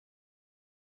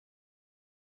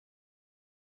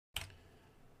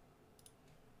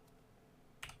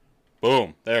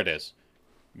Boom. There it is.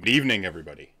 Good evening,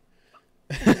 everybody.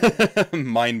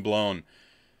 Mind blown.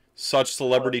 Such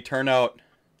celebrity turnout.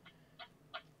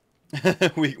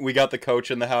 we got the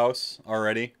coach in the house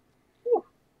already. Whew,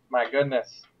 my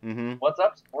goodness. Mm-hmm. What's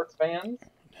up, sports fans?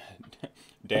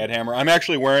 Dad Hammer. I'm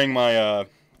actually wearing my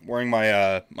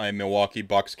my Milwaukee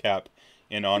Bucks cap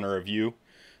in honor of you,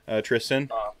 Tristan.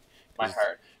 My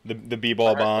heart. The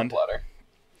B-ball bond.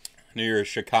 I know you're a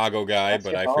Chicago guy,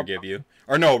 but I forgive you.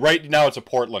 Or no, right now it's a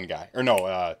Portland guy. Or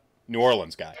no, New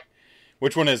Orleans guy.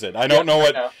 Which one is it? I don't know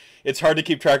what... No. It's hard to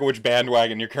keep track of which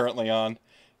bandwagon you're currently on.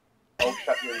 Oh,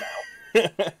 shut your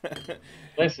mouth.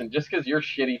 Listen, just because your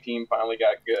shitty team finally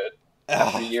got good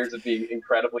after years of being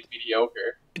incredibly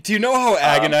mediocre. Do you know how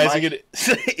agonizing it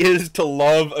is to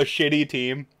love a shitty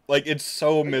team? Like, it's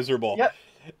so miserable. Yeah.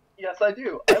 Yes, I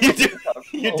do.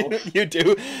 You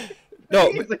do.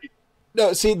 No,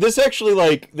 no. See, this actually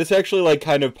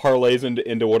kind of parlays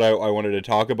into what I wanted to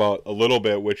talk about a little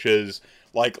bit, which is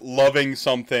like loving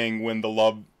something when the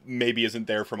love maybe isn't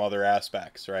there from other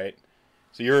aspects, right?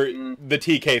 So you're the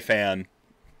TK fan.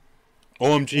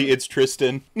 OMG, it's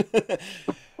Tristan.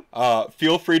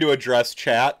 Feel free to address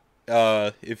chat.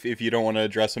 If you don't want to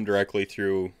address him directly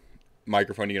through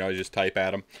microphone, you can always just type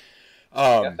at him.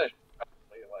 I guess I should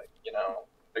probably,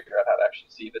 figure out how to actually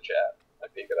see the chat.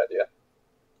 That'd be a good idea.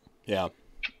 Yeah.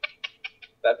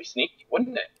 That'd be sneaky,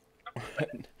 wouldn't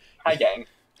it? Hi, gang.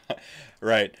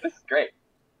 Right. This is great.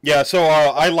 Yeah, so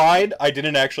I lied. I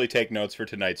didn't actually take notes for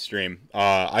tonight's stream.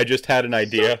 I just had an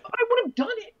idea. So I would have done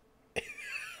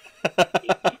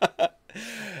it.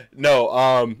 No,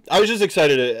 I was just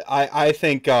excited. I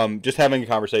think just having a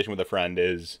conversation with a friend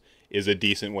is a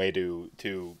decent way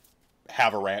to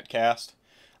have a rant cast.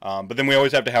 But then we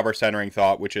always have to have our centering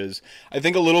thought, which is, I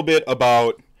think, a little bit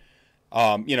about,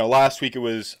 last week it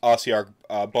was Ossiarch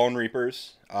Bone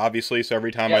Reapers, obviously, so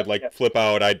every time I'd flip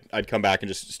out, I'd come back and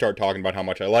just start talking about how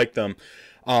much I like them.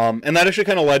 And that actually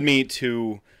kind of led me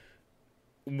to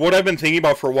what I've been thinking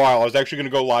about for a while. I was actually going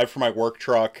to go live for my work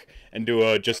truck and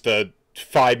do just a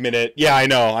 5-minute, I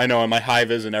know, and my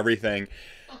high-vis and everything,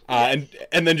 and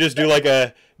then just do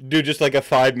a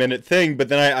 5-minute thing. But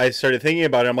then I started thinking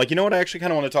about it. I'm like, you know what? I actually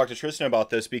kind of want to talk to Tristan about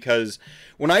this, because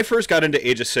when I first got into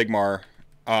Age of Sigmar,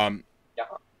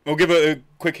 we'll give a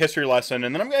quick history lesson,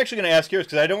 and then I'm actually going to ask yours,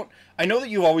 because I know that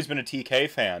you've always been a TK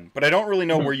fan, but I don't really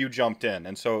know where you jumped in,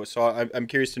 and so I'm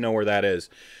curious to know where that is.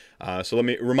 So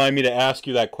remind me to ask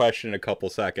you that question in a couple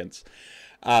seconds.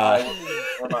 I will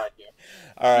remind you.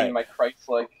 All right. My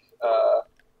Christ-like,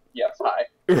 yes, hi.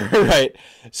 Right.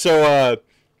 So,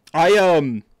 I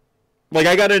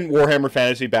got in Warhammer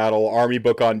Fantasy Battle, Army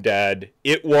Book Undead.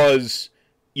 It was,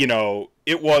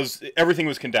 everything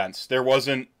was condensed. There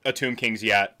wasn't a Tomb Kings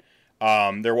yet.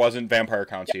 There wasn't Vampire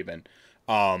Counts even.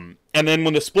 And then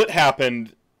when the split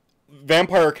happened,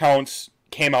 Vampire Counts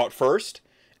came out first,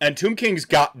 and Tomb Kings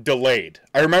got delayed.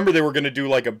 I remember they were going to do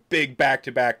like a big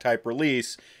back-to-back type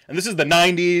release, and this is the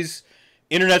 90s.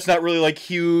 Internet's not really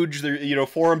huge. There,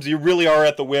 forums, you really are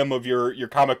at the whim of your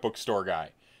comic book store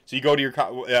guy. So you go to your,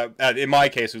 in my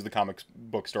case, it was the comic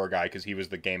book store guy, because he was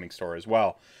the gaming store as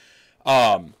well.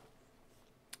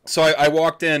 So I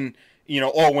walked in,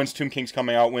 when's Tomb Kings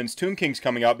coming out? When's Tomb Kings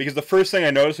coming out? Because the first thing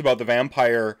I noticed about the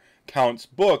Vampire Counts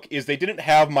book is they didn't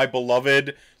have my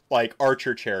beloved,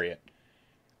 Archer Chariot.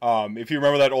 If you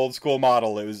remember that old school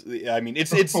model, it was,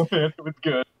 it's it was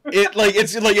good.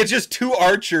 It's just two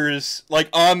archers,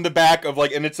 on the back of,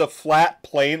 and it's a flat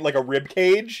plane, like a rib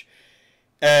cage.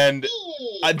 And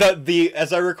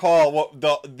as I recall,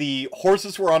 the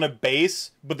horses were on a base,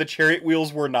 but the chariot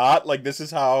wheels were not. This is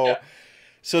how. Yeah.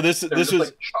 So this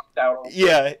was chucked out.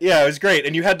 Yeah, it was great,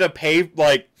 and you had to pay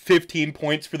 15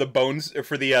 points for the bones,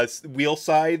 for the wheel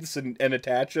sides and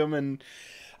attach them, and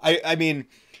I mean,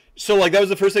 so that was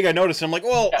the first thing I noticed. And I'm like,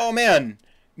 well, oh man,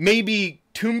 maybe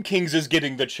Tomb Kings is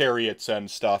getting the chariots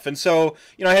and stuff, and so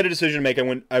I had a decision to make.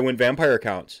 I went Vampire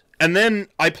Counts, and then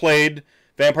I played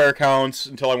Vampire Counts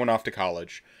until I went off to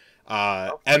college.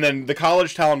 And then the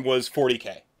college town was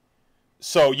 40K.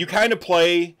 So you kind of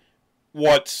play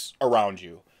what's around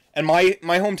you. And my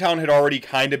hometown had already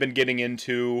kind of been getting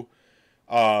into,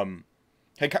 had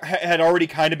already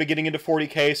kind of been getting into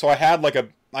 40K. So I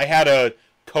had a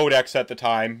codex at the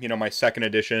time, my second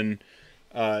edition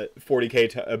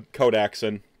 40K codex.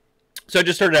 And so I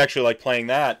just started actually playing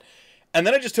that. And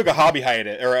then I just took a hobby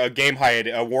hiatus, or a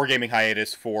wargaming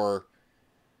hiatus for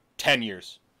 10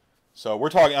 years. So we're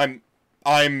talking,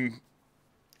 I'm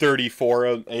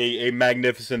 34, a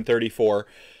magnificent 34.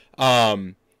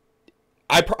 I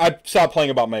stopped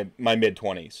playing about my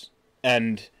mid-20s.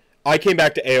 And I came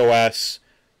back to AOS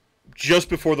just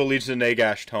before the Legion of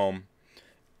Nagash tome.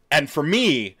 And for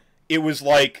me, it was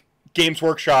like Games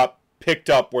Workshop picked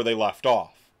up where they left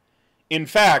off. In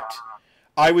fact,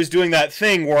 I was doing that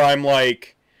thing where I'm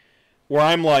like,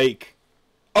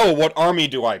 oh, what army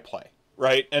do I play?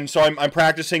 Right? And so I'm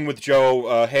practicing with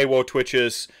Joe, Haywo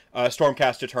Twitches,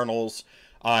 Stormcast Eternals.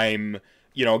 I'm,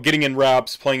 getting in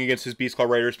reps, playing against his Beast Claw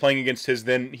Raiders, playing against his,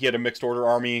 then he had a mixed order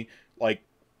army, like,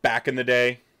 back in the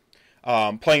day.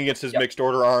 Playing against his mixed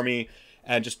order army,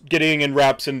 and just getting in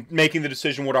reps and making the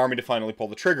decision what army to finally pull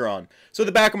the trigger on. So in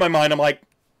the back of my mind, I'm like,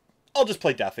 I'll just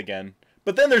play Death again.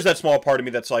 But then there's that small part of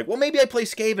me that's like, well, maybe I play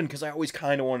Skaven because I always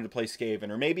kind of wanted to play Skaven.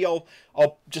 Or maybe I'll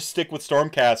just stick with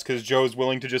Stormcast because Joe's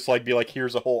willing to just like be like,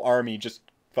 here's a whole army, just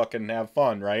fucking have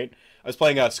fun, right? I was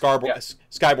playing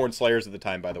Skyborn Slayers at the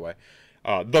time, by the way.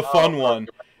 The fun one.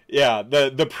 Yeah,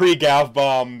 the pre-Gav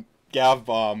Bomb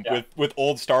with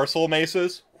old Star Soul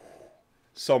maces.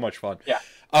 So much fun. Yeah.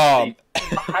 I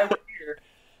was here.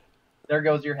 There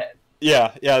goes your head.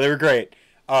 Yeah, they were great.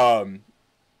 So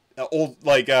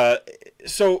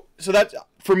that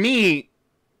for me,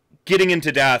 getting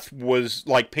into Death was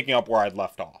like picking up where I'd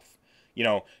left off.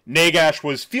 Nagash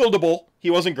was fieldable. He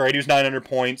wasn't great. He was 900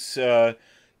 points at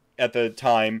the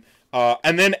time.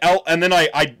 And then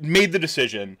I made the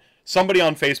decision. Somebody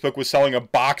on Facebook was selling a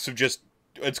box of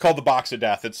it's called the Box of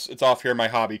Death. It's off here in my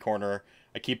hobby corner.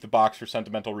 I keep the box for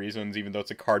sentimental reasons, even though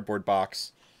it's a cardboard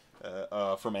box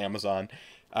from Amazon.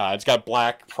 It's got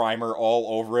black primer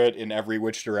all over it in every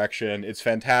which direction. It's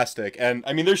fantastic. And,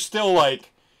 I mean, there's still,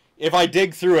 like, if I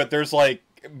dig through it, there's, like,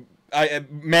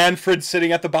 Manfred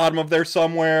sitting at the bottom of there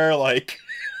somewhere. Like,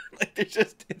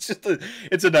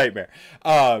 it's a nightmare.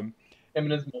 Him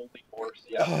and his moldy horse,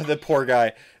 yeah. Oh, the poor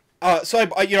guy. So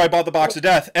I bought the Box of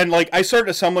Death, and, like, I started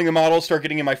assembling the models, start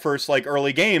getting in my first, like,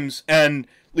 early games, and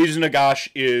Legion of Nagash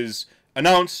is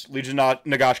announced. Legion of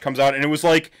Nagash comes out, and it was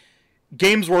like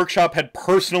Games Workshop had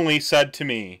personally said to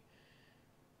me,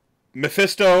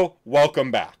 Mephisto, welcome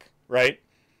back, right?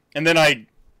 And then I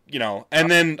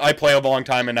play a long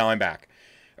time, and now I'm back.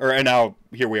 And now,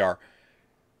 here we are.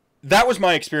 That was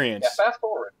my experience. Yeah, fast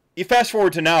forward. You fast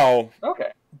forward to now.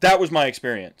 Okay. That was my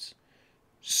experience.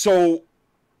 So,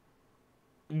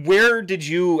 where did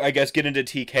you, I guess, get into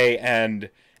TK, and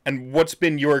what's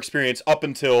been your experience up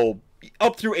through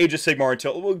Age of Sigmar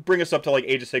until bring us up to like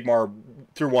Age of Sigmar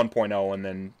through 1.0 and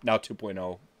then now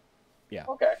 2.0. Yeah.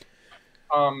 Okay.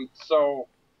 So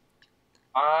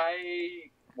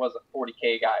I was a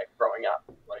 40K guy growing up.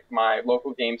 Like my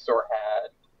local game store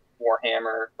had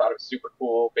Warhammer, thought it was super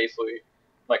cool. Basically,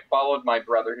 like followed my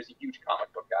brother, who's a huge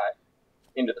comic book guy,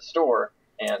 into the store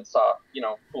and saw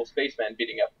cool spacemen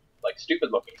beating up like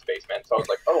stupid looking spacemen. So I was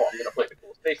like, oh, I'm gonna play the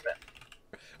cool spacemen.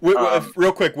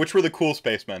 Real quick, which were the cool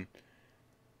spacemen?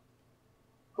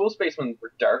 Cool spacemen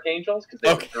were Dark Angels because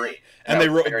they were green, and they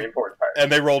were a very important part.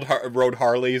 And they rode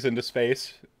Harleys into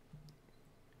space.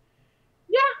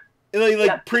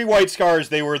 Yeah, pre-White Scars,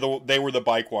 they were the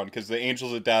bike one because the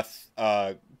Angels of Death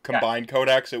combined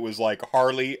codex. It was like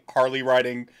Harley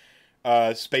riding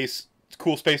space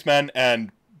cool spacemen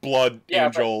and Blood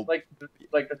Angel. But,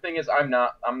 like the thing is, I'm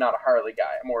not a Harley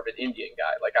guy. I'm more of an Indian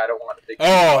guy. Like I don't want to think.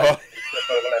 Oh.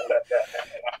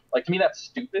 Like to me, that's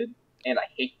stupid, and I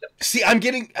hate them. See, I'm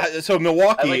getting so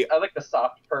Milwaukee. I like the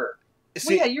soft purr.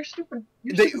 See, well, yeah, your stupid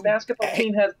basketball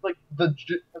team has like the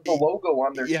logo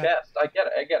on their chest. I get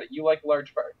it. You like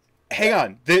large parts. Hang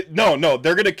on. No,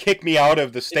 they're gonna kick me out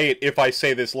of the state if I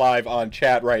say this live on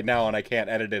chat right now, and I can't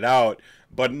edit it out.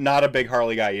 But not a big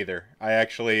Harley guy either. I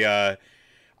actually.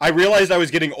 I realized I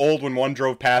was getting old when one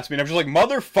drove past me, and I was just like,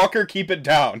 motherfucker, keep it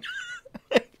down.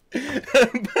 But,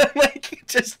 like,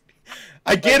 just...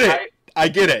 I get it.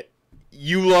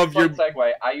 You love your...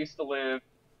 segue. I used to live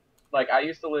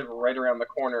right around the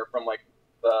corner from, like,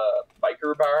 the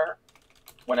biker bar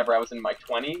whenever I was in my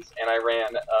 20s, and I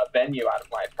ran a venue out of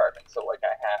my apartment, so, like,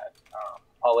 I had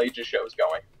all ages shows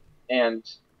going. And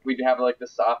we'd have, like,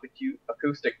 this soft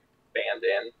acoustic band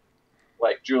in,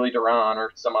 like Julie Duran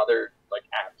or some other like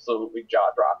absolutely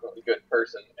jaw-droppingly good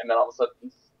person, and then all of a sudden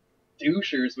these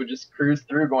douchers would just cruise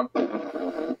through going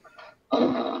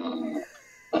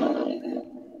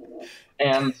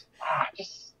and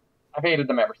I've hated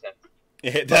them ever since.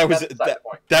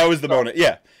 That was the moment.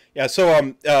 Yeah.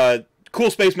 So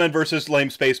cool spacemen versus lame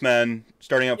spacemen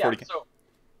starting out 40K. So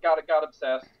got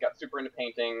obsessed, got super into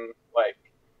painting, like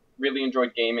really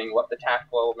enjoyed gaming, loved the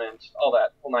tactical element, all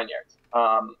that whole 9 yards.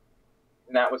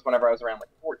 And that was whenever I was around like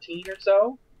 14 or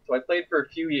so. So I played for a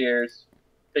few years,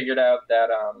 figured out that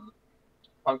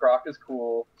punk rock is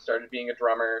cool, started being a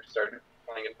drummer, started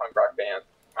playing in punk rock bands,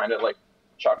 kind of like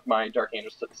chucked my Dark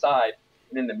Angels to the side.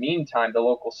 And in the meantime, the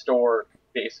local store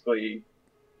basically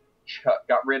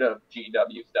got rid of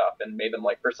GW stuff and made them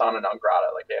like persona non grata.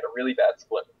 Like they had a really bad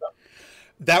split with them.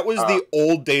 That was the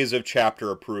old days of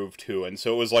chapter approved too, and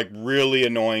so it was like really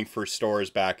annoying for stores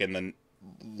back in the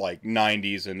like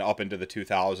 90s and up into the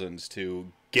 2000s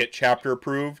to get chapter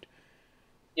approved.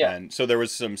 Yeah. And so there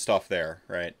was some stuff there,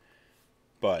 right?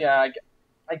 But yeah,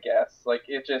 I guess like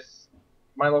it just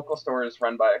my local store is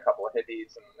run by a couple of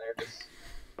hippies and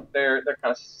they're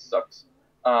kind of sucks.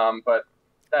 But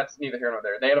that's neither here nor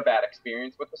there. They had a bad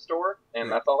experience with the store,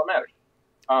 and that's all that matters.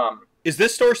 Is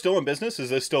this store still in business? Is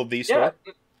this still the store?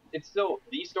 Yeah, it's still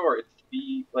the store. It's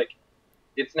the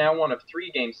it's now one of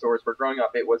 3 game stores. Where growing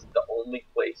up, it was the only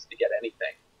place to get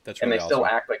anything. That's really and they awesome. still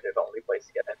act like they're the only place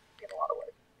to get anything in a lot of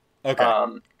ways.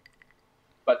 Okay.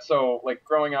 But so like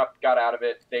growing up, got out of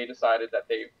it. They decided that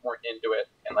they weren't into it,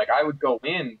 and like I would go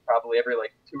in probably every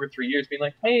like 2 or 3 years, being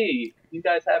like, "Hey, you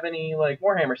guys have any like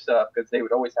Warhammer stuff?" Because they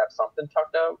would always have something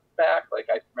tucked out back. Like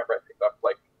I remember I picked up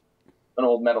like an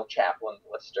old metal chaplain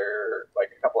blister, or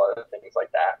like a couple other things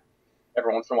like that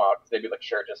every once in a while, because they'd be like,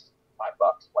 "Sure, just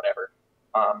 $5, whatever."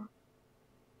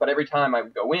 But every time I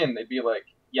would go in, they'd be like,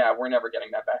 "Yeah, we're never getting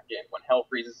that back in. When hell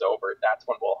freezes over, that's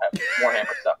when we'll have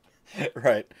Warhammer stuff."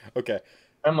 Right. Okay.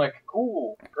 I'm like,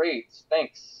 "Cool, great,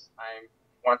 thanks. I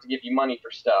want to give you money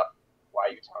for stuff. Why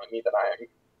are you telling me that I am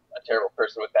a terrible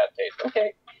person with bad taste?"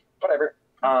 Okay, whatever.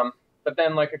 But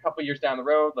then like a couple years down the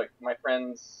road, like my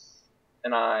friends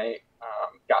and I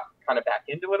got kind of back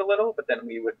into it a little, but then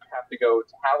we would have to go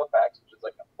to Halifax, which is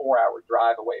like a 4-hour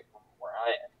drive away from where I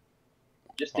am,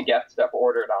 just to get stuff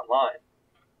ordered online.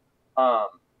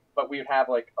 But we would have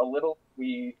like a little,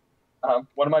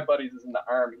 one of my buddies is in the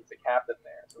army, he's a captain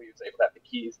there, so he was able to have the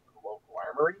keys to the local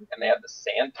armory, and they had the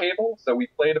sand table, so we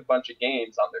played a bunch of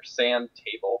games on their sand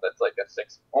table that's like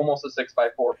almost a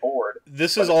 6x4 board.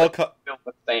 This is all filled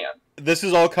with sand. This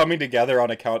is all coming together on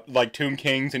account like Tomb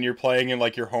Kings, and you're playing in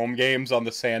like your home games on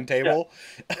the sand table.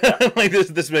 Yeah. Like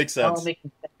this makes sense.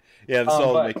 Yeah, this is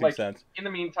all making sense. In the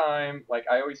meantime, like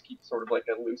I always keep sort of like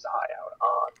a loose eye out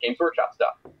on Games Workshop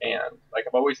stuff, and like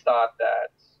I've always thought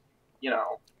that,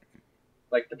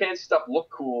 like the fancy stuff looked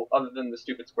cool, other than the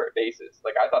stupid square bases.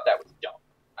 Like I thought that was dumb.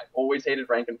 I've always hated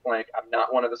Rank and Flank. I'm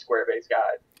not one of the square base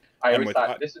guys. I always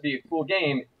thought this would be a cool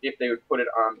game if they would put it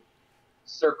on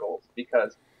circles,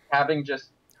 because having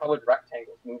just colored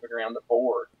rectangles moving around the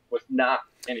board was not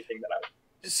anything that I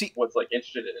was like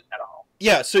interested in at all.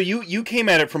 Yeah, so you came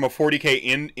at it from a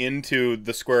 40K into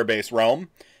the square base realm,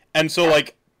 and so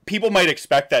like people might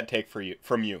expect that take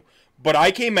from you, but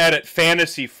I came at it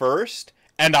fantasy first,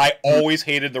 and I always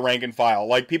hated the rank and file.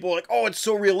 Like people are like, "Oh, it's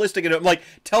so realistic," and I'm like,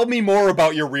 tell me more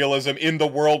about your realism in the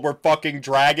world where fucking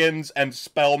dragons and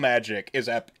spell magic is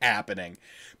happening.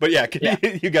 But yeah,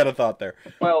 you got a thought there.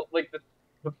 Well, like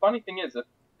the funny thing is that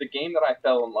the game that I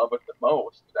fell in love with the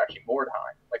most was actually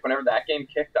Mordheim. Like whenever that game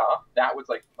kicked off, that was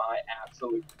like my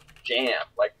absolute jam.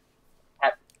 Like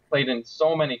had played in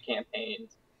so many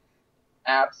campaigns,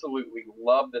 absolutely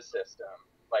loved the system.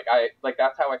 Like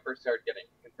that's how I first started getting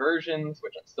conversions,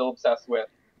 which I'm still obsessed with.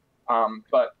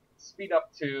 But speed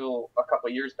up to a couple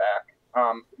of years back,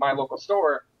 my local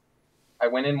store, I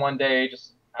went in one day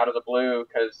just out of the blue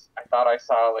because I thought I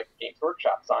saw like Games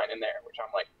Workshop sign in there, which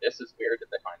I'm like, this is weird. Did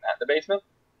they find that in the basement?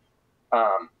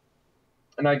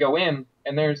 And I go in,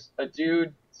 and there's a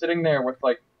dude sitting there with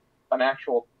like an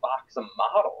actual box of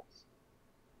models,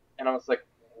 and I was like,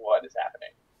 what is happening?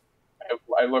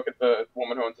 I look at the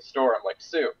woman who owns the store. I'm like,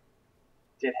 Sue,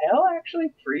 did hell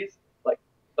actually freeze like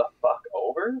the fuck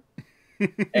over?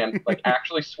 And like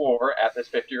actually swore at this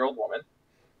 50-year-old woman.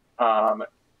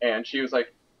 And she was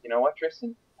like, you know what,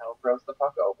 Tristan? Hell froze the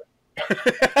fuck over.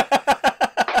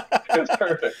 It was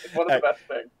perfect. It's one of the best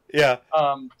things. Yeah.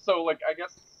 So like I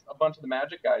guess a bunch of the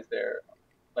Magic guys there,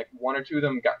 like 1 or 2 of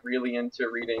them got really into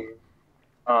reading,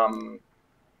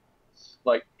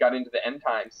 like got into the end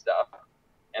time stuff,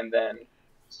 and then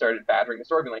started badgering the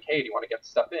store, being like, hey, do you want to get the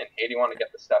stuff in? Hey, do you want to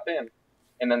get the stuff in?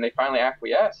 And then they finally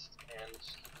acquiesced, and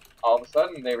all of a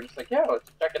sudden they were just like, yeah,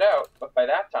 let's check it out. But by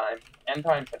that time, end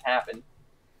times had happened,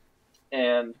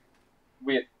 and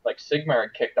we had, like, Sigmar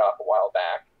had kicked off a while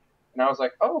back, and I was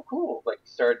like, oh, cool. Like,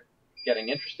 started getting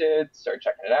interested, started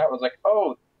checking it out. I was like,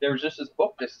 oh, there was just this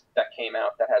book that came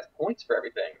out that has points for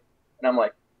everything. And I'm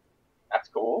like, that's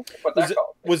cool. What's that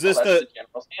called? Was this the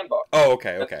General's Handbook? Oh,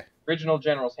 okay, that's okay. The original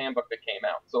General's Handbook that came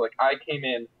out. So, like, I came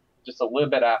in just a little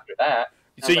bit after that.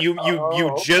 So you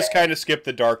just kind of skipped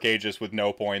the Dark Ages with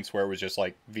no points, where it was just,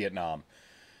 like, Vietnam.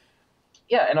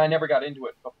 Yeah, and I never got into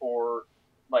it before,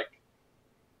 like,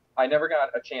 I never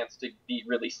got a chance to be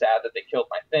really sad that they killed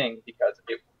my thing, because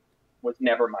it was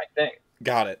never my thing.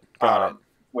 Got it.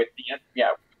 With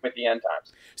the end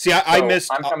times. See, I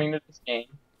missed. I'm coming to this game.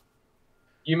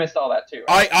 You missed all that too.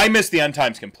 Right? I missed the end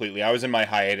times completely. I was in my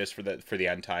hiatus for the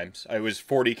end times. I was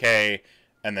 40K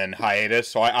and then hiatus,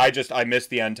 so I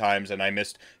missed the end times and I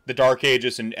missed the Dark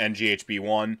Ages and GHB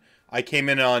 1. I came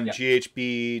in on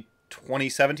GHB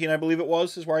 2017, I believe it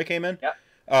was, is where I came in. Yeah.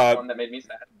 The one that made me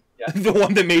sad. Yeah. The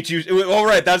one that made you. All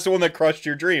right, that's the one that crushed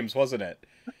your dreams, wasn't it?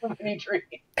 So many dreams.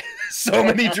 So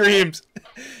many dreams.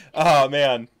 Oh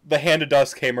man, the Hand of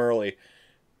Dust came early.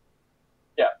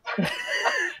 Yeah.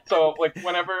 So like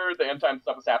whenever the end time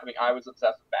stuff was happening, I was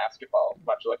obsessed with basketball,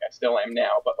 much like I still am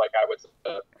now. But like I was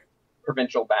a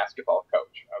provincial basketball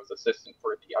coach. I was assistant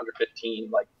for the under 15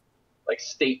 like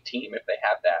state team if they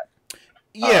had that.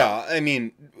 Yeah, I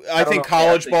mean, I think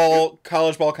college ball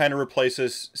kind of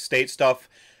replaces state stuff.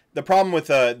 The problem with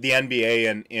the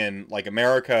NBA in like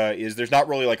America is there's not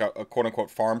really like a quote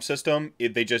unquote farm system.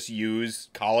 They just use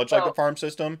college like a farm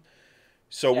system.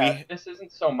 So this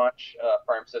isn't so much a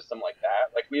farm system like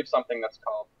that. Like we have something that's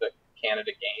called the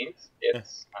Canada Games.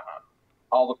 It's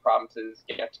all the provinces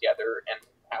get together and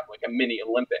have like a mini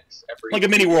Olympics every like a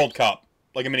mini World Cup,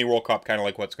 kind of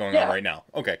like what's going on right now.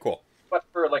 Okay, cool. But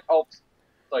for like all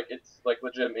like it's like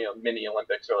legitimately a mini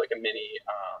Olympics or like a mini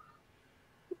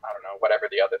I don't know, whatever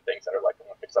the other things that are like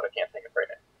Olympics that I can't think of right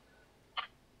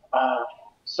now.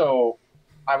 So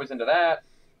I was into that.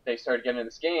 They started getting in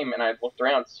this game, and I looked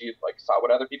around to see, like, saw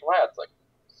what other people had. It's like,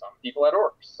 some people had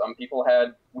orcs, some people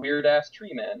had weird-ass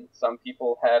tree men, some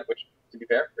people had, which, to be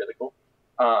fair, really cool.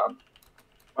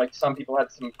 Like, some people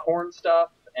had some corn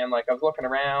stuff, and, like, I was looking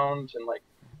around, and, like,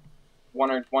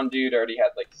 one dude already had,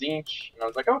 like, Tzeentch, and I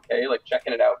was like, okay, like,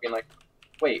 checking it out, being like,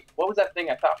 wait, what was that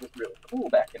thing I thought was really cool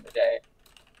back in the day?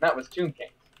 And that was Tomb Kings.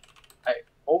 I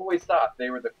always thought they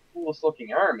were the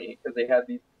coolest-looking army, because they had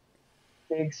these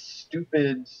big,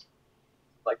 stupid,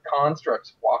 like,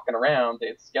 constructs walking around. They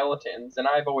had skeletons, and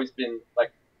I've always been,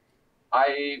 like,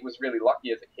 I was really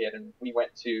lucky as a kid, and we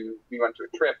went to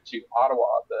a trip to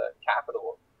Ottawa, the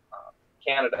capital of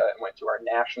Canada, and went to our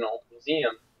national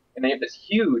museum, and they have this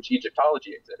huge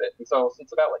Egyptology exhibit, and so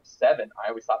since about, like, 7, I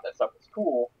always thought that stuff was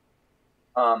cool,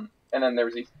 and then there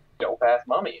was these dope-ass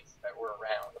mummies that were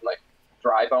around, and, like,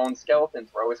 dry bone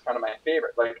skeletons were always kind of my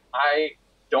favorite. Like, I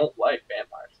don't like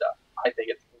vampire stuff. I think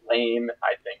it's lame.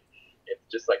 I think it's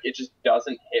just like it just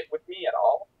doesn't hit with me at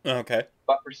all. Okay.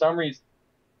 But for some reason,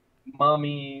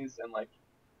 mummies and like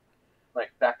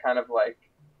that kind of like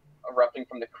erupting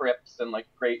from the crypts and like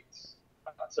great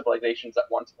civilizations that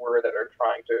once were that are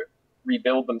trying to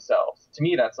rebuild themselves. To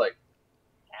me, that's like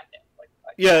catnip.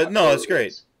 It's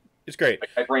great. It's great. Like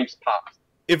my brain just pops.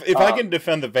 If I can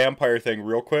defend the vampire thing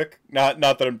real quick, not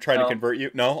that I'm trying to convert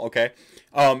you. No, okay.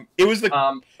 It was the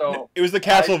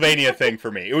Castlevania thing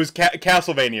for me. It was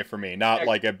Castlevania for me, not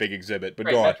like a big exhibit. But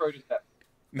go on. Metroid is best.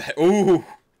 Ooh.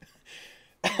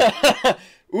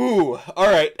 Ooh. All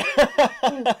right.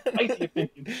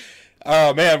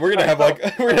 Oh man, we're gonna have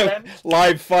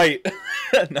live fight.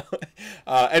 No.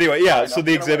 Anyway, yeah. So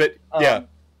the exhibit, yeah.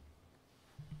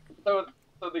 So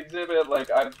the exhibit, like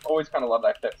I've always kind of loved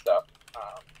that type of stuff.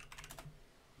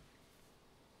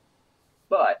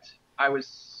 But I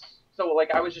was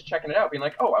just checking it out, being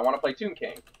like, oh, I want to play Tomb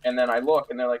King, and then I look,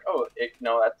 and they're like, oh,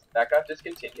 that got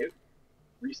discontinued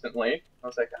recently. I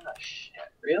was like, ah, shit,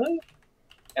 really?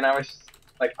 And I was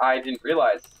like, I didn't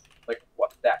realize like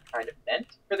what that kind of meant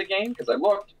for the game because I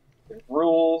looked, there's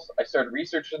rules. I started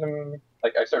researching them.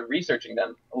 Like I started researching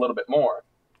them a little bit more,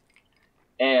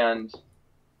 and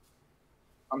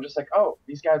I'm just like, oh,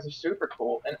 these guys are super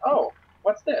cool, and oh,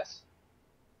 what's this?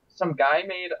 Some guy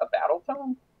made a battle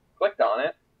tome, clicked on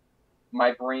it.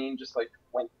 My brain just like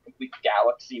went complete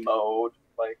galaxy mode.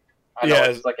 Like I know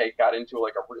it's like I got into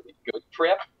like a really good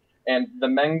trip. And the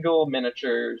Mengele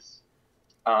Miniatures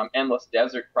Endless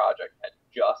Desert project had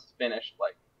just finished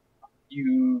like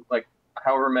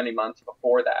however many months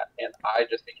before that, and I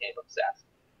just became obsessed.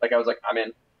 Like I was like,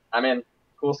 I'm in.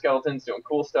 Cool skeletons doing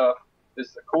cool stuff. This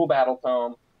is a cool battle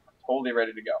tome. I'm totally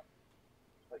ready to go.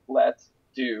 Like let's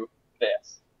do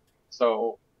this.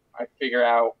 So I figure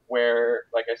out where,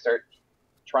 like, I start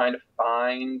trying to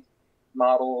find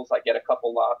models. I get a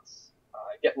couple lots.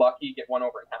 I get lucky, get one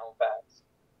over in Halifax.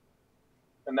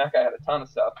 And that guy had a ton of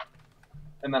stuff.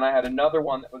 And then I had another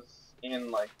one that was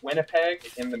in, like, Winnipeg,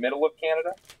 in the middle of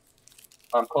Canada.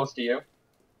 Close to you.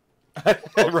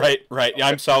 Right.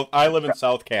 Yeah, I live in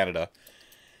South Canada.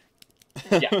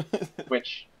 Yeah,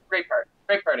 which, great part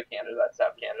of Canada, that's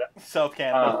South Canada. South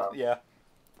Canada, yeah.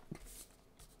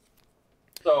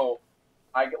 So,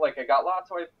 I got lots,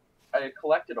 so I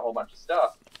collected a whole bunch of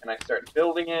stuff, and I started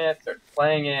building it, started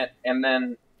playing it, and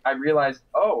then I realized,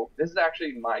 oh, this is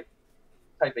actually my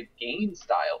type of game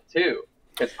style too,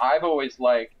 because I've always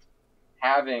liked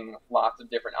having lots of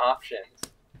different options,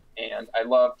 and I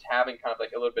loved having kind of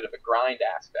like a little bit of a grind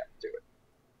aspect to it.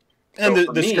 And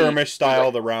So the for me, skirmish style,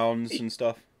 like, the rounds and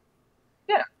stuff.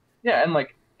 yeah, yeah, and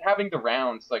like having the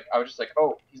rounds, like I was just like,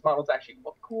 oh, these models actually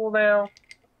look cool now,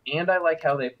 and I like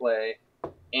how they play,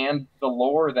 and the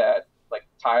lore that like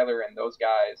Tyler and those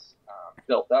guys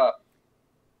built up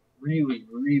really,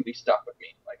 really stuck with me.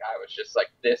 Like I was just like,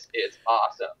 this is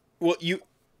awesome. Well,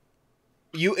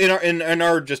 you in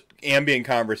our just ambient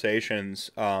conversations,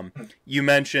 you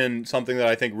mentioned something that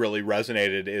I think really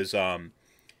resonated is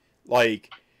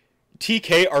like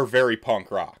TK are very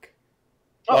punk rock.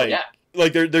 Oh Like, yeah.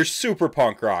 Like they're super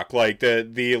punk rock. Like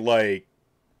the like.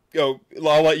 Oh,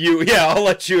 I'll let you. Yeah, I'll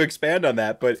let you expand on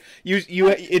that. But it's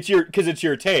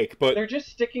your take. But They're just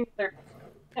sticking their.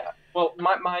 Yeah. Well,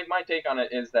 my take on it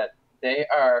is that they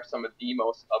are some of the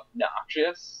most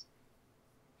obnoxious,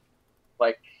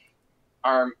 like,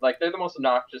 they're the most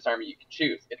obnoxious army you can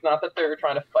choose. It's not that they're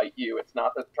trying to fight you. It's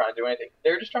not that they're trying to do anything.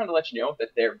 They're just trying to let you know that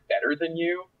they're better than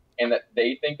you and that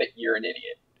they think that you're an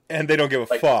idiot. And they don't give a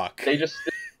fuck.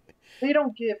 They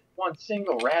don't give one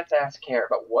single rat's ass care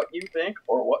about what you think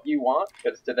or what you want,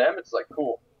 because to them it's like,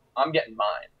 cool, I'm getting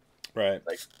mine. Right.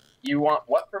 Like, you want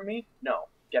what from me? No,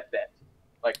 get bent.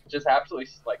 Like, just absolutely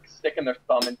like sticking their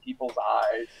thumb in people's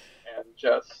eyes and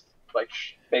just like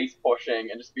space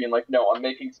pushing and just being like, no, I'm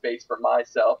making space for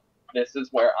myself. This is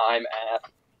where I'm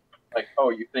at. Like, oh,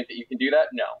 you think that you can do that?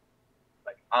 No.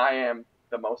 Like, I am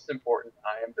the most important.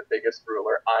 I am the biggest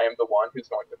ruler. I am the one who's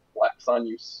going to flex on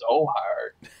you so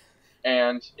hard.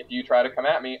 And if you try to come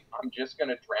at me, I'm just going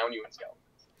to drown you in skeletons.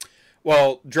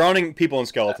 Well, drowning people in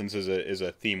skeletons is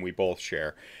a theme we both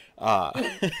share.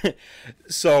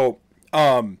 So,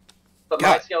 but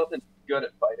my skeleton's good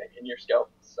at fighting, and your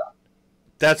skeletons suck.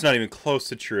 That's not even close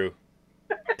to true.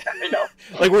 I know.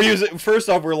 Like, we're using, first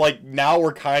off,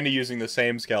 we're kind of using the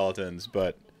same skeletons,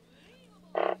 but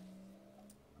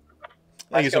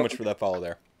thank you so much for that follow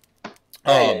there.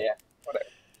 Yeah.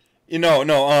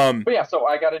 Whatever. But yeah, so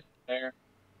I got it there.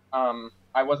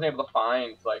 I wasn't able to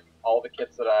find like all the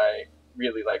kits that I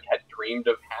really like had dreamed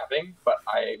of having, but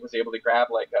I was able to grab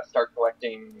start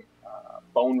collecting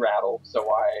Bone Rattle.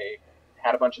 So I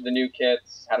had a bunch of the new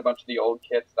kits, had a bunch of the old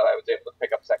kits that I was able to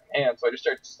pick up secondhand. So I just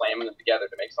started slamming them together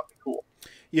to make something cool.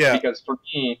 Yeah. Because for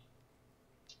me,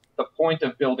 the point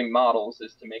of building models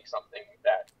is to make something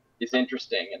that is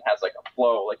interesting and has like a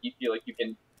flow. Like you feel like you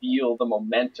can feel the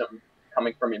momentum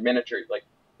coming from your miniatures. Like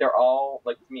they're all,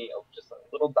 like to me, just a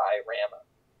little diorama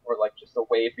or like just a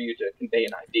way for you to convey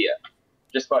an idea.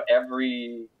 Just about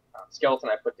every skeleton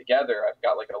I put together, I've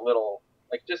got like a little,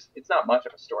 like just, it's not much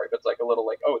of a story, but it's like a little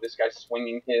like, oh, this guy's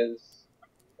swinging his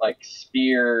like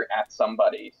spear at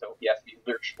somebody, so he has to be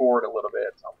lurched forward a little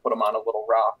bit. So I'll put him on a little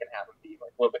rock and have him be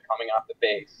like a little bit coming off the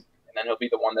base, and then he'll be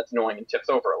the one that's annoying and tips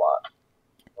over a lot.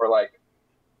 Or like,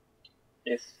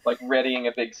 it's like readying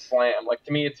a big slam. Like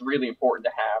to me, it's really important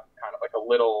to have kind of like a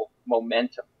little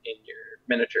momentum in your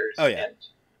miniatures. Oh yeah. And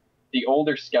the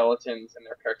older skeletons and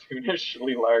their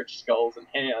cartoonishly large skulls and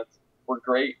hands were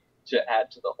great to add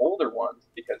to the older ones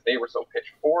because they were so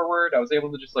pitch forward. I was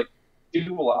able to just like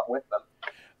do a lot with them.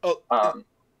 Oh,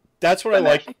 that's what I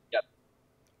like. Actually, yeah.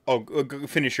 Oh,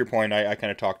 finish your point. I kind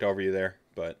of talked over you there,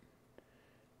 but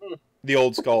the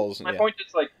old skulls. My point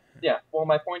is like, yeah. Well,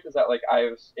 my point is that like I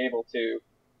was able to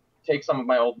take some of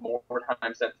my old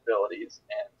Mordheim sensibilities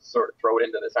and sort of throw it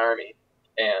into this army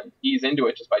and ease into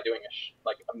it just by doing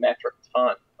a metric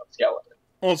ton of skeleton.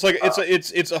 Well, it's like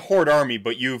it's a horde army,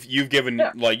 but you've given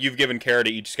care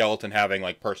to each skeleton having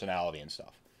like personality and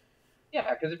stuff. Yeah,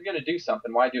 because if you're gonna do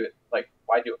something, why do it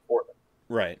for them?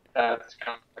 Right. That's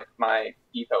kind of like my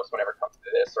ethos whenever it comes to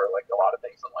this, or like a lot of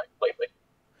things in life lately.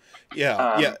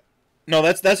 Yeah, yeah. No,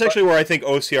 that's actually where I think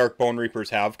OCR Bone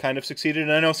Reapers have kind of succeeded.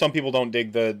 And I know some people don't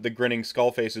dig the grinning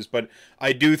skull faces, but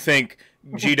I do think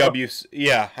GW.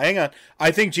 Yeah, hang on.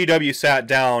 I think GW sat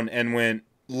down and went,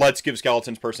 "Let's give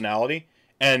skeletons personality,"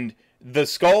 and the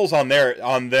skulls on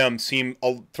them seem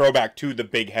a throwback to the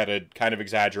big-headed, kind of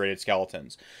exaggerated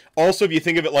skeletons. Also, if you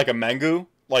think of it like a Mengu,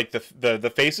 like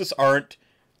the faces aren't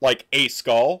like a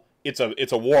skull; it's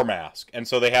a war mask, and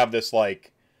so they have this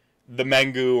like the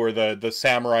Mengu or the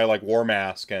samurai like war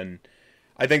mask, and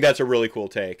I think that's a really cool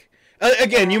take.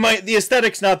 Again, the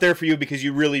aesthetic's not there for you because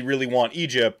you really really want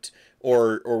Egypt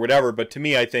or whatever, but to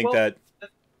me, I think that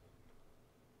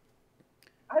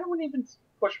I wouldn't even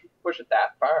push it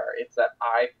that far. It's that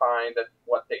I find that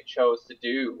what they chose to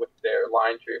do with their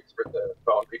line troops for the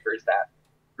Bone Reapers, that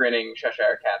grinning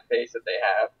Cheshire Cat face that they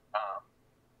have,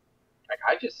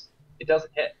 it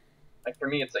doesn't hit. like for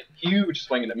me, it's a huge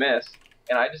swing and a miss.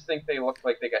 And I just think they look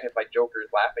like they got hit by Joker's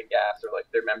laughing gas, or like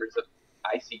they're members of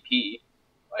ICP,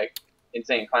 like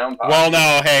Insane Clown Posse. Well,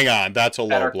 no, hang on, that's a that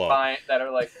low are blow. that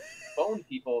are like bone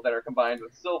people that are combined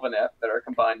with Sylvaneth that are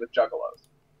combined with Juggalos.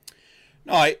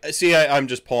 No, I see. I'm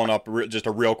just pulling up just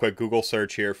a real quick Google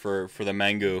search here for the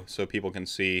Mengu, so people can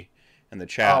see in the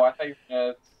chat. Oh, I thought you were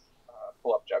gonna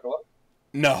pull up Juggalo.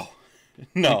 No,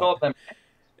 Can you pull no, up them?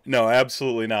 no,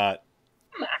 absolutely not.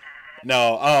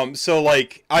 No, so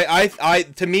like I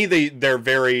to me they're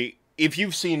very. If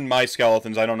you've seen my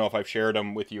skeletons, I don't know if I've shared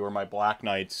them with you or my Black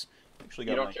Knights. Actually,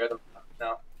 You don't share them.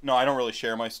 No. No, I don't really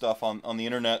share my stuff on the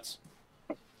internets.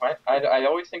 I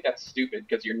always think that's stupid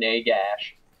because your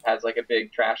Nagash has like a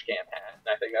big trash can hat, and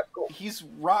I think that's cool. He's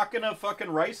rocking a fucking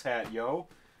rice hat, yo.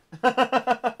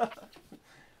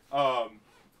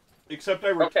 Except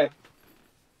Okay.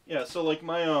 Yeah, so like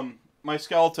my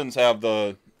skeletons have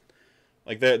the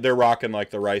like they're rocking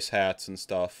like the rice hats and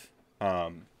stuff.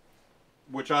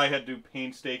 Which I had to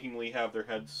painstakingly have their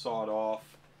heads sawed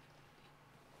off.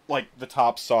 Like the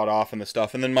tops sawed off and the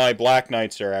stuff. And then my Black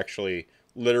Knights are actually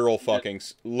literal fucking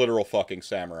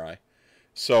samurai.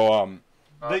 So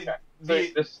Okay. So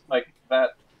this like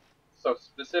that. So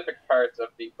specific parts of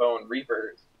the Bone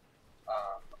Reapers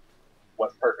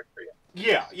was perfect for you.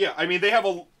 yeah. I mean, they have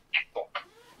a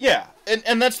yeah,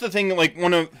 and that's the thing. Like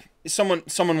someone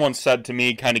once said to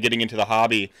me, kind of getting into the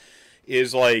hobby,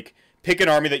 is like pick an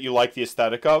army that you like the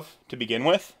aesthetic of to begin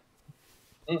with,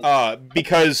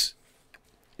 because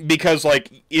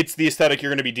like it's the aesthetic you're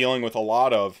going to be dealing with a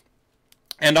lot of.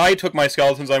 And I took my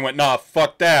skeletons, I went, nah,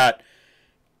 fuck that.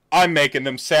 I'm making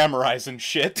them samurais and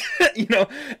shit, you know,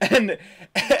 and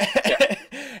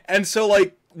and so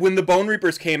like when the Bone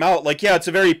Reapers came out, like yeah, it's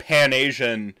a very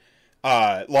Pan-Asian,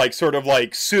 like sort of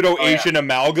like pseudo-Asian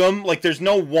amalgam. Like there's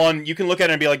no one you can look at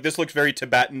it and be like, this looks very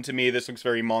Tibetan to me, this looks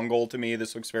very Mongol to me,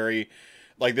 this looks very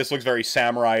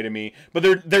samurai to me. But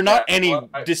they're not any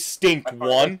distinct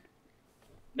one.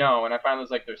 No, and I find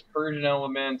there's Persian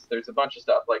elements, there's a bunch of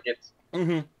stuff. Like it's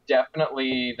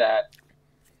definitely that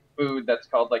food that's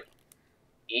called like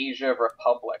Asia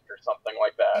Republic or something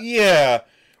like that. Yeah.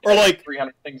 Or like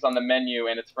 300 things on the menu,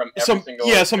 and it's from every single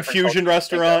some fusion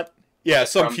restaurant. Yeah,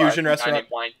 some fusion restaurant.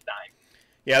 Weinstein.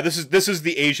 Yeah, this is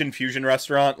the Asian fusion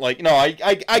restaurant. Like, no, I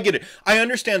get it. I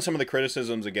understand some of the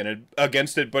criticisms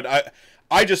against it, but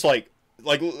I just like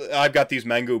I've got these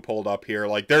Mengu pulled up here.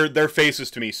 Like their faces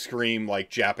to me scream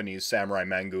like Japanese samurai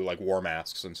Mengu, like war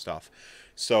masks and stuff.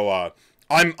 So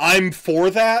I'm for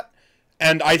that.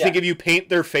 And I think if you paint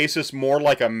their faces more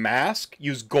like a mask,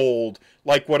 use gold,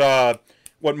 like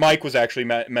what Mike was actually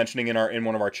mentioning in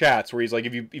one of our chats, where he's like,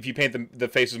 if you paint the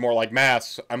faces more like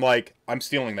masks, I'm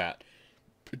stealing that.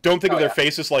 Don't think of their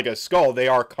faces like a skull. They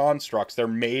are constructs. They're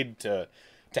made to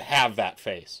have that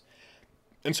face.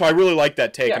 And so I really like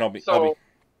that take. Yeah, and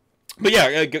but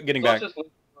yeah, getting back. Let's just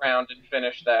loop around and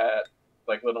finish that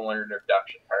like little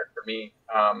introduction part for me.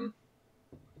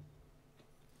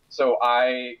 So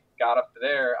I got up to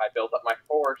there, I built up my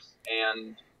force,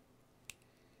 and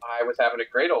I was having a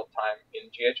great old time in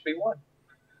GHB1.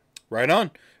 Right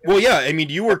on. Well, yeah, I mean,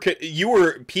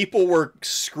 people were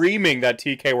screaming that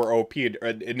TK were OP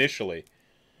initially.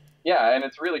 Yeah, and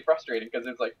it's really frustrating because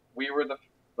it's like we were the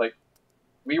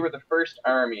first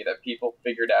army that people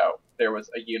figured out there was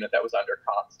a unit that was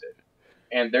undercosted,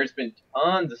 and there's been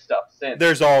tons of stuff since.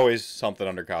 There's always something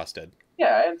undercosted.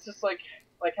 Yeah, and it's just like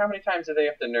how many times do they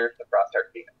have to nerf the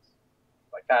Frostheart Phoenix?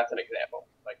 Like that's an example.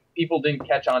 Like people didn't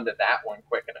catch on to that one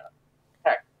quick enough.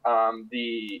 Heck,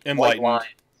 the White Lines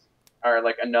are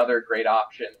like another great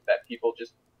option that people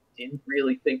just didn't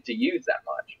really think to use that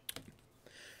much.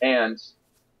 And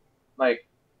like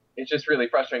it's just really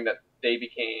frustrating that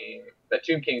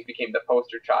Tomb Kings became the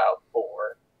poster child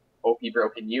for OP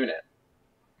broken unit.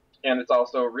 And it's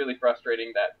also really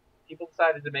frustrating that people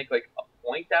decided to make like a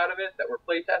point out of it that were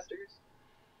playtesters.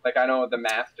 Like I know the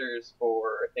Masters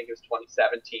for I think it was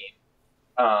 2017.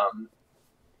 I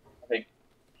think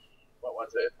what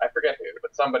was it? I forget who,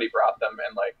 but somebody brought them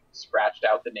and like scratched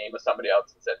out the name of somebody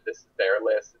else and said this is their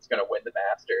list. It's going to win the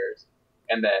Masters,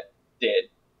 and then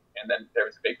did. And then there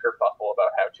was a big kerfuffle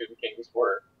about how Tomb Kings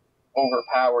were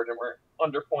overpowered and were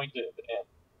underpointed, and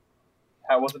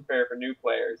how it wasn't fair for new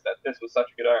players that this was such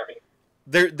a good army.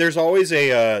 There's always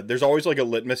like a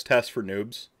litmus test for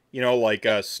noobs. You know, like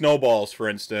Snowballs, for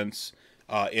instance,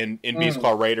 in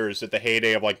Beastclaw Raiders at the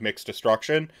heyday of like mixed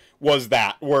destruction was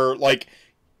that where like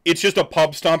it's just a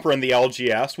pub stomper in the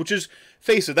LGS, which is,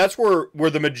 face it, that's where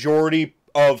the majority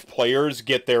of players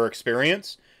get their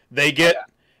experience. They get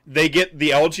they get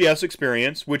the LGS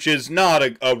experience, which is not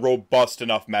a robust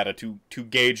enough meta to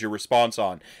gauge your response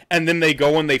on. And then they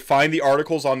go and they find the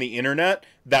articles on the internet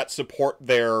that support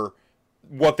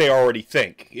what they already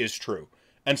think is true.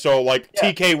 And so, like,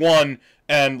 Yeah. TK1,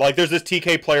 and, like, there's this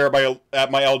TK player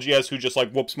at my LGS who just,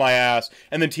 like, whoops my ass,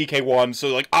 and then TK1, so,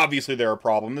 like, obviously they're a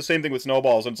problem. The same thing with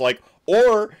snowballs. And it's like,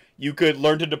 or you could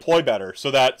learn to deploy better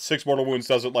so that 6 mortal wounds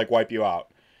doesn't, like, wipe you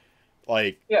out.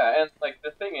 Like... Yeah, and, like,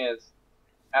 the thing is,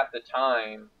 at the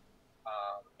time,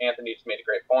 Anthony just made a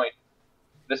great point.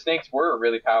 The snakes were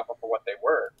really powerful for what they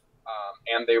were,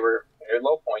 and they were very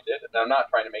low pointed. And I'm not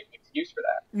trying to make an excuse for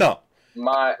that. No.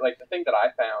 The thing that I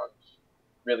found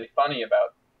really funny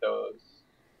about those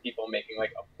people making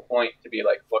like a point to be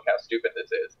like, look how stupid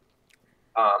this is,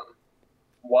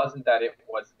 wasn't that it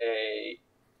was a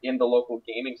in the local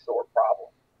gaming store problem.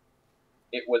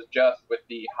 It was just with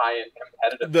the high end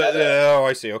competitive meta. Oh,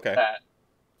 I see. Okay. That,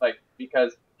 like,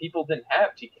 because people didn't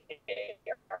have TK.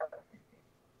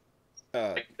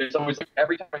 There's always,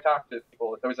 every time I talk to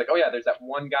people, it's always like, oh yeah, there's that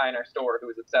one guy in our store who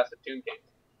was obsessed with Tomb Kings,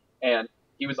 and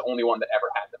he was the only one that ever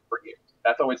had them for years.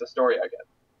 That's always a story I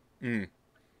get.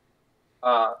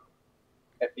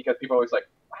 Because people are always like,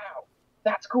 wow,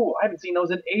 that's cool. I haven't seen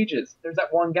those in ages. There's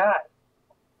that one guy.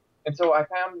 And so I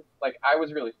found, like, I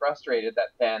was really frustrated that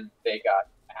then they got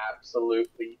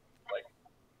absolutely, like,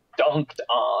 dunked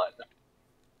on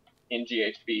in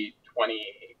GHB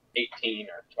 2018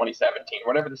 or 2017,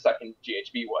 whatever the second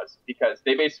GHB was, because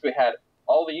they basically had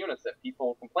all the units that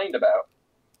people complained about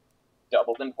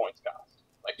doubled in points cost,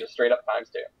 like just straight up times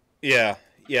 2. Yeah.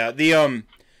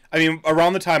 I mean,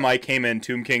 around the time I came in,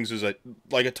 Tomb Kings was a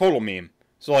total meme.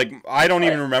 So, like, I don't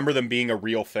even remember them being a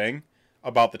real thing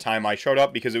about the time I showed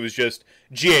up, because it was just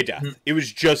GA Death. Mm-hmm. It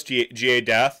was just GA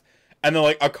Death, and then,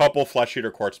 like, a couple Flesh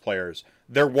Eater Quartz players.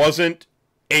 There wasn't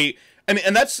and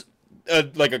that's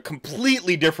like a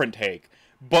completely different take,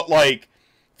 but, like,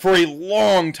 for a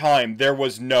long time there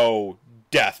was no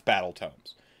Death battle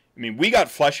tomes. I mean, we got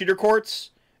Flesh Eater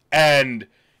Quartz, and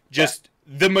just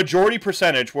the majority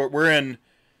percentage, we're in,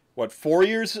 what, 4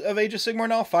 years of Age of Sigmar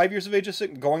now? 5 years of Age of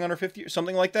Sigmar? Going on our 5th year?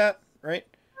 Something like that, right?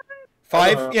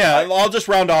 5? Yeah, I'll just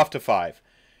round off to 5.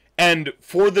 And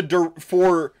for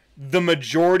the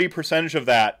majority percentage of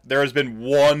that, there has been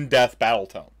one Death battle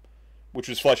tome, which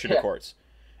was Flesh Eater Quartz.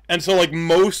 And so, like,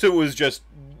 most of it was just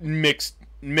mixed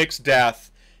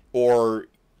Death, or,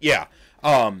 yeah.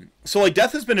 So, like,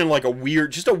 Death has been in, like, a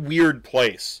weird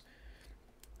place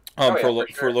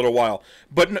for a little while.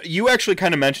 But you actually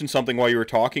kind of mentioned something while you were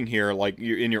talking here, like,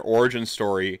 in your origin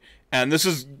story, and this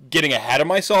is getting ahead of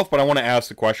myself, but I want to ask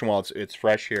the question while it's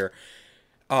fresh here.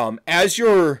 As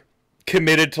you're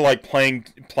committed to, like, playing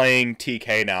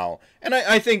TK now, and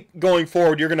I think going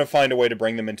forward you're going to find a way to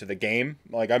bring them into the game.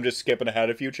 Like, I'm just skipping ahead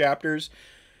a few chapters.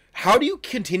 How do you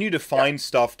continue to find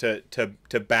stuff to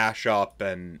bash up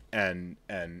and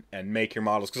make your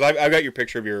models? Because I've got your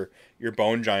picture of your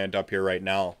bone giant up here right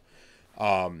now,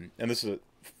 and this is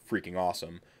freaking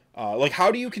awesome. Like,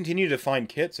 how do you continue to find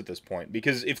kits at this point?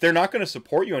 Because if they're not going to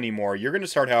support you anymore, you're going to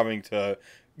start having to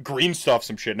green stuff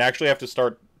some shit and actually have to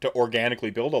start to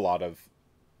organically build a lot of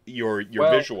your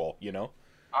visual, you know?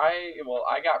 I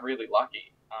got really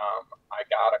lucky. I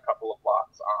got a couple of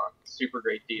lots on super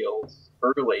great deals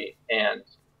early, and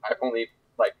I've only,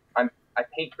 like, I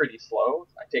paint pretty slow.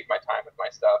 I take my time with my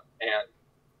stuff, and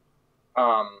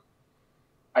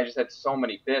I just had so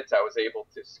many bits. I was able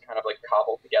to kind of, like,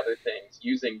 cobble together things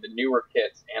using the newer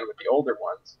kits and with the older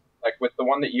ones. Like, with the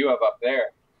one that you have up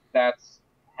there, that's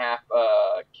half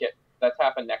a kit. That's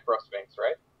half a Necrosphinx,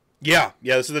 right? Yeah,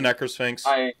 this is the Necrosphinx.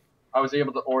 I was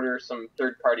able to order some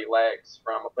third-party legs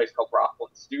from a place called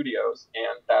Rockland Studios,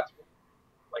 and that's,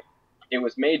 like, it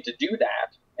was made to do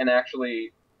that. And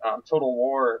actually, Total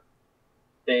War,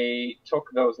 they took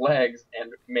those legs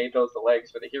and made those the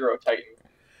legs for the Hero Titan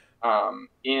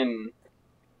in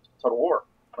Total War.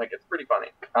 Like, it's pretty funny.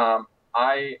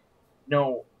 I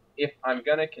know if I'm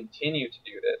gonna continue to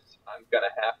do this, I'm gonna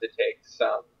have to take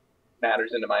some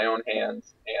matters into my own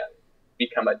hands and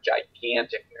become a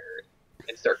gigantic nerd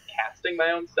and start casting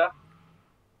my own stuff.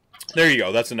 There you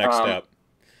go. That's the next step.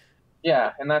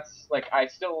 Yeah, and that's, like, I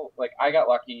got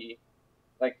lucky.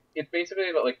 Like, it's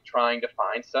basically about, like, trying to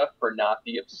find stuff for not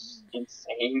the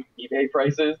insane eBay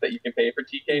prices that you can pay for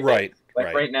TK. Right.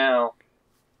 Like, right now,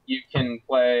 you can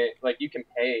pay, like,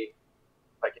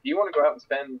 if you want to go out and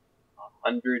spend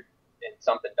 $100 and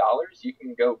something, you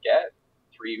can go get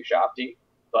 3 Ushabti,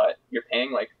 but you're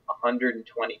paying like $120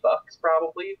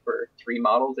 probably for 3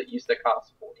 models that used to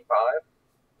cost $45.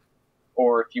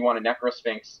 Or if you want a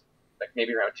Necrosphinx, like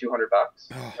maybe around $200.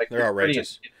 Oh, like, they're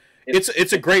outrageous. It's a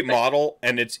it's great insane. model,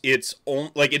 and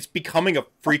like it's becoming a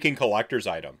freaking collector's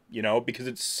item, because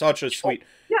it's such a Oh, sweet.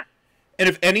 yeah, And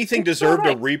if anything it's so deserved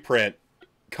a nice. reprint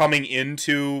coming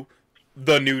into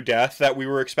the new death that we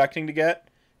were expecting to get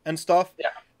and stuff, Yeah,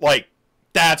 like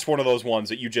that's one of those ones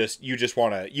that you just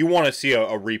want to see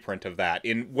a reprint of that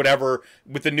in whatever,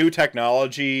 with the new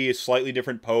technology, a slightly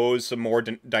different pose, some more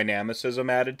dynamicism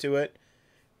added to it.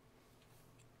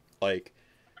 Like,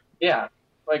 yeah.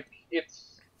 Like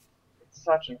it's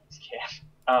such a nice kit.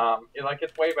 Like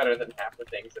it's way better than half the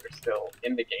things that are still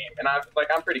in the game, and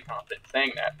I'm pretty confident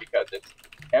saying that because it's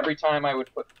every time I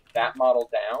would put that model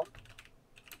down,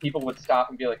 people would stop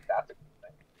and be like, "That's a cool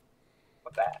thing.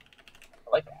 What's that?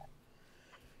 I like that."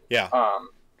 yeah, Um,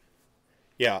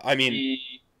 yeah. I mean, the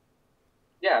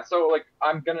yeah, so like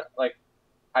I'm gonna like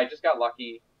I just got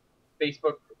lucky.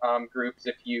 Facebook groups,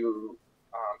 if you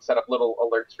set up little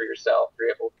alerts for yourself, you're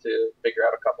able to figure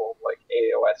out a couple like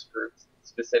AOS groups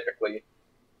specifically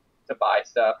to buy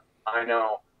stuff. I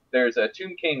know there's a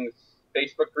Tomb Kings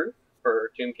Facebook group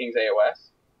for Tomb Kings AOS,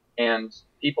 and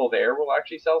people there will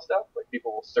actually sell stuff. Like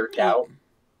people will search oh, out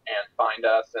and find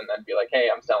us, and then be like, "Hey,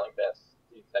 I'm selling this.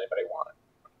 Does anybody want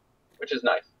it?" Which is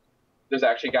nice. There's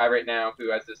actually a guy right now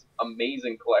who has this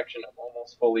amazing collection of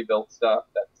almost fully built stuff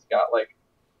that's got like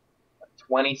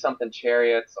 20 something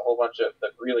chariots, a whole bunch of the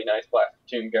really nice plastic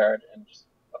tomb guard, and just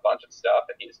a bunch of stuff,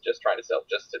 and he's just trying to sell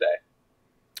just today.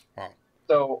 wow.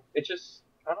 So it's just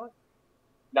kind of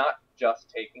not just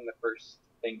taking the first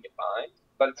thing you find,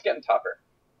 but it's getting tougher.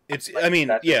 I Like mean,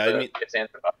 that's just yeah. I the mean, it's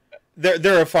answer about it.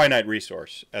 they're a finite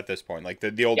resource at this point. Like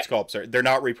the old Yeah. sculpts they're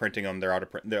not reprinting them. They're out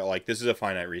of print. They're like, this is a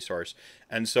finite resource,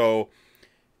 and so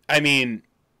I mean,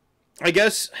 I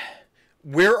guess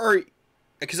where are,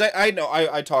 because I know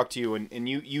I talked to you, and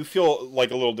you feel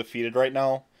like a little defeated right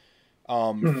now,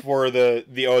 Mhm. for the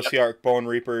OCR Bone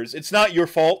Reapers. It's not your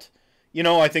fault.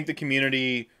 I think the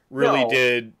community really No.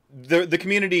 did the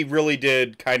community really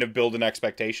did kind of build an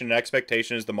expectation. An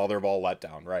expectation is the mother of all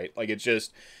letdown, right? Like it's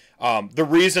just, the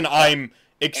reason Yeah. I'm And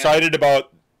excited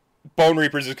about Bone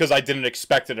Reapers is because I didn't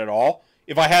expect it at all.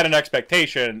 If I had an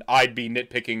expectation, I'd be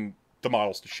nitpicking the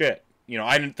models to shit.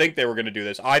 I didn't think they were going to do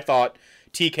this. I thought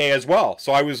TK as well,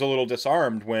 so I was a little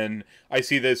disarmed when I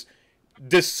see this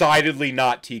decidedly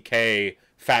not TK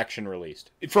faction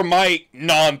released. From my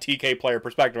non TK player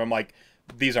perspective, I'm like,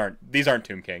 these aren't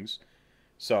Tomb Kings.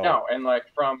 So no, and like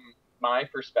from my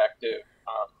perspective,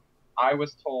 I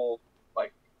was told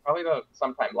like probably about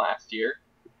sometime last year.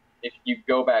 If you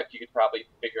go back, you could probably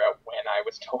figure out when I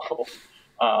was told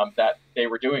that they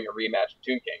were doing a rematch of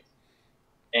Tomb Kings,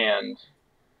 and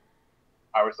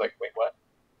I was like, wait, what?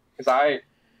 Because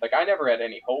I never had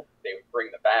any hope they would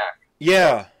bring them back because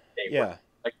yeah, they were yeah.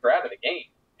 like they're out of the game,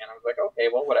 and I was like, okay,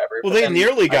 well, whatever. Well, But they then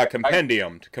nearly got I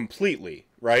compendiumed completely,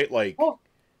 right? Like well,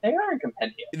 they are in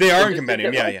Compendium. they They are in just didn't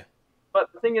compendium. get Yeah, like, yeah,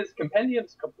 but the thing is,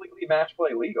 Compendium's completely match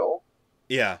play legal.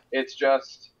 yeah. It's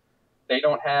just they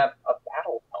don't have a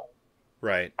battle tone,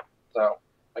 Right. so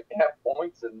like they have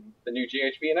points and the new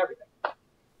GHB and everything.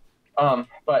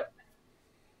 But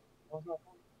what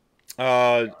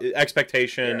was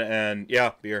Expectation here? and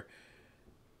yeah, beer.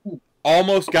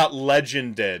 Almost got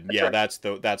legended. That's Yeah, right.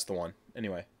 that's the one.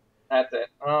 Anyway, That's it.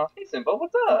 Hey Simba,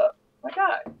 what's up? My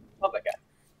guy, love that guy.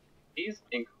 He's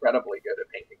incredibly good at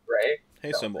painting gray.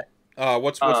 hey, Don't symbol. think.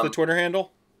 What's the Twitter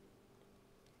handle?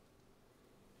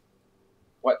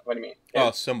 What do you mean?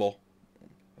 Oh, symbol.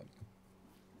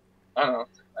 I don't know.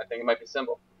 I think it might be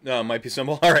symbol. No, it might be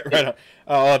symbol. All right, right on.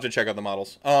 I'll have to check out the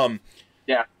models.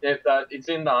 Yeah, it's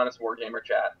in the Honest Wargamer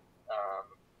chat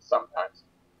sometimes.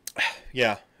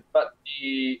 Yeah. But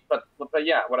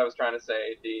yeah, what I was trying to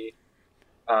say,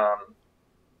 um,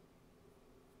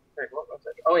 what was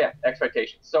it? Oh yeah,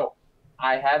 expectations. So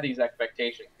I had these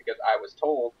expectations because I was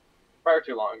told prior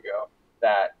too long ago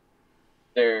that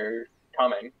they're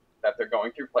coming, that they're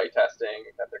going through playtesting,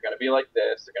 that they're going to be like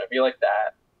this, they're going to be like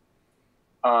that.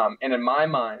 And in my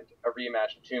mind, a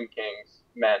rematch of Tomb Kings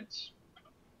meant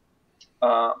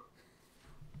um,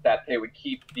 that they would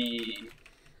keep the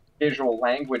visual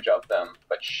language of them,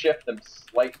 but shift them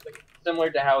slightly,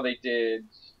 similar to how they did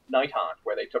Night Haunt,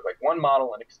 where they took like one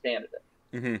model and expanded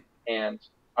it. Mm-hmm. And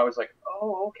I was like,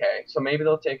 oh, okay, so maybe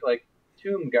they'll take like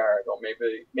Tomb Guard, or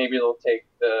maybe they'll take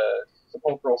the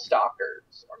Sepulchral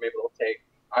Stalkers, or maybe they'll take.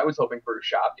 I was hoping for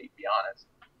Ushabti, to be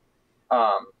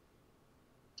honest.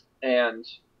 And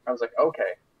I was like,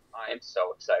 okay, I am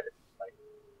so excited. Like,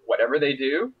 whatever they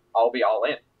do, I'll be all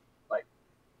in. Like,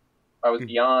 I was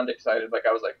beyond excited. Like,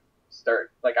 I was like,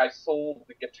 I sold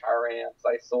the guitar amps,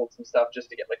 I sold some stuff just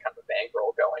to get like kind of a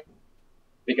bankroll going,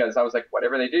 because I was like,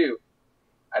 whatever they do,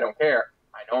 I don't care.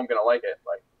 I know I'm gonna like it.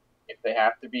 Like, if they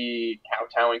have to be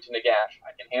kowtowing to Nagash,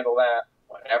 I can handle that.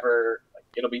 Whatever, like,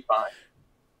 it'll be fine.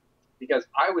 Because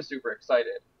I was super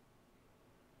excited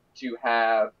to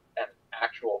have an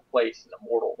actual place in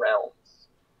Immortal Realms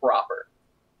proper.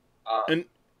 And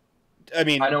I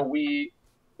mean, I know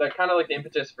that kind of like the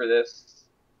impetus for this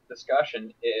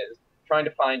discussion is trying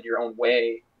to find your own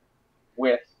way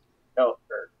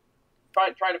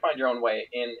trying to find your own way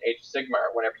in Age of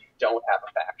Sigmar whenever you don't have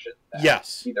a faction that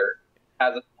yes, either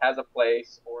has a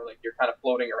place or like you're kind of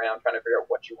floating around trying to figure out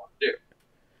what you want to do.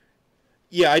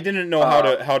 yeah, I didn't know how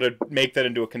to make that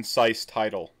into a concise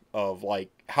title of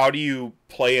like how do you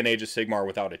play an Age of Sigmar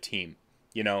without a team,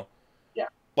 you know? Yeah,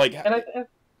 like, and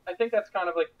I think that's kind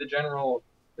of like the general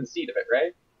conceit of it,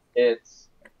 right? It's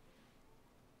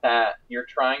that you're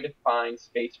trying to find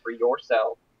space for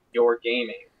yourself, your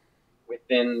gaming,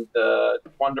 within the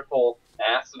wonderful,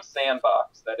 massive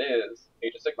sandbox that is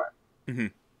Age of Sigmar. mm-hmm.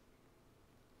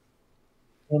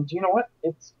 And you know what?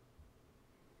 It's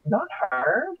not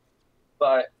hard,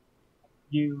 but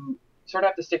you sort of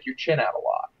have to stick your chin out a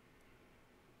lot.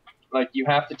 Like, you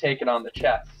have to take it on the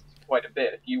chest quite a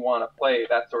bit if you want to play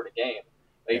that sort of game.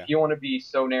 Like, Yeah. if you want to be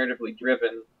so narratively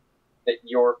driven that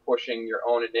you're pushing your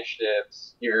own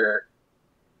initiatives, you're,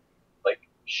 like,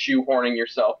 shoehorning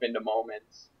yourself into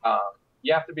moments,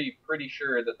 you have to be pretty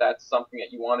sure that that's something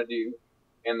that you want to do,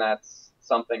 and that's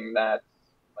something that,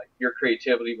 like, your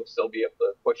creativity will still be able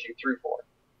to push you through for.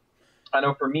 I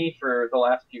know for me, for the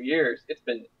last few years, it's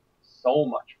been so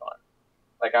much fun.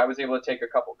 Like, I was able to take a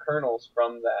couple kernels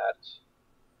from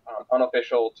that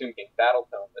unofficial Tomb King Battle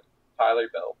Tome that Tyler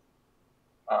built,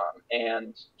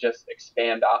 and just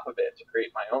expand off of it to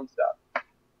create my own stuff.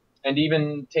 And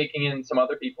even taking in some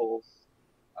other people's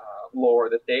lore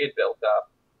that they had built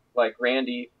up, like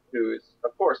Randy, who's,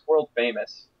 of course, world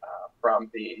famous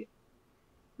from the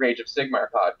Rage of Sigmar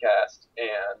podcast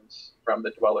and from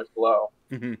the Dwellers Below.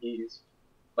 Mm-hmm.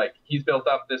 He's built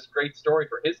up this great story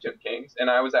for his Tomb Kings, and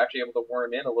I was actually able to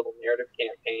worm in a little narrative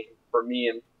campaign for me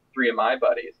and 3 of my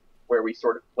buddies, where we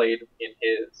sort of played in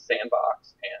his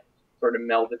sandbox and sort of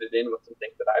melded it in with some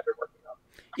things that I've been working on.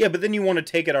 Yeah, but then you want to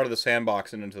take it out of the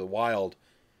sandbox and into the wild,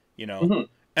 you know. Mm-hmm.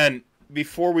 And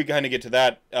before we kind of get to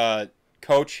that,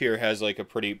 Coach here has like a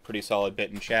pretty solid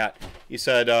bit in chat. He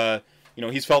said, you know,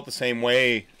 he's felt the same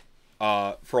way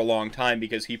for a long time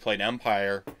because he played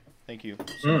Empire. Thank you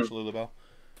so much, Lulu Bell.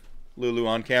 Lulu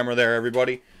on camera there,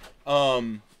 everybody.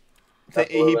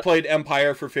 He played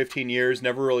Empire for 15 years,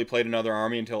 never really played another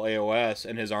army until AOS,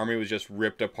 and his army was just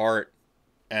ripped apart.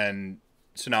 And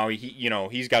so now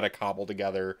he's got to cobble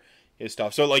together his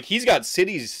stuff. So like he's got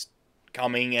cities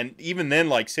coming, and even then,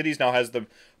 like cities now has the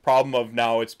problem of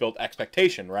now it's built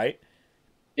expectation, right?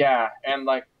 Yeah, and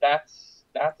like that's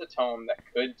a tome that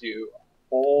could do a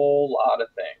whole lot of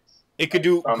things. It could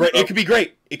do great. It could be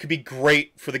great. It could be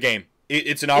great for the game.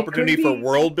 It's an opportunity for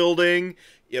world building,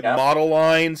 model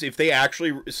lines. If they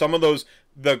actually, some of those,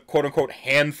 the quote-unquote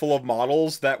handful of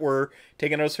models that were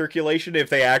taken out of circulation, if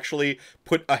they actually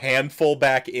put a handful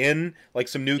back in, like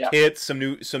some new kits, some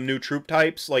new troop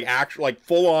types, like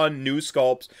full-on new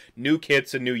sculpts, new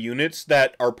kits, and new units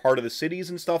that are part of the cities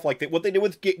and stuff, like what they did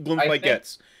with Gloomspite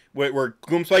Gets. Where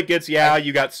Gloomspite Gets,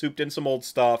 you got souped in some old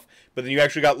stuff, but then you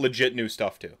actually got legit new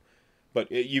stuff too. But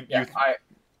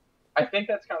I think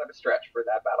that's kind of a stretch for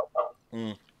that battle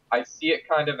tome. I see it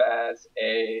kind of as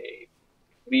a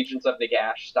Legions of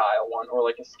Nagash style one, or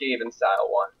like a Skaven style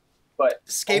one. But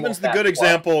Skaven's the good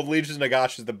example. Legions of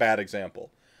Nagash is the bad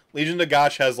example. Legions of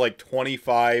Nagash has like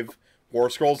 25 War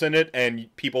Scrolls in it,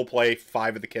 and people play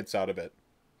 5 of the kits out of it.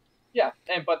 Yeah,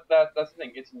 but that's the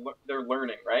thing. They're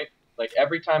learning, right? Like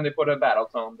every time they put a battle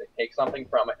tome, they take something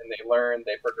from it, and they learn,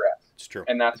 they progress. It's true,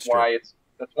 and that's why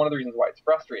that's one of the reasons why it's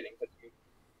frustrating, because you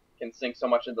can sink so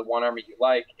much into one army you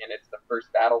like, and it's the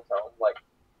first battle tome. Like,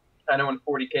 I know in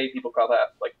 40k people call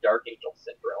that like Dark Angel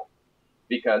syndrome,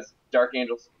 because Dark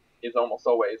Angels is almost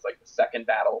always like the second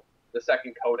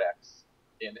codex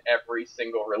in every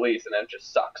single release, and then it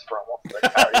just sucks for almost the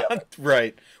entirety of it.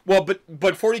 Right. Well, but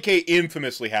 40k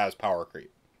infamously has power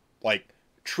creep. Like,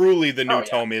 truly, the new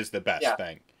tome is the best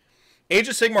thing. Age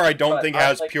of Sigmar, I don't think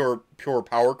has pure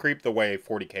power creep the way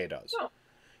 40k does. No.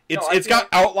 It's got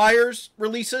outliers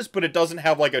releases, but it doesn't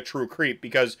have like a true creep,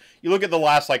 because you look at the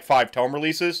last like 5 tome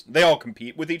releases, they all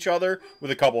compete with each other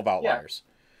with a couple of outliers.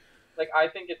 Like, I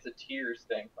think it's a tiers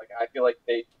thing. Like, I feel like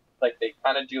they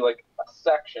kind of do like a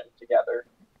section together,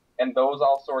 and those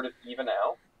all sort of even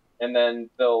out, and then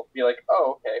they'll be like,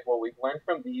 oh, okay, well, we've learned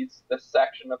from this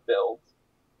section of builds.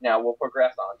 Now we'll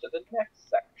progress on to the next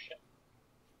section.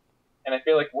 And I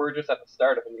feel like we're just at the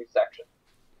start of a new section.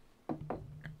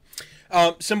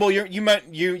 Symbol, you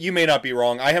may not be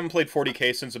wrong. I haven't played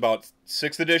 40K since about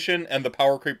 6th edition, and the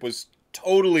power creep was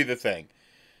totally the thing.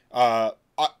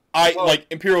 Like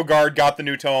Imperial Guard got the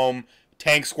new tome,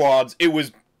 tank squads. It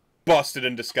was busted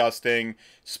and disgusting.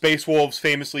 Space Wolves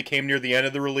famously came near the end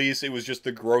of the release. It was just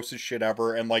the grossest shit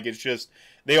ever, and like it's just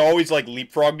they always like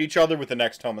leapfrogged each other with the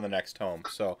next tome and the next tome.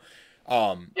 So,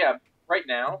 yeah, right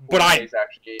now, but I don't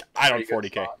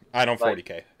 40K. I don't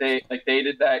 40K. They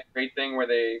did that great thing where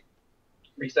they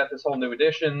reset this whole new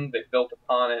edition. They built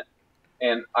upon it,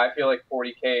 and I feel like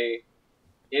 40K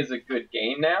is a good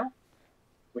game now,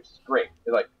 which is great.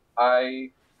 Like I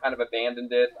kind of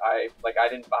abandoned it. I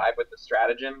didn't vibe with the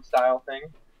stratagem style thing,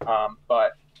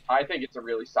 but I think it's a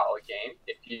really solid game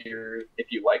if you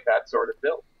like that sort of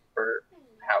build for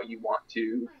how you want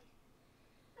to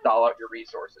doll out your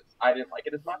resources. I didn't like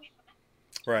it as much,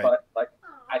 right? But like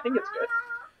I think it's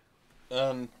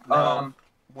good.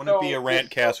 Wouldn't be a rant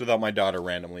cast without my daughter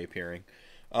randomly appearing.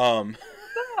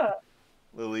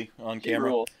 Lily on camera.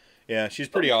 Rules. Yeah, she's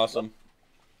pretty awesome.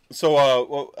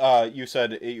 So, you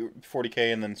said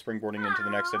 40K and then springboarding into the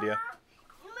next idea?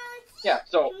 Yeah,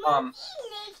 so,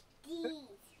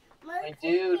 my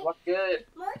dude, what good?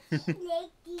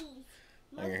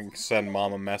 I can send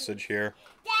Mom a message here.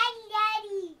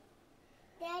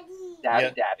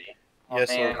 Daddy. Oh, yes,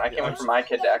 man, I can't wait for my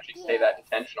kid to actually say that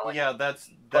intentionally. Yeah, that's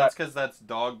because that's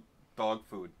dog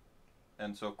food.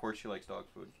 And so, of course, she likes dog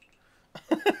food.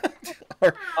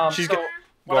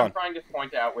 What I'm trying to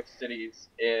point out with Cities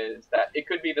is that it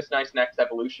could be this nice next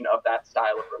evolution of that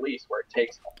style of release where it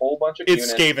takes a whole bunch of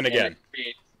units. It's Skaven again.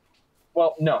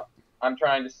 Well, no. I'm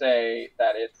trying to say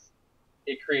that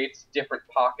it creates different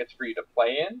pockets for you to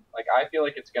play in. Like, I feel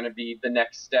like it's going to be the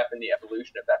next step in the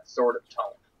evolution of that sort of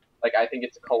tone. Like, I think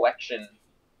it's a collection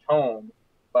tone,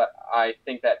 but I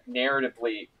think that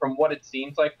narratively, from what it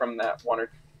seems like from the one or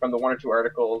two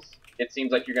articles, it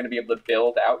seems like you're going to be able to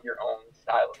build out your own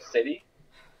style of city.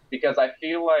 Because I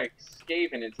feel like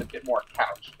Skaven is a bit more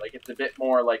couched. Like, it's a bit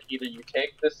more like either you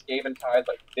take the Skaven tide,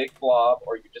 like, big blob,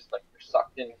 or you just, like, you're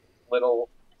sucked in little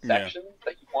sections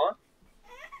that you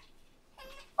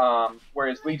want.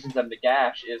 Whereas Legions of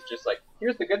Nagash is just like,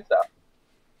 here's the good stuff.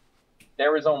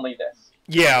 There is only this.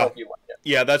 Yeah.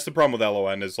 Yeah, that's the problem with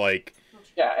LON is, like...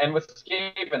 Yeah, and with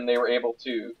Skaven, they were able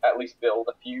to at least build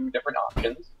a few different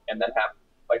options, and then have,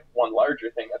 like, one larger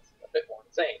thing that's a bit more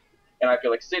insane. And I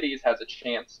feel like Cities has a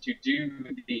chance to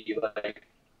do the, like,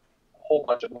 whole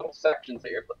bunch of little sections that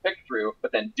you're able to pick through,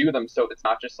 but then do them so it's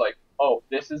not just like, oh,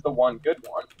 this is the one good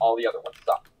one, all the other ones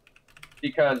suck.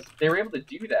 Because they were able to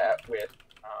do that with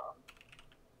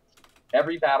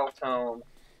every battle tome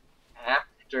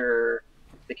after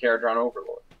the Caradron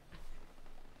Overlord.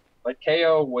 Like,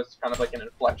 KO was kind of like an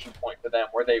inflection point for them,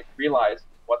 where they realized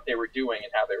what they were doing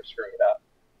and how they were screwing it up.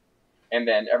 And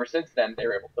then, ever since then, they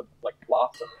were able to, like,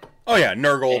 blossom. Oh yeah,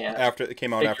 Nurgle after it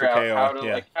came out after KO.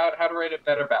 How to write a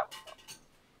better battle.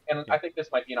 And I think this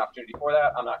might be an opportunity for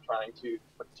that. I'm not trying to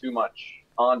put too much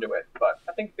onto it, but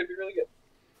I think it could be really good.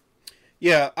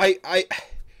 Yeah,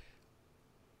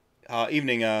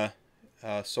 evening,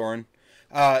 Soren.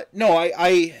 I'm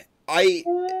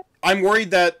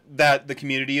worried that the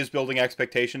community is building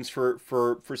expectations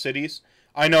for Cities.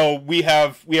 I know we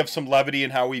have some levity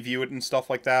in how we view it and stuff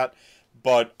like that,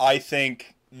 but I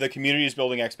think the community is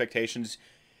building expectations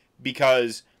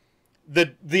because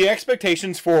the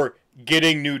expectations for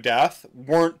getting New Death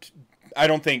weren't, I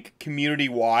don't think,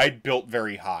 community-wide built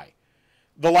very high.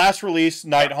 The last release,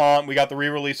 Nighthaunt, we got the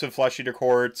re-release of Flesh Eater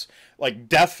Courts. Like,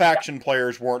 Death Faction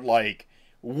players weren't, like,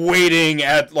 waiting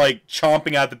at, like,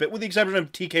 chomping at the bit, with the exception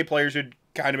of TK players who'd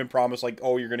kind of been promised, like,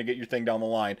 oh, you're going to get your thing down the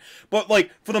line. But, like,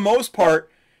 for the most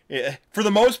part, the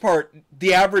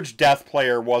average Death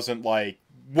player wasn't, like,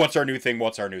 what's our new thing,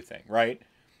 right?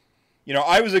 You know,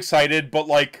 I was excited, but,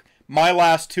 like, my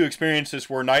last two experiences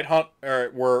were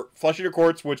were Flesh Eater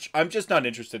Courts, which I'm just not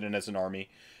interested in as an army,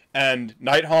 and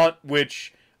Nighthaunt,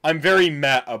 which I'm very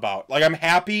meh about. Like, I'm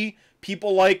happy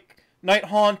people like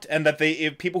Nighthaunt, and that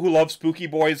if people who love Spooky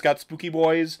Boys got Spooky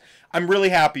Boys. I'm really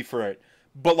happy for it.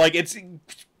 But, like,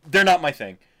 they're not my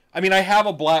thing. I mean, I have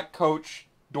a Black Coach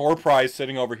door prize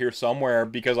sitting over here somewhere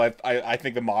because I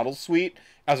think the model's sweet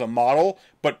as a model,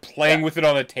 but playing with it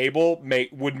on a table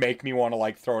would make me want to,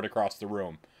 like, throw it across the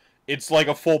room. It's like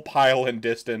a full pile and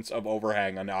distance of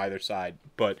overhang on either side.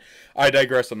 But I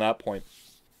digress on that point.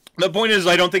 The point is,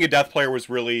 I don't think a Death player was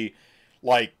really,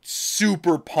 like,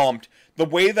 super pumped. The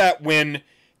way that when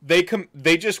they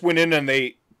just went in and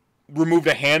they removed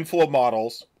a handful of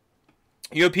models.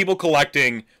 You have people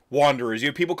collecting Wanderers. You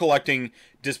have people collecting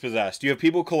Dispossessed. You have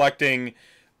people collecting,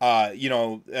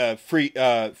 Free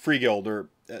Guild or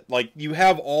like you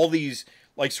have all these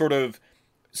like sort of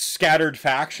scattered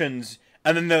factions,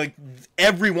 and then like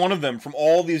every one of them from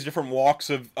all these different walks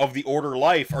of the Order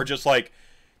life are just like,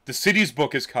 the city's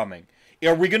book is coming.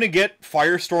 Are we going to get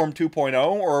Firestorm 2.0,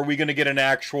 or are we going to get an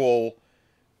actual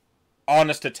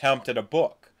honest attempt at a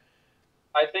book?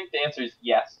 I think the answer is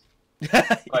yes.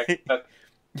 Like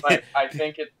I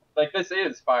think it, like, this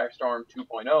is Firestorm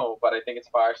 2.0, but I think it's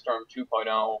Firestorm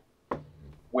 2.0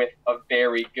 with a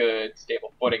very good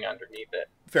stable footing underneath it.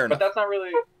 Fair enough. But that's not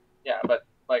really, yeah, but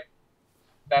like,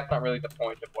 that's not really the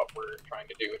point of what we're trying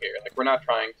to do here. Like, we're not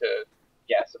trying to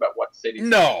guess about what cities.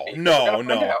 No.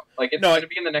 Like, it's going to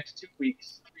be in the next 2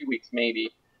 weeks, 3 weeks, maybe.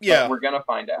 Yeah. But we're going to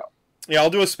find out. Yeah, I'll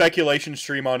do a speculation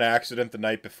stream on accident the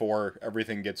night before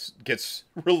everything gets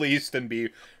released and be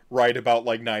right about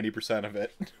like 90% of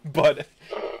it. But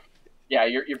yeah,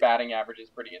 your batting average is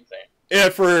pretty insane. yeah,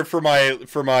 for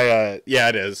my yeah,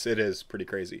 it is pretty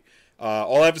crazy.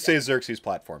 All I have to say is Xerxes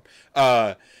platform.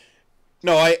 No,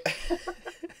 I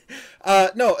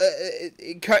no,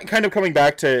 kind of coming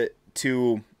back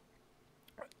to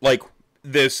like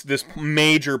this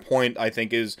major point, I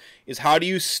think is how do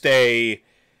you stay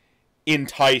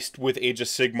enticed with Age of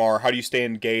Sigmar? How do you stay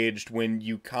engaged when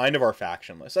you kind of are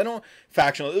factionless? I don't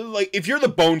factionless, like if you're the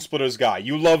Bone Splitters guy,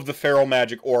 you love the Feral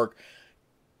Magic Orc.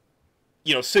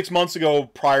 You know, 6 months ago,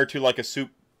 prior to like a Soup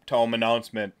Tome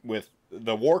announcement with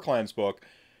the War Clans book,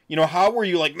 you know, how were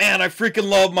you like, man, I freaking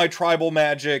love my tribal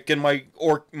magic and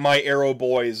my Arrow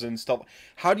Boys and stuff?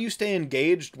 How do you stay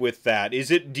engaged with that?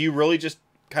 Do you really just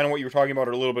kind of what you were talking about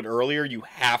a little bit earlier? You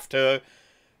have to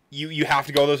you have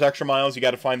to go those extra miles. You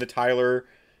got to find the Tyler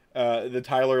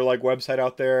like website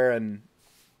out there, and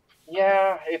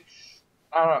yeah, it's,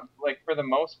 I don't know, like for the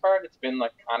most part, it's been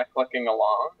like kind of clicking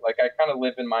along. Like I kind of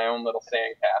live in my own little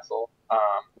sandcastle,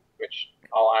 which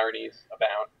all ironies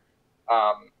abound.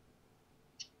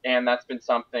 And that's been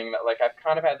something that like I've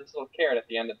kind of had this little carrot at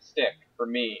the end of the stick for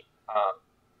me.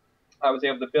 I was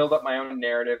able to build up my own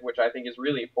narrative, which I think is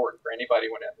really important for anybody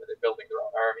whenever they're building their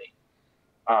own army.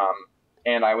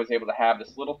 And I was able to have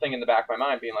this little thing in the back of my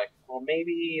mind being like, well,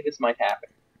 maybe this might happen.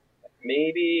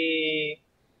 Maybe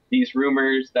these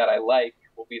rumors that I like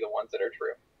will be the ones that are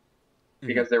true. Mm-hmm.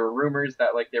 Because there were rumors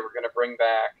that like they were going to bring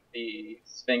back the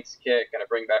Sphinx kit, going to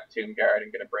bring back Tomb Guard,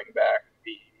 and going to bring back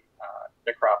the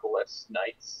Necropolis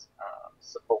Knights,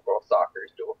 Sepulchral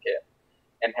Stalkers dual kit,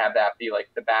 and have that be like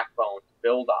the backbone to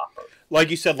build off of. Like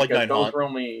you said, like Nighthaunt. Nighthaunt. Those were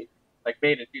only like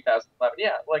made in 2011.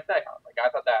 Yeah, like Nighthaunt. Like I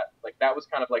thought that was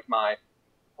kind of like my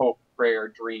hope, prayer,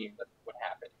 dream that would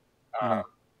happen.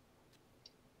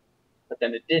 But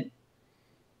then it didn't,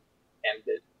 and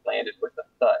it landed with a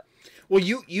thud. Well,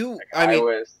 you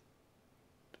like,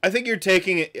 I think you're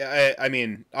taking it. I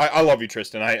mean, I love you,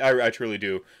 Tristan. I truly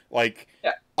do. Like,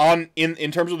 yeah.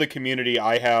 In terms of the community,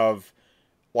 I have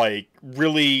like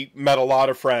really met a lot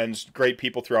of friends, great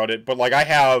people throughout it. But like,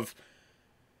 I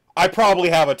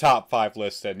probably have a top 5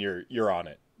 list, and you're on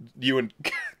it. You and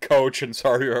Coach, and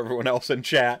sorry to everyone else in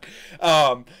chat.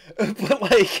 But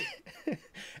like,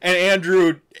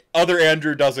 and other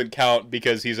Andrew doesn't count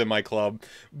because he's in my club,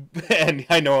 and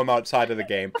I know him outside of the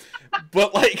game.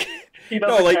 But like, he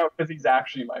doesn't count because he's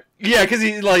actually my. Yeah, because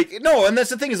he's like, no, and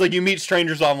that's the thing is like you meet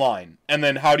strangers online, and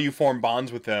then how do you form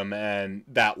bonds with them, and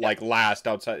that like last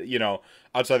outside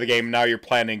the game. Now you're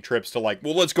planning trips to like,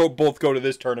 well, let's both go to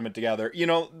this tournament together. You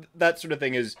know, that sort of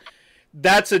thing is.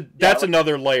 That's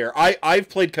another layer. I've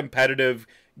played competitive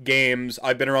games.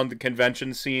 I've been around the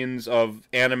convention scenes of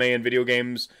anime and video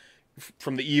games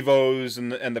from the EVOs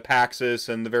and the PAXis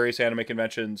and the various anime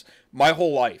conventions my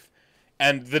whole life.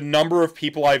 And the number of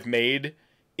people I've made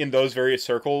in those various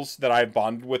circles that I've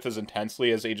bonded with as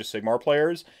intensely as Age of Sigmar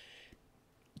players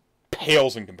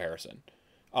pales in comparison.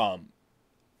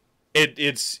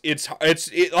 It's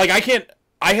like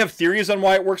I have theories on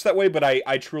why it works that way, but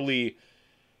I truly.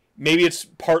 Maybe it's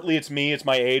me, it's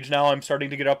my age now. I'm starting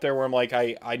to get up there where I'm like,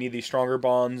 I need these stronger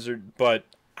bonds, but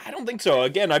I don't think so.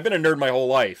 Again, I've been a nerd my whole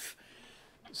life.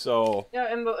 So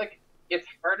yeah, and like it's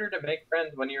harder to make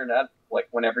friends when you're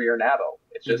whenever you're an adult.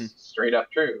 It's just straight up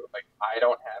true. Like I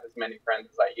don't have as many friends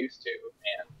as I used to,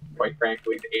 and quite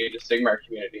frankly, the Age of Sigmar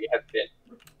community has been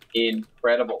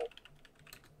incredible.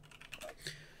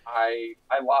 I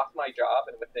lost my job,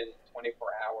 and within 24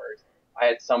 hours. I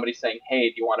had somebody saying, hey,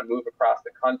 do you want to move across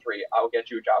the country? I'll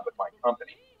get you a job with my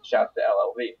company. Shout to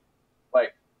LLV.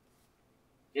 Like,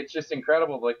 it's just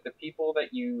incredible. Like, the people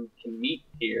that you can meet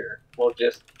here will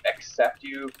just accept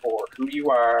you for who you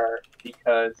are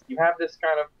because you have this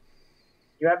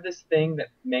thing that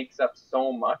makes up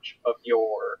so much of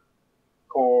your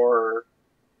core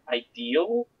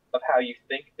ideal of how you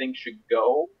think things should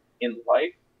go in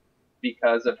life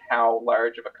because of how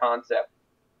large of a concept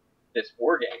this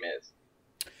war game is.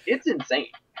 It's insane.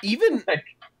 Even Like,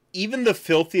 even the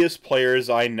filthiest players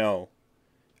I know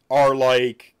are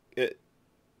like,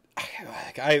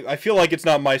 I feel like it's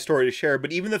not my story to share,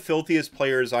 but even the filthiest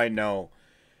players I know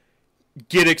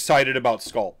get excited about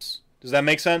sculpts. Does that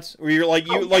make sense? Where you're like,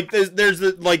 there's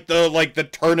the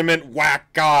tournament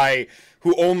whack guy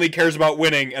who only cares about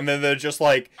winning, and then they're just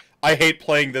like, I hate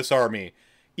playing this army,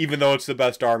 even though it's the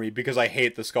best army because I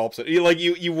hate the sculpts.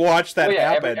 You watch that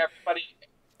happen.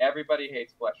 Everybody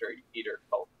hates flesh eater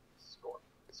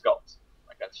sculpts.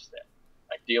 Like, that's just it.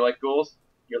 Like, do you like ghouls?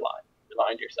 You're lying. You're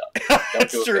lying to yourself.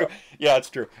 That's true. Yeah, it's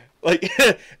true. Like,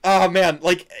 oh man,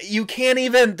 like you can't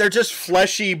even. They're just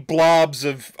fleshy blobs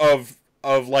of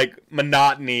like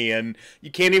monotony, and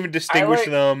you can't even distinguish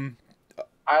them.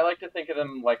 I like to think of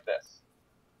them like this.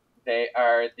 They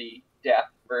are the death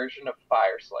version of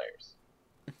Fire Slayers.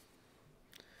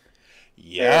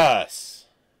 Yes.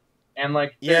 And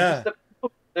like, they're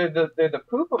the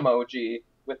poop emoji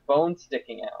with bones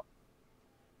sticking out.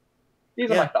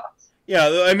 These are my thoughts.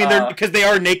 Yeah, I mean, they're because they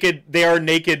are naked. They are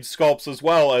naked sculpts as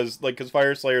well as like because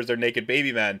Fire Slayers are naked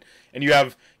baby men, and you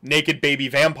have naked baby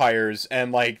vampires,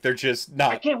 and like they're just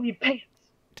not. I can't weave pants.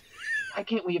 I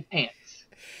can't weave pants.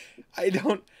 I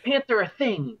don't. Pants are a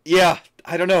thing. Yeah,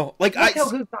 I don't know. Like Look how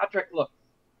good Gotrek looks.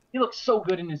 He looks so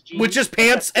good in his jeans with just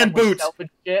pants and boots.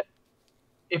 Shit.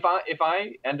 If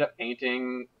I end up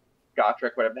painting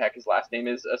Gotrek, whatever the heck his last name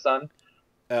is, son.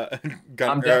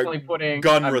 I'm definitely putting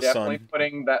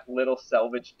that little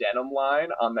selvage denim line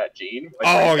on that jean.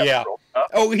 Oh yeah.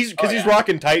 Oh, he's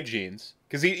rocking tight jeans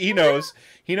because he knows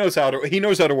how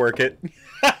to work it.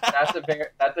 that's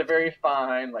a very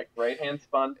fine like right hand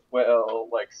spun twill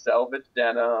like selvage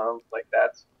denim like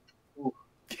that's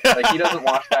like he doesn't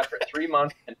wash that for 3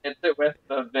 months and hits it with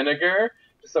the vinegar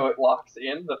so it locks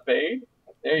in the fade.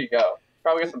 There you go.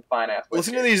 Probably got some fine ass.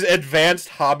 Listen to these advanced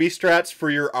hobby strats for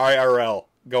your IRL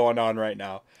going on right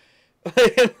now.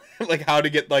 Like how to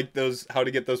get those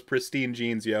pristine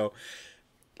jeans, yo.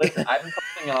 Listen, I've been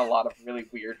posting in a lot of really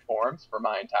weird forms for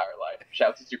my entire life.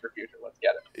 Shouts to Super Future, let's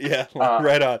get it. Yeah,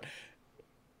 right on.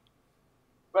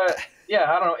 But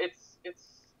yeah, I don't know.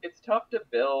 It's tough to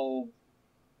build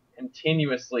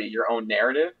continuously your own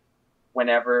narrative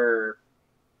whenever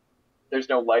there's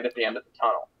no light at the end of the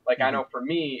tunnel. Like I know for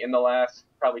me, in the last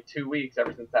probably 2 weeks,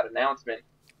 ever since that announcement,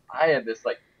 I had this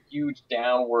like huge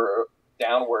downward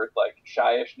like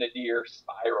Shyish Nadir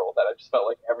spiral that I just felt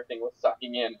like everything was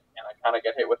sucking in, and I kind of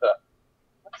get hit with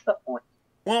what's the point?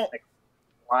 Well, like,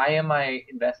 why am I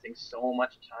investing so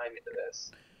much time into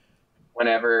this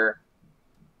whenever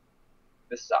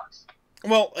this sucks?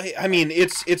 Well, I mean,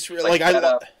 it's like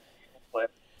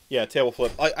table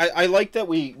flip. I like that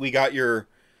we got your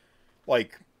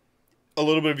like a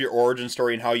little bit of your origin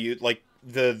story and how you like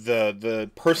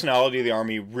the personality of the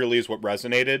army really is what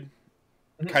resonated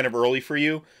kind of early for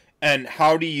you, and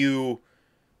how do you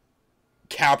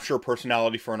capture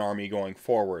personality for an army going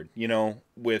forward, you know,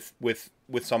 with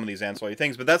some of these ancillary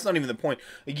things. But that's not even the point.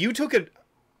 Like, you took it.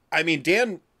 I mean,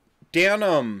 Dan I don't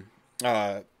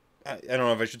know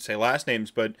if I should say last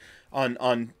names, but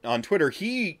on Twitter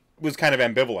he was kind of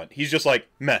ambivalent. He's just like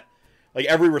meh. Like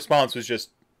every response was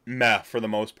just meh for the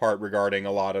most part regarding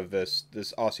a lot of this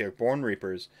Ossiarch Born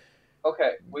Reapers.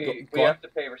 Okay, we have to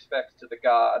pay respects to the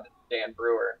god Dan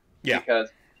Brewer. Yeah. Because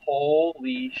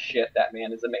holy shit, that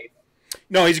man is amazing.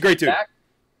 No, he's a great dude.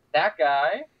 That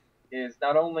guy is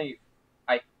not only,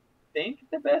 I think,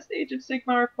 the best Age of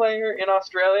Sigmar player in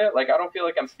Australia. Like, I don't feel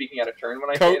like I'm speaking out of turn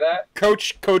when I say that.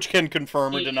 Coach can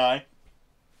confirm or deny.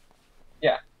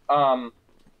 Yeah.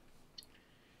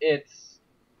 It's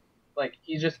like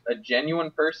he's just a genuine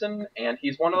person, and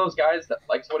he's one of those guys that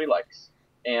likes what he likes.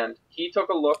 And he took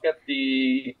a look at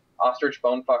the Ostrich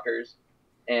Bonefuckers,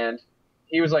 and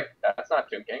he was like, "That's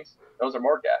not Tomb Kings. Those are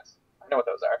Morghats. I know what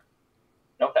those are.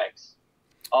 No thanks.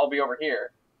 I'll be over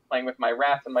here playing with my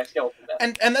rats and my skeleton."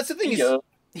 And that's the thing.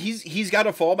 He's got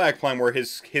a fallback plan where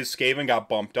his Skaven got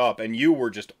bumped up, and you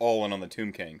were just all in on the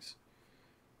Tomb Kings.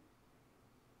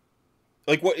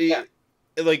 Like what? Yeah.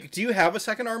 Like, do you have a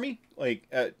second army? Like,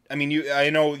 I mean, I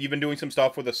know you've been doing some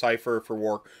stuff with a cipher for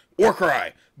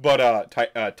Warcry, but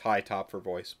tie top for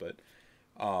voice, but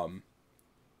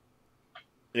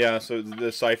yeah. So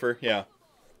the cipher, yeah.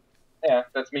 Yeah,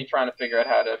 that's me trying to figure out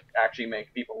how to actually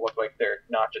make people look like they're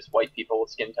not just white people with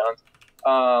skin tones.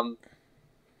 I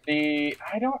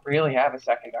don't really have a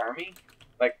second army.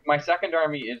 Like, my second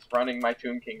army is running my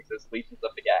Tomb Kings as Legions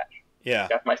of the Gash. Yeah.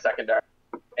 That's my second army.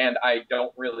 And I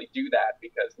don't really do that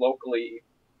because locally,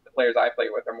 the the players I play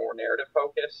with are more narrative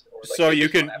focused, or like So they you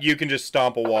just don't can have. you can just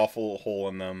stomp a waffle hole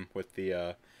in them with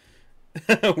the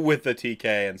with the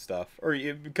TK and stuff, or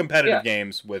competitive Yeah,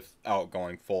 games without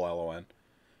going full LON.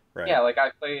 Right. yeah. Like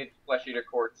I played Flesh Eater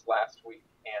Courts last week,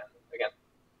 and again,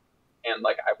 and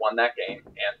like I won that game,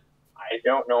 and I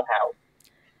don't know how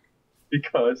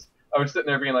because I was sitting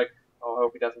there being like, oh, I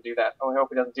hope he doesn't do that. Oh, I hope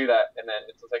he doesn't do that. And then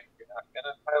it's just like, you're not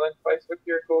gonna Highland twice with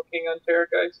your cool King on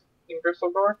Terrorgeist, King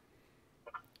Gristlegore?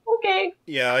 Okay.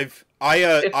 Yeah, It's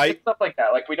stuff like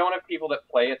that. Like we don't have people that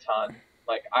play a ton.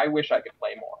 Like I wish I could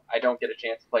play more. I don't get a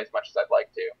chance to play as much as I'd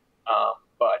like to.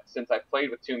 But since I've played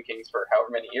with Tomb Kings for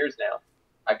however many years now,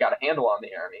 I've got a handle on the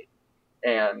army,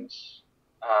 and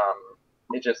um,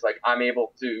 it's just like I'm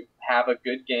able to have a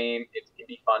good game. It can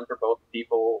be fun for both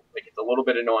people. Like it's a little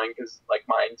bit annoying because like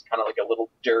mine's kind of like a little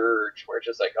dirge where it's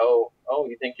just like, oh,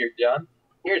 you think you're done?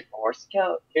 Here's more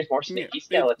Here's more sneaky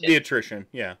skeletons. the attrition.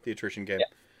 Yeah, the attrition game. Yeah.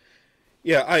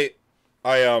 Yeah,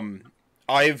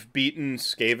 I've beaten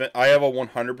Skaven. I have a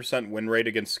 100% win rate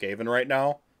against Skaven right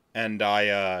now, and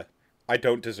I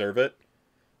don't deserve it.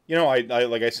 You know,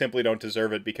 I simply don't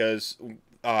deserve it because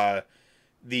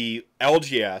the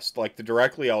LGS, like the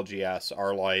directly LGS,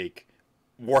 are like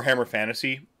Warhammer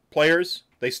Fantasy players.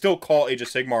 They still call Age of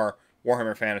Sigmar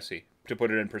Warhammer Fantasy, to put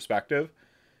it in perspective.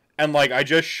 And like I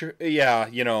just yeah,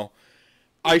 you know,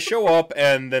 I show up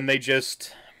and then they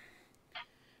just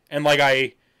and like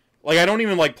I don't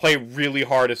even like play really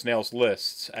hard as nails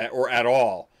lists or at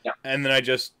all. Yeah. And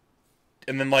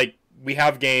then like we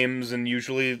have games and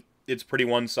usually it's pretty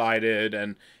one-sided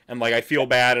and like I feel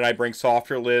bad and I bring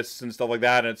softer lists and stuff like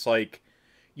that and it's like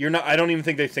you're not I don't even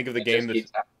think they think of the game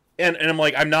that and I'm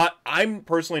like I'm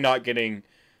personally not getting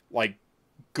like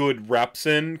good reps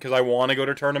in because I want to go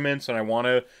to tournaments and I want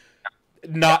to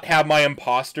not have my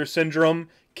imposter syndrome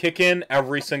kick in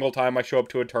every single time I show up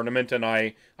to a tournament and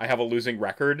I have a losing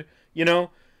record, you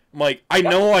know? I'm like, I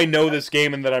know this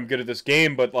game and that I'm good at this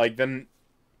game, but like then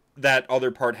that other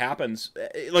part happens.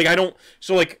 Like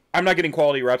I'm not getting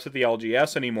quality reps at the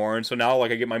LGS anymore, and so now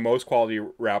like I get my most quality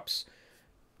reps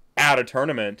at a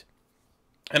tournament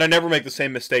and I never make the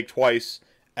same mistake twice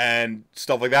and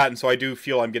stuff like that, and so I do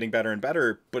feel I'm getting better and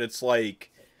better, but it's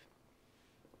like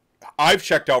I've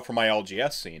checked out from my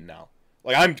LGS scene now.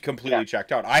 Like I'm completely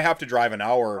checked out. I have to drive an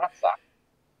hour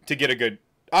to get a good.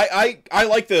 I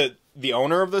like the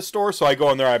owner of the store, so I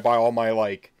go in there. I buy all my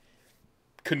like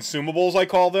consumables, I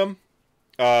call them,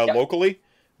 locally.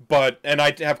 But and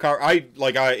I have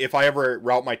if I ever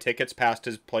route my tickets past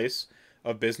his place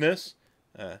of business,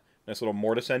 nice little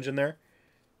Mortis engine there.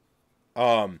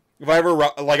 If I ever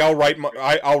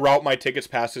I'll route my tickets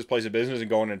past his place of business and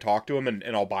go in and talk to him and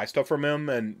I'll buy stuff from him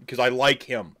and because I like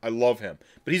him, I love him,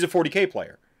 but he's a 40K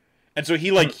player, and so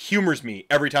he like humors me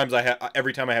every time I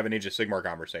have an Age of Sigmar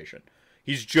conversation.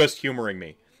 He's just humoring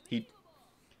me.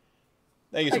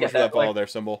 Thank you so much for that follow there,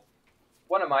 Symbol.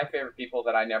 One of my favorite people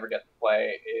that I never get to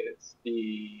play is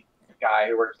the guy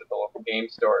who works at the local game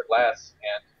store at Les,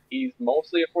 and he's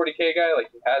mostly a 40K guy.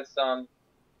 Like he has some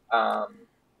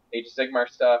Age of Sigmar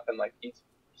stuff, and like he's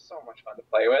so much fun to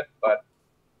play with. But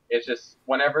it's just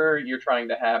whenever you're trying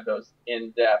to have those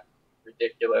in-depth,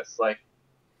 ridiculous like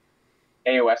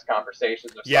AOS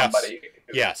conversations with somebody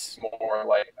who's more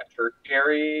like a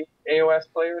tertiary AOS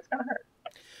player, it's kind of hard.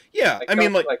 Yeah, like, I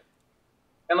mean like.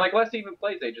 And like Les even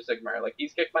plays Age of Sigmar. Like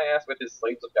he's kicked my ass with his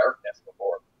Slaves of Darkness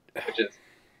before, which is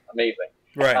amazing.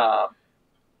 Right.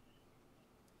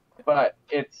 But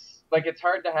it's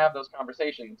hard to have those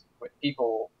conversations with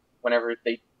people whenever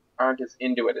they aren't as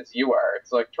into it as you are.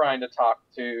 It's like trying to talk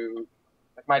to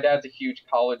like my dad's a huge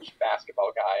college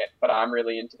basketball guy, but I'm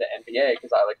really into the NBA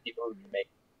because I like people who can make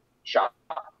shots.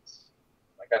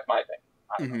 Like that's my thing.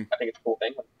 I don't know. I think it's a cool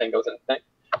thing when the thing goes in the thing.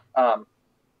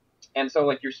 And so,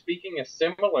 like, you're speaking a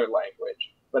similar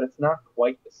language, but it's not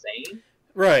quite the same.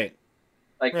 Right.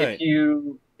 Like, if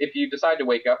you decide to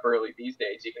wake up early these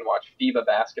days, you can watch FIBA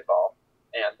basketball,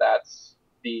 and that's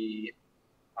the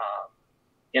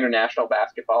international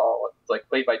basketball. It's, like,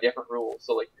 played by different rules.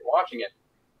 So, like, if you're watching it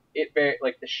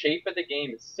like, the shape of the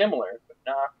game is similar, but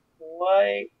not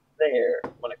quite there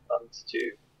when it comes to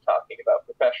talking about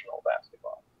professional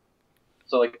basketball.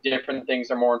 So, like, different things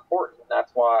are more important, and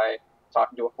that's why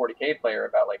talking to a 40K player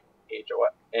about like Age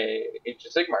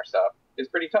of Sigmar stuff is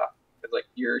pretty tough because like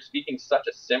you're speaking such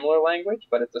a similar language,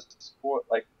 but it's a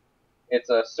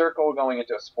circle going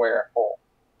into a square hole.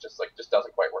 Just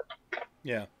doesn't quite work.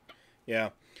 Yeah.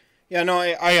 No,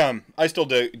 I still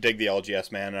dig the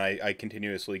LGS man, and I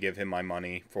continuously give him my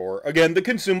money for again the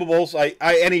consumables.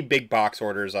 I any big box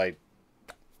orders I'm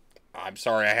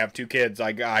sorry, I have 2 kids.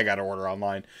 I got to order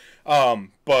online,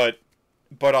 but.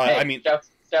 But Hey, I mean,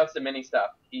 shouts to Mini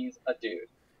Stuff. He's a dude.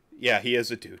 yeah, he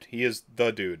is a dude. He is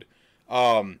the dude.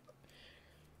 Yeah,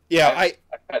 I've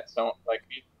had so like,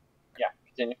 yeah.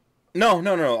 Continue.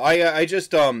 no. I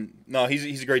just no,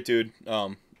 he's a great dude.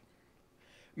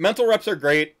 Mental reps are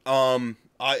great.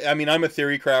 I mean, I'm a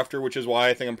theory crafter, which is why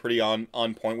I think I'm pretty on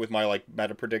point with my like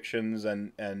meta predictions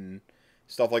and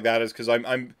stuff like that. Is because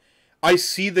I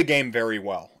see the game very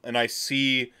well, and I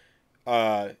see.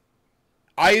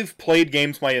 I've played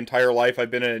games my entire life.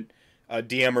 I've been a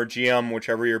DM or GM,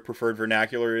 whichever your preferred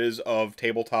vernacular is, of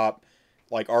tabletop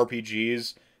like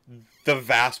RPGs. The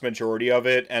vast majority of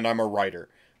it, and I'm a writer.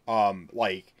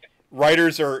 Like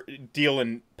writers are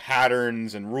dealing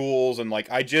patterns and rules, and like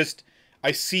I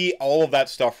see all of that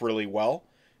stuff really well.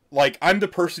 Like I'm the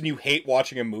person you hate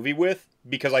watching a movie with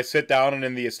because I sit down and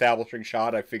in the establishing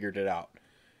shot I figured it out.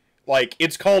 Like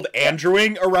it's called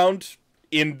Andrewing around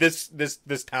in this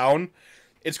town.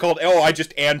 It's called I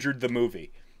just Andrewed the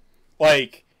movie.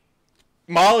 Like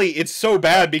Molly, it's so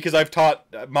bad because I've taught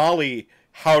Molly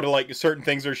how to like certain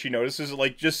things or she notices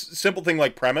like just simple thing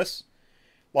like premise,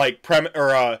 like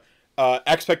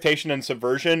expectation and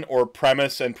subversion, or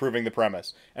premise and proving the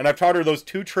premise. And I've taught her those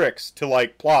two tricks to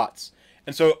like plots.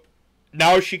 And so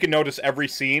now she can notice every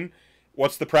scene.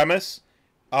 What's the premise?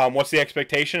 What's the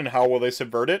expectation, and how will they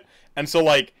subvert it? And so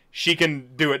like she can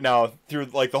do it now through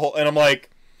like the whole. And I'm like,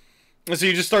 so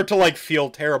you just start to like feel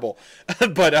terrible.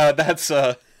 But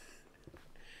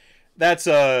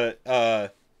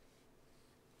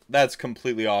that's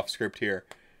completely off script here.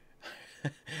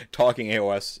 Talking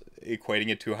AOS, equating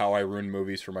it to how I ruin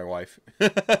movies for my wife.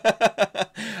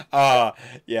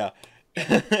 Yeah.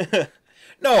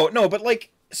 No, but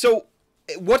like, so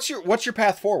what's your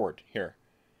path forward here?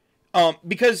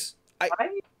 Because I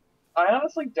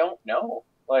honestly don't know.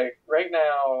 Like right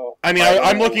now, I mean,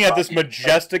 I'm looking at this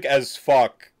majestic as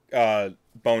fuck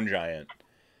bone giant,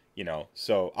 you know.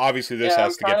 So obviously this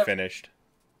has to get finished.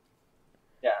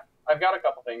 Yeah, I've got a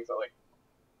couple things that like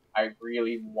I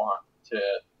really want to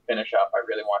finish up. I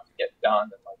really want to get done,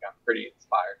 and like I'm pretty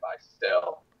inspired by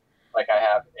still. Like I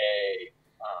have a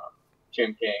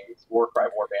Tomb King's Warcry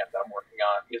warband that I'm working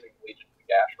on using Legion of the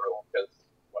Gash rule because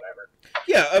whatever.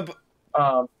 Yeah,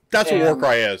 that's what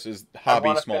Warcry is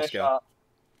hobby small scale.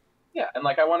 Yeah, and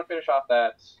like I want to finish off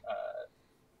that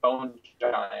Bone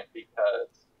Giant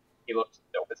because he looks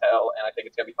dope as hell, and I think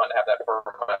it's gonna be fun to have that for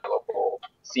my local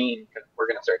scene because we're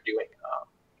gonna start doing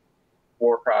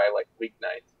Warcry like week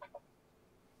nights.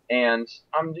 And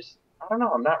I don't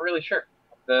know, I'm not really sure.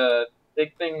 The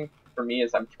big thing for me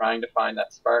is I'm trying to find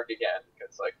that spark again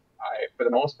because like I, for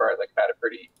the most part, like had a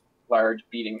pretty large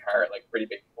beating heart, like pretty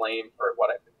big flame for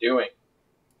what I've been doing,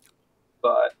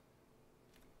 but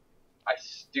I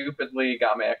stupidly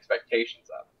got my expectations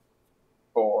up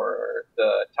for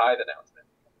the Tithe announcement.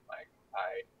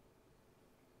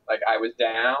 I was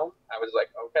down. I was like,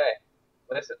 okay,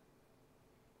 listen,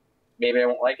 maybe I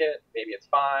won't like it. Maybe it's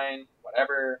fine.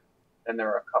 Whatever. Then there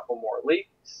were a couple more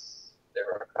leaks. There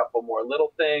were a couple more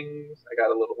little things. I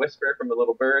got a little whisper from a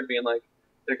little bird being like,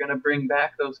 they're gonna bring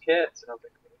back those kits, and I was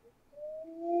like,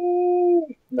 ooh.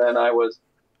 Then I was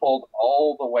pulled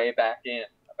all the way back in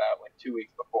about like 2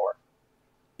 weeks before.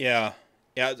 Yeah,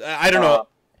 I don't know.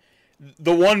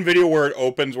 The one video where it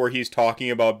opens where he's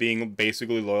talking about being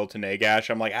basically loyal to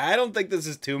Nagash, I'm like, I don't think this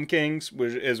is Tomb Kings,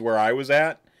 which is where I was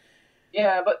at.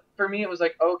 Yeah, but for me it was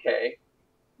like, okay,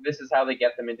 this is how they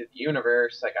get them into the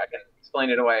universe. Like, I can explain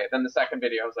it away. Then the second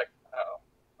video I was like, oh,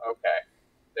 okay.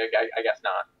 I guess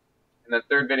not. And the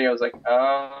third video I was like,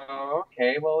 oh,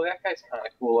 okay, well, that guy's kind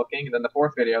of cool looking. And then the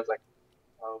fourth video I was like,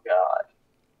 oh, God.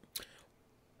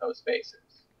 Those faces.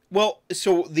 Well,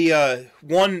 so the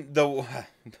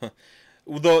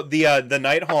the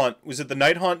Night Haunt, was it the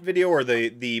Night Haunt video or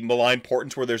the Malign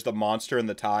Portents where there's the monster and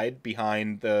the tide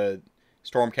behind the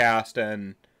Stormcast,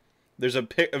 and there's a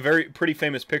very pretty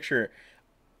famous picture.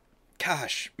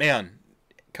 Gosh, man,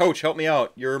 Coach, help me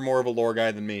out. You're more of a lore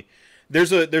guy than me.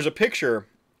 There's a picture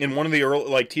in one of the early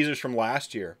like teasers from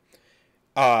last year,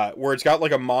 where it's got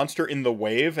like a monster in the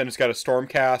wave and it's got a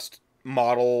Stormcast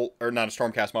model, or not a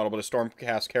Stormcast model, but a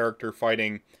Stormcast character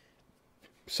fighting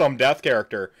some death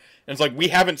character. And it's like, we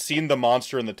haven't seen the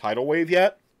monster in the tidal wave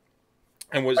yet.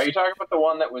 And Are you talking about the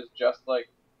one that was just like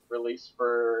released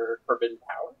for Forbidden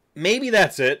Power? Maybe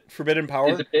that's it. Forbidden Power.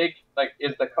 Is it big? Like,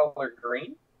 is the color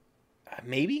green?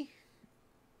 Maybe.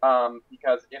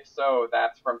 Because if so,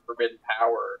 that's from Forbidden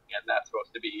Power, and that's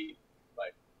supposed to be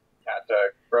like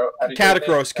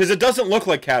Catacross, because it doesn't look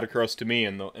like Catacross to me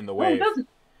in the wave. No, it doesn't.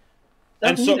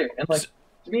 Doesn't either. And like,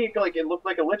 to me, like it looked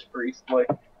like a Lich Priest. Like,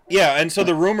 yeah, and so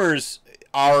the rumors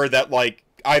are that like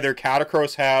either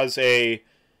Catacross has a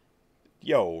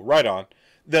right on.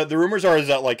 The rumors are is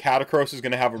that like Catacross is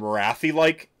going to have a Marathi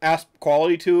like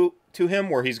quality to him,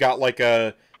 where he's got like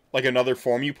another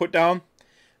form you put down,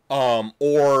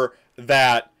 or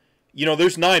that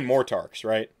there's 9 Mortarks,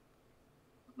 right?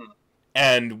 Mhm.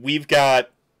 And we've got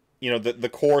the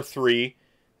core 3,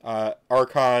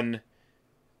 Archon,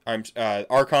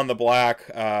 Archon the Black,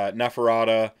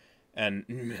 Neferata,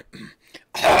 and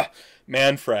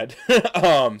Manfred.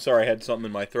 Sorry, I had something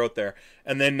in my throat there.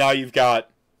 And then now you've got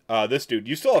this dude.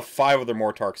 You still have 5 other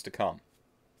Mortarks to come.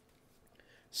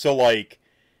 So like,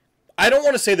 I don't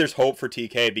want to say there's hope for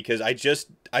TK because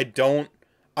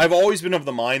I've always been of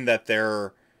the mind that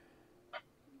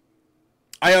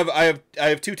I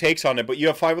have 2 takes on it, but you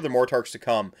have 5 other Mortarks to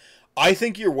come. I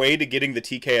think your way to getting the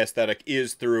TK aesthetic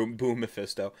is through Boom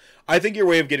Mephisto. I think your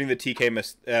way of getting the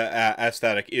TK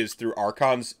aesthetic is through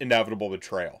Archon's inevitable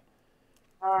betrayal.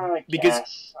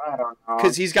 Because I don't know.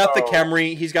 Because he's got the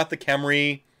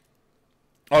Khemri.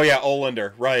 Oh yeah,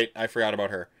 Olander. Right, I forgot about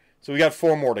her. So we got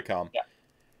 4 more to come.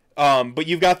 Yeah. But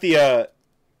you've got the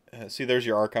see, there's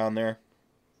your Archon there.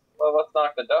 Well, let's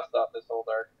knock the dust off this old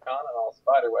Archon and all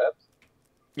spiderwebs.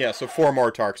 Yeah, so 4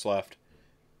 Mortarks left.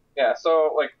 Yeah,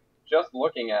 so like just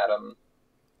looking at him,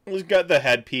 He's got the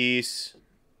headpiece.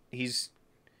 It's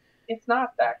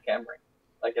not that Khemri.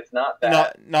 Like it's not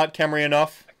that. Not Khemri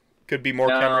enough. Could be more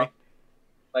Khemri.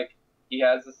 Like he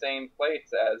has the same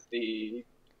plates as the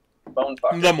Bone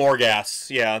Fucker. The Morghast.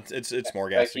 Yeah, it's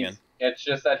Morghast like again. It's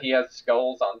just that he has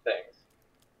skulls on things.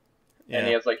 Yeah. And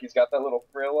he's got that little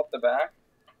frill up the back,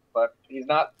 but he's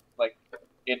not like,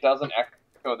 it doesn't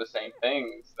echo the same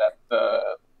things that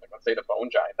let's say the Bone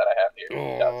Giant that I have here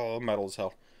does. Oh, metal as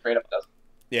hell. Straight up doesn't.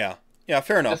 Yeah,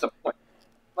 fair enough. Disappointing.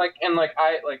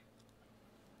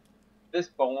 This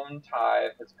Bone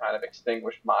Tithe has kind of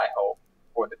extinguished my hope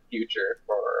for the future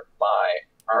for my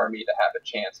army to have a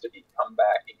chance to come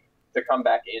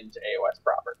back into AOS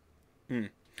proper.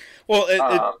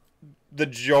 Well, the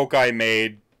joke I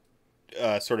made,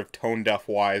 sort of tone deaf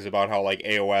wise, about how like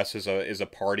AOS is a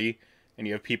party, and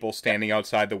you have people standing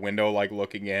outside the window like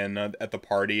looking in at the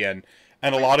party, and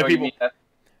a lot of people.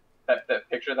 That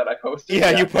picture that I posted.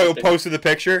 Yeah, you posted the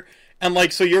picture, and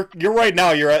like so you're right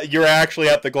now you're actually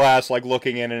at the glass like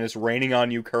looking in, and it's raining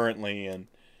on you currently, and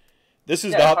this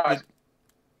is not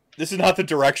the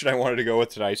direction I wanted to go with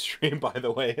tonight's stream, by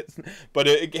the way. But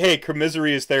hey,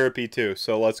 misery is therapy too,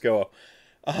 so let's go.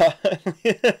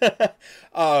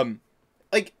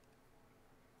 Like,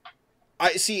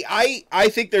 I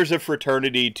think there's a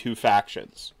fraternity to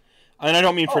factions, and I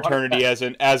don't mean fraternity as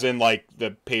in like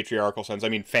the patriarchal sense. I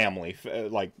mean family,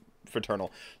 like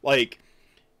fraternal, like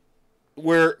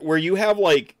where you have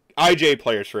like IJ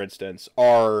players, for instance,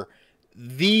 are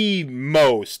the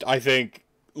most, I think,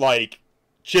 like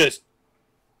just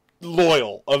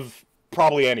loyal of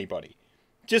probably anybody.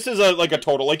 Just as a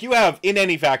total, like you have in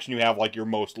any faction, you have like your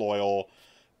most loyal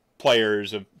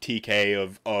players of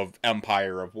TK, of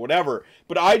Empire, of whatever.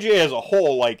 But IJ as a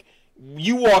whole, like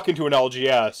you walk into an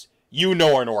LGS,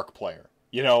 an orc player.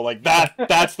 Like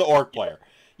that's the orc player.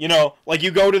 Like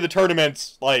you go to the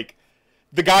tournaments, like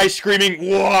the guy screaming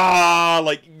 "Wah!"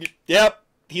 Like, yep,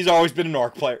 he's always been an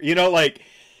orc player. Like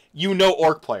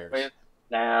orc players. With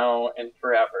now and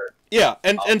forever. Yeah,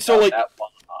 and so like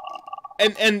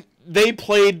and they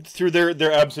played through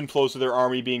their ebbs and flows of their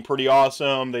army being pretty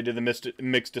awesome. They did the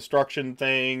mixed destruction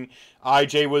thing.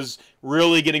 IJ was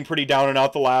really getting pretty down and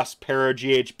out the last pair of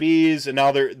GHBs, and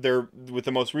now they're with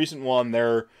the most recent one,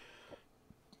 they're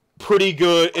pretty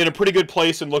good, in a pretty good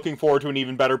place, and looking forward to an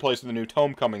even better place with the new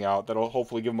tome coming out that'll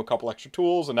hopefully give them a couple extra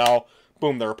tools, and now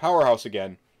boom, they're a powerhouse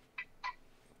again.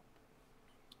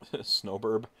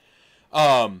 Snowburb.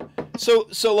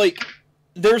 So like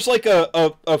there's like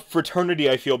a fraternity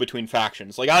I feel between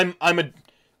factions. Like I'm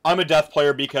a death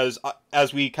player because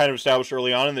as we kind of established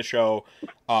early on in the show,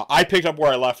 I picked up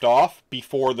where I left off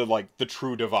before the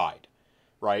true divide,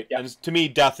 right? Yep. And to me,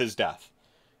 death is death.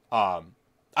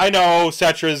 I know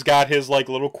Cetra's got his like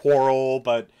little quarrel,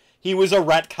 but he was a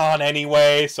retcon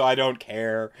anyway, so I don't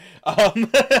care.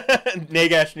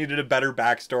 Nagash needed a better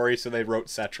backstory, so they wrote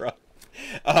Cetra.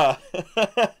 I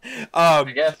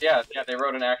guess, yeah, they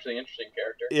wrote an actually interesting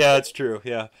character. Yeah, it's true,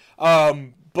 yeah.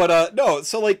 But no,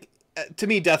 so like, to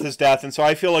me, death is death, and so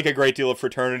I feel like a great deal of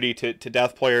fraternity to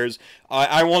death players.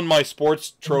 I won my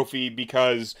sports trophy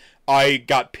because I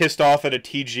got pissed off at a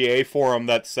TGA forum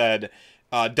that said,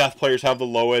 death players have the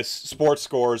lowest sports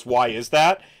scores, why is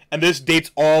that? And this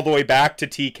dates all the way back to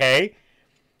TK.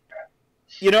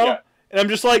 Yeah. And I'm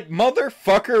just like,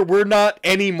 motherfucker, we're not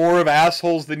any more of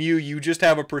assholes than you. You just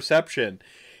have a perception.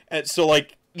 And so,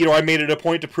 like, you know, I made it a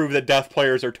point to prove that death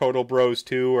players are total bros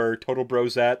too, or total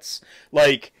brosettes.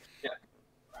 Like,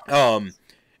 Yeah.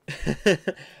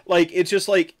 like it's just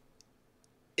like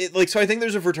it. Like, so I think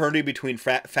there's a fraternity between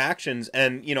factions,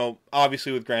 and you know,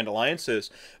 obviously with grand alliances.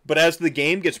 But as the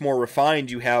game gets more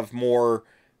refined, you have more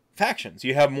factions.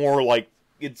 You have more like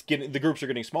the groups are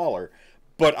getting smaller.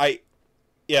 But I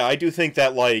do think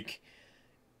that like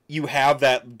you have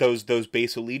those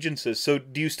base allegiances. So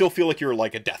do you still feel like you're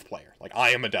like a death player? Like I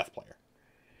am a death player,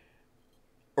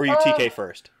 or are you TK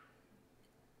first?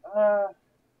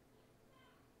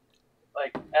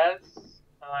 Like as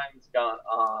time's gone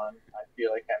on, I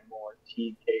feel like I'm more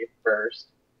TK first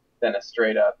than a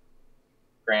straight up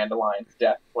Grand Alliance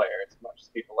death player, as much as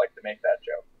people like to make that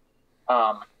joke.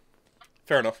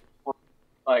 Fair enough.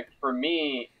 For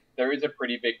me, there is a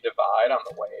pretty big divide on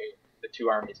the way the two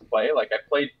armies play. Like I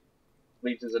played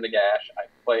Legions of Nagash, I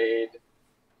played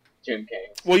Tomb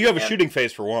Kings. Well, you have a shooting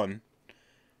phase for one.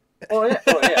 Well, yeah,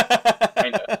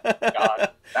 kinda.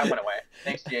 God, that went away.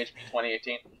 Thanks, GHB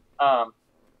 2018.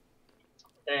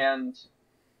 And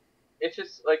it's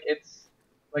just like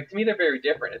to me they're very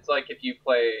different. It's like if you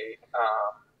play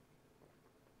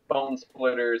Bone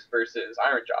Splitters versus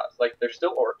Iron Jaws. Like they're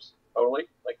still orcs, totally.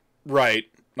 Like right.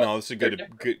 No, this is a good.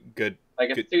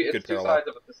 Like it's two sides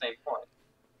of the same coin.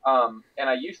 And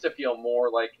I used to feel more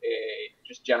like a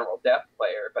just general death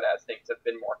player, but as things have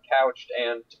been more couched,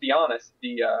 and to be honest,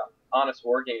 the Honest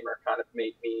Wargamer kind of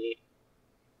made me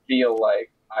feel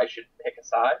like I should pick a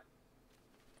side.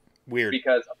 Weird.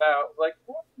 Because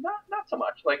not so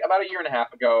much. Like about a year and a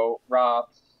half ago, Rob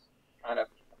kind of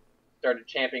started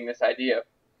championing this idea of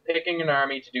picking an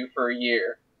army to do for a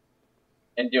year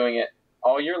and doing it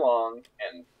all year long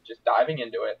and just diving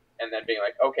into it and then being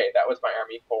like, okay, that was my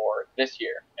army for this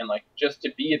year. And like just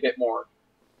to be a bit more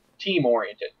team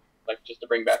oriented, like just to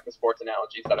bring back the sports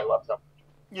analogies that I love so much.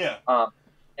 Yeah.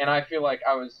 And I feel like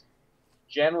I was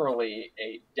generally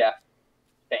a death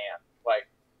fan. Like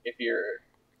if you're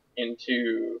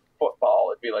into football,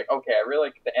 it'd be like, okay, I really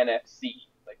like the NFC,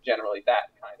 like generally that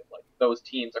kind of like those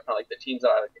teams are kind of like the teams that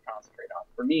I like to concentrate on.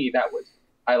 For me, that was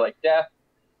I like death.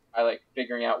 I like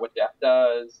figuring out what death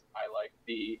does. I like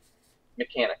the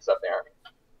mechanics of the army.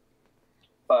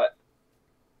 But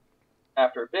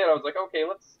after a bit, I was like, okay,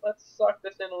 let's suck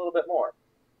this in a little bit more.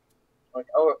 Like,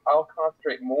 I'll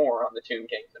concentrate more on the Tomb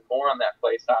Kings and more on that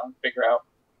play style and figure out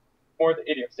more of the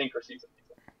idiosyncrasies of these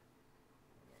things.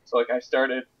 So like I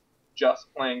started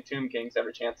just playing Tomb Kings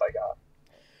every chance I got.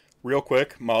 Real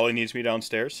quick, Molly needs me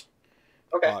downstairs.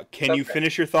 Okay. Can you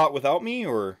finish your thought without me,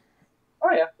 or?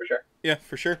 Oh yeah, for sure. Yeah,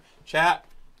 for sure. Chat,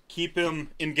 keep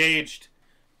him engaged.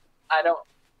 I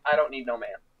don't need no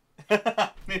man.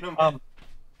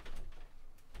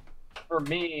 For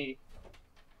me,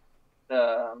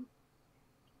 the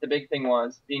big thing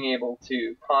was being able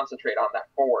to concentrate on that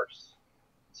force,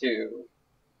 to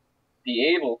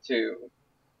be able to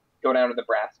go down to the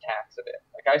brass tacks of it.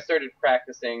 Like I started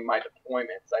practicing my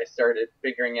deployments. I started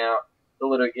figuring out the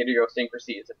little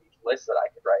idiosyncrasies of each list that I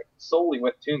could write solely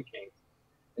with Tomb Kings,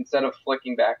 instead of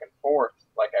flicking back and forth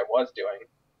like I was doing.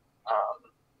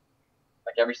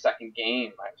 Like every second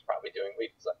game, I was probably doing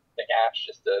Legions of Nagash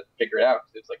just to figure it out,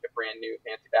 because it was like a brand new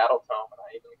fancy battle tome, and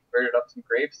I even converted up some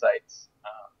grave sites.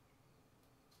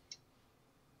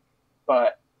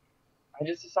 But I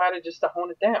just decided just to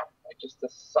hone it down, like just to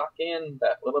suck in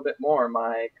that little bit more,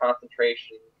 my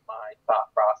concentration, my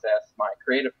thought process, my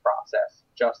creative process,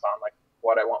 just on like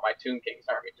what I want my Tomb Kings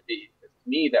army to be. Because to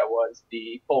me, that was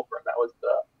the fulcrum. That was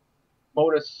the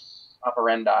modus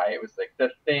operandi. It was like the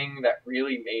thing that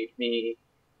really made me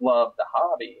love the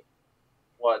hobby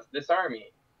was this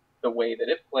army, the way that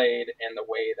it played and the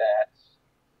way that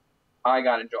I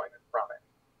got enjoyment from it.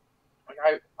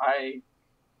 Like I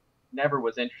never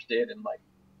was interested in like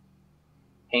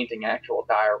painting actual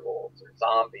dire wolves or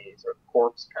zombies or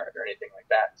corpse card or anything like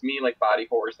that. To me, like body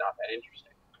horror is not that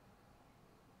interesting.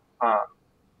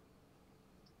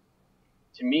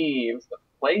 To me, it was the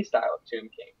play style of Tomb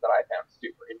Kings that I found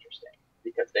super interesting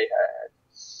because they had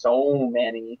so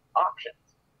many options.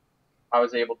 I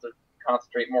was able to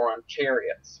concentrate more on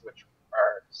chariots, which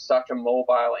are such a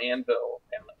mobile anvil,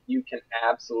 and like, you can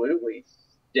absolutely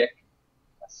stick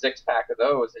a 6-pack of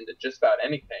those into just about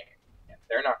anything, and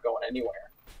they're not going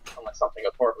anywhere unless something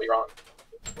goes horribly wrong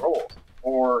with the rolls.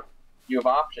 Or you have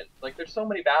options. Like there's so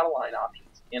many battle line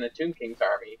options in a Tomb Kings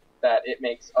army that it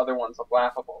makes other ones look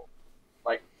laughable.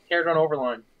 Like Caradron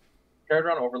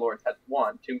Overlords has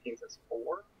 1, Tomb Kings has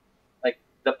 4. Like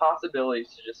the possibilities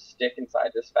to just stick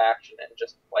inside this faction and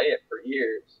just play it for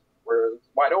years were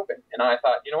wide open. And I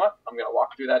thought, you know what? I'm going to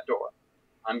walk through that door.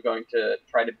 I'm going to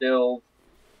try to build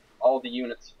all the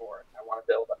units for it. I want to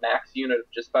build a max unit of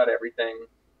just about everything,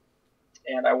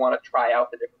 and I want to try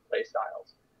out the different play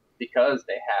styles because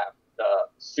they have the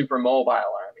super mobile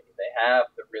army, they have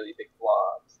the really big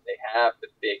blobs, they have the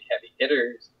big heavy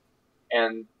hitters,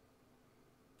 and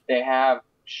they have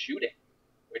shooting,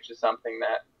 which is something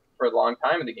that for a long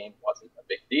time in the game wasn't a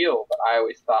big deal, but I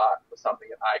always thought was something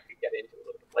that I could get into a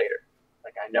little bit later.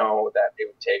 Like, I know that it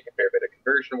would take a fair bit of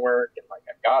conversion work, and like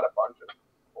I've got a bunch of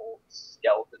old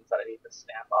skeletons that I need to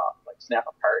snap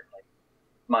apart, like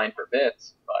mine for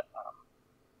bits, but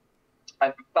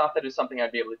I thought that it was something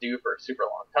I'd be able to do for a super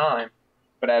long time,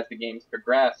 but as the games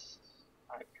progressed,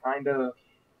 I kind of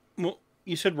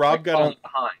you said Rob got on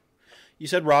behind. You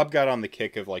said Rob got on the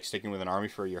kick of like sticking with an army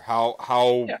for a year. How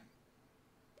yeah.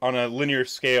 On a linear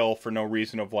scale for no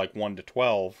reason of like 1 to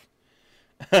 12,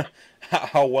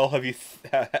 how well have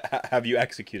you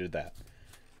executed that?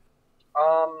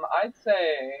 I'd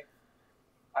say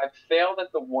I've failed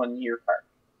at the 1 year part.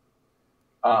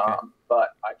 Okay. But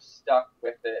I've stuck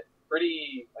with it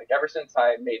pretty, like, ever since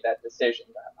I made that decision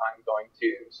that I'm going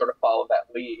to sort of follow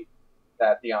that lead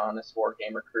that the Honest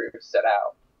Wargamer crew set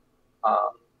out,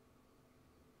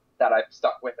 that I've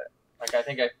stuck with it. Like, I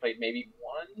think I've played maybe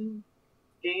 1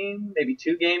 game, maybe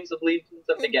 2 games of Legions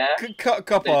of Nagash.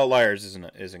 Couple outliers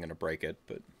isn't going to break it,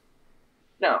 but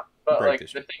no. But like the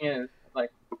thing is,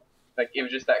 like it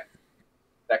was just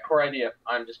that core idea of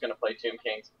I'm just going to play Tomb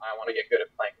Kings. I want to get good at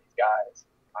playing these guys.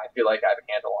 I feel like I have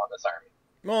a handle on this army.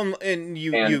 Well, and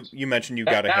you mentioned you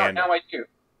got a handle. Now I do.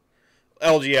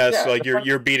 LGS, yeah, like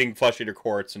you're beating Flesh Eater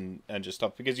Courts and just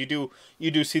stuff, because you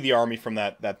do see the army from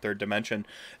that third dimension.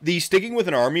 The sticking with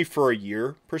an army for a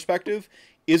year perspective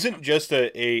isn't just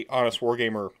a Honest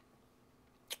Wargamer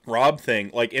Rob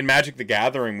thing. Like in Magic the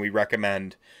Gathering, we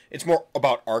recommend it's more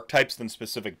about archetypes than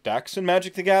specific decks in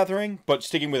Magic the Gathering, but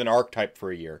sticking with an archetype for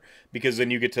a year, because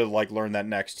then you get to like learn that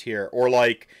next tier. Or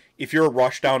like if you're a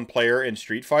rushdown player in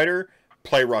Street Fighter,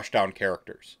 play rushdown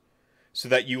characters so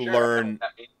that you learn.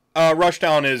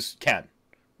 Rushdown is Ken.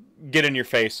 Get in your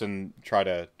face and try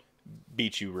to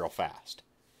beat you real fast.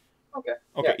 Okay.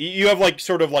 Okay. Yeah. You have like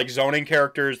sort of like zoning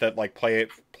characters that like play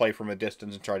from a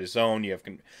distance and try to zone. You have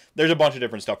there's a bunch of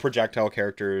different stuff. Projectile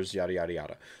characters, yada yada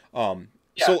yada.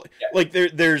 Like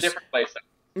there's different places.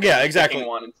 Yeah, exactly.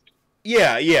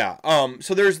 Yeah.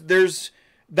 So there's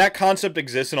that concept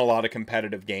exists in a lot of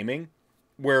competitive gaming,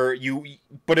 where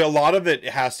but a lot of it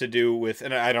has to do with,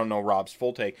 and I don't know Rob's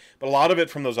full take, but a lot of it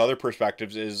from those other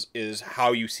perspectives is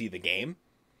how you see the game,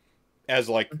 as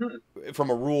like from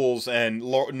a rules and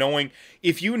knowing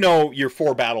if you know your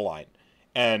 4 battle line,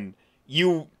 and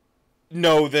you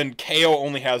know then KO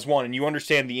only has 1, and you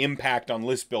understand the impact on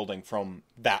list building from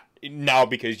that now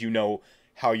because you know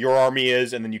how your army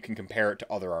is, and then you can compare it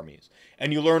to other armies.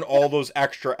 And you learn all those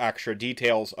extra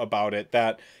details about it,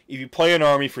 that if you play an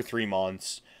army for 3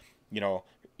 months,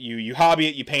 you hobby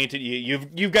it, you paint it,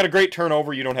 you've got a great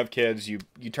turnover, you don't have kids, you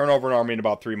turn over an army in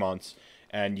about 3 months,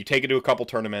 and you take it to a couple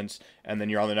tournaments, and then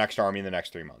you're on the next army in the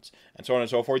next 3 months, and so on and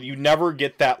so forth. You never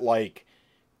get that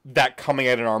coming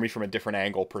at an army from a different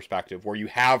angle perspective, where you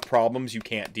have problems you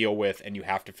can't deal with, and you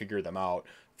have to figure them out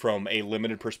from a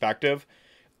limited perspective.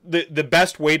 The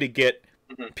best way to get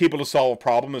people to solve a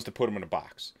problem is to put them in a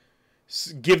box.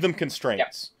 Give them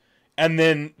constraints. Yeah. And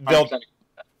then they'll... 100%.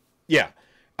 Yeah.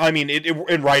 I mean,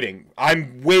 in writing,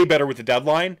 I'm way better with a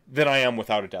deadline than I am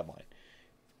without a deadline.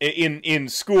 In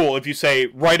school, if you say,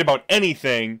 write about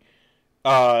anything,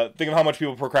 think of how much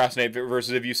people procrastinate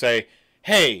versus if you say,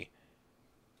 hey,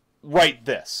 write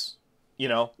this.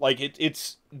 Like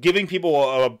it's giving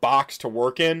people a box to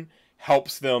work in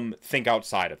helps them think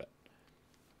outside of it.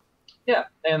 Yeah,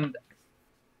 and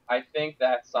I think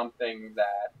that's something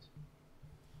that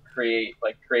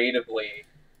creatively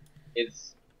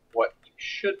is what you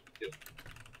should do.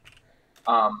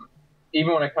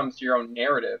 Even when it comes to your own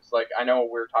narratives, like I know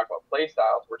we're talking about play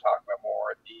styles, we're talking about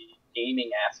more the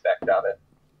gaming aspect of it.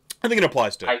 I think it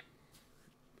applies to.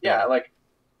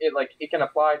 It can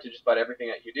apply to just about everything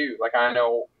that you do. Like I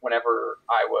know whenever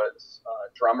I was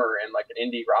a drummer in like an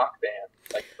indie rock band,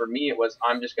 like for me it was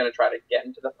I'm just going to try to get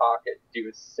into the pocket, do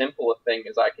as simple a thing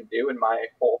as I can do, and my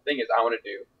whole thing is I want to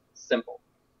do simple.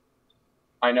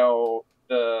 I know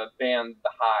the band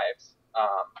The Hives,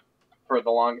 for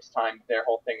the longest time their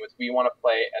whole thing was we want to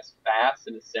play as fast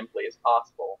and as simply as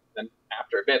possible. Then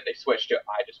after a bit they switched to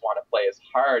I just want to play as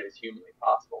hard as humanly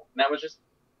possible. And that was just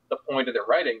the point of their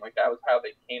writing. Like that was how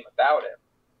they came about it,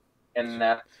 and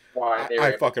that's why they were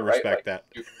I fucking respect that.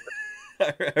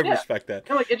 I respect that.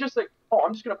 Like it's just like, oh,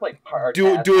 I'm just gonna play hard.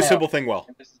 Do a simple thing well.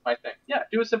 This is my thing. Yeah,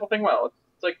 do a simple thing well.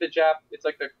 it's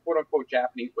like the quote unquote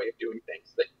Japanese way of doing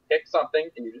things. That you pick something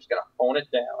and you're just gonna hone it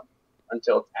down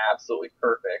until it's absolutely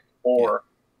perfect, or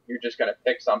you're just gonna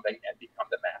pick something and become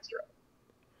the master of it.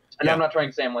 And I'm not trying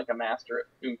to say I'm like a master at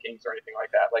Tomb Kings or anything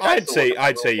like that. Like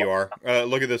I'd say you are.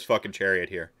 Look at this fucking chariot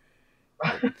here.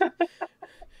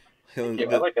 Thank you.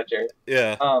 I like that chariot.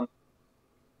 Yeah.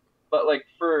 But like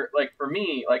for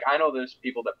me, like I know there's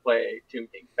people that play Tomb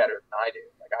Kings better than I do.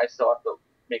 Like I still have to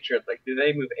make sure, like, do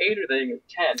they move 8 or do they move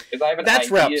 10? Because I have an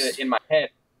idea in my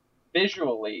head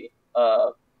visually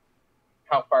of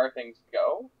how far things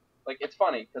go. Like it's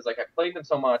funny because like I played them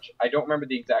so much, I don't remember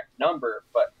the exact number,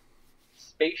 but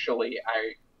spatially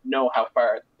I know how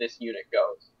far this unit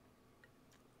goes.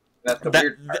 That's the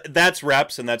weird part. That's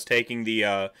reps, and that's taking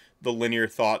the linear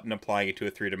thought and applying it to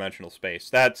a 3-dimensional space.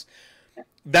 That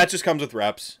just comes with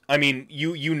reps. I mean,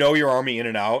 you know your army in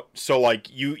and out, so like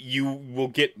you will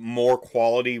get more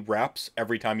quality reps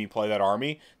every time you play that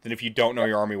army than if you don't know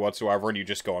your army whatsoever and you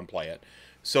just go and play it.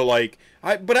 So like,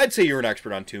 but I'd say you're an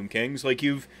expert on Tomb Kings. Like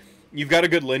you've got a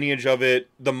good lineage of it.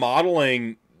 The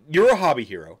modeling, you're a hobby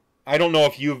hero. I don't know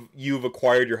if you've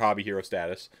acquired your hobby hero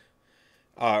status,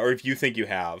 or if you think you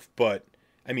have, but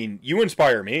I mean, you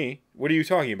inspire me. What are you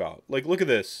talking about? Like, look at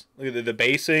this. Look at the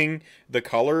basing, the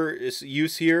color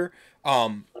use here.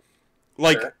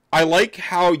 Like, sure. I like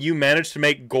how you managed to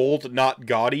make gold not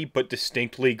gaudy, but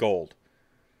distinctly gold.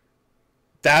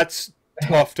 That's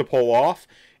tough to pull off.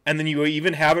 And then you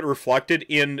even have it reflected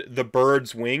in the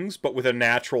bird's wings, but with a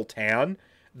natural tan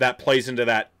that plays into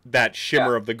that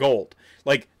shimmer of the gold.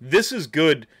 Like, this is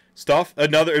good stuff.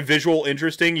 Another visual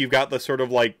interesting. You've got the sort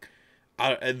of like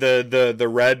the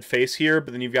red face here,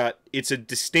 but then you've got, it's a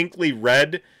distinctly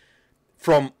red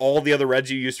from all the other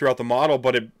reds you use throughout the model,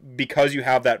 but because you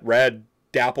have that red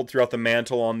dappled throughout the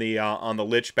mantle on the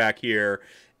lich back here,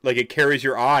 like it carries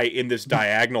your eye in this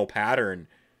diagonal pattern,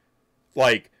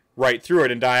 like right through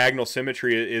it. And diagonal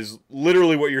symmetry is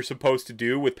literally what you're supposed to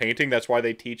do with painting. That's why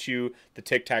they teach you the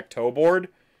tic-tac-toe board.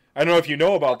 I don't know if you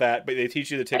know about that, but they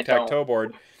teach you the tic-tac-toe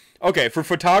board. Okay, for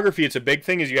photography, it's a big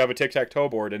thing is you have a tic-tac-toe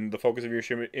board, and the focus of your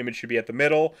image should be at the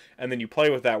middle, and then you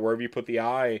play with that wherever you put the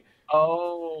eye.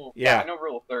 Oh, yeah, I know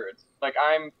rule of thirds. Like,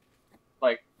 I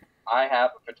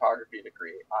have a photography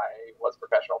degree. I was a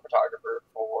professional photographer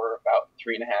for about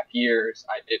 3.5 years.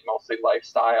 I did mostly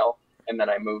lifestyle, and then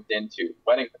I moved into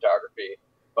wedding photography,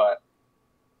 but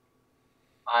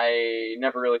I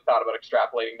never really thought about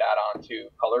extrapolating that onto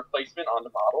color placement onto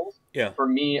models. Yeah. For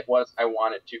me, it was I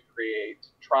wanted to create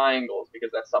triangles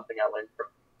because that's something I learned from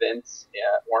Vince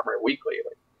at Warhammer Weekly.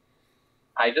 Like,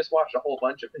 I just watched a whole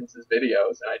bunch of Vince's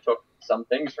videos and I took some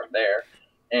things from there,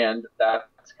 and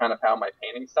that's kind of how my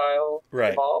painting style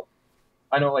evolved.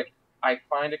 I know, like, I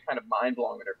find it kind of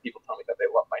mind-blowing when people tell me that they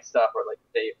love my stuff, or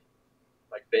they've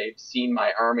seen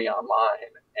my army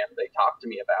online and they talk to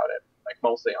me about it. Like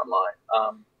mostly online,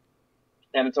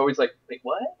 and it's always like, wait,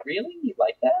 what? Really? You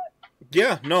like that?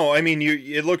 Yeah, no, I mean,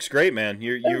 it looks great, man.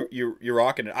 You're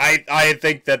rocking it. I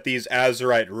think that these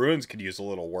Azurite ruins could use a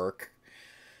little work.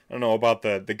 I don't know about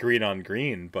the green on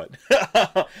green, but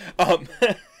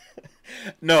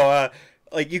no,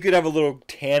 like you could have a little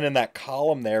tan in that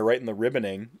column there, right in the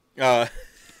ribboning. Well,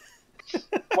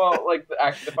 like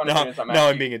actually, the funny thing is,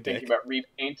 I'm being a dick. Thinking about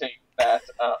repainting that.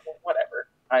 Whatever.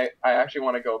 I actually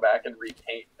want to go back and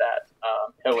repaint that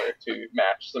pillar to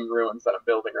match some ruins that I'm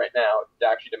building right now,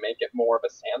 to make it more of a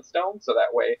sandstone, so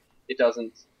that way it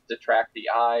doesn't detract the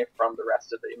eye from the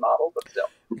rest of the model, but still.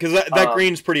 Because that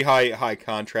green's pretty high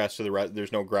contrast to the rest.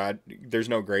 There's no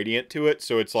gradient to it,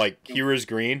 so it's like here is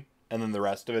green, and then the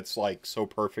rest of it's like so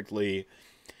perfectly.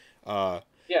 Yeah,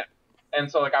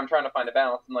 and so like I'm trying to find a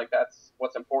balance, and like that's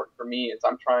what's important for me is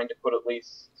I'm trying to put at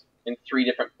least in 3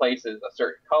 different places a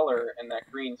certain color, and that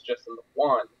green's just in the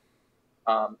one.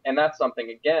 And that's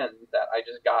something again that I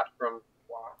just got from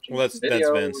watching videos, that's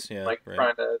Vince, yeah, like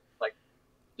right.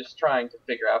 trying to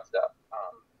figure out stuff.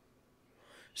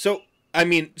 So I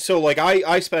mean, like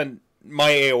I spend my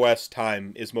AOS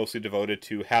time is mostly devoted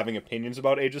to having opinions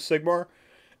about Age of Sigmar,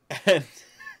 and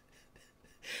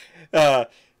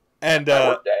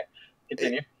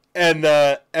continue. And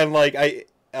like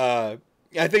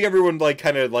I think everyone like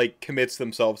kind of like commits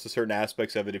themselves to certain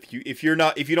aspects of it. If you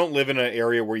don't live in an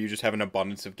area where you just have an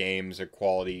abundance of games or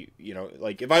quality, you know,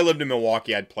 like if I lived in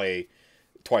Milwaukee, I'd play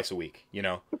twice a week. You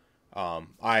know,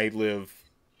 I live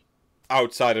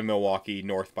outside of Milwaukee,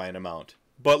 north by an amount,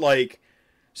 but like,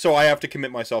 so I have to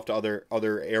commit myself to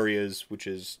other areas, which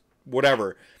is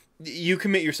whatever. You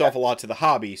commit yourself a lot to the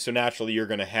hobby, so naturally you're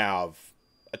going to have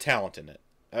a talent in it,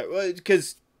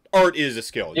 because art is a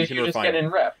skill. You can just get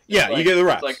in reps. Yeah, like, you get the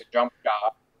reps. It's like a jump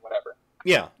shot, whatever.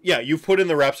 Yeah, yeah, you've put in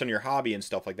the reps on your hobby and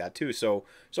stuff like that too. So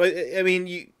I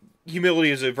mean,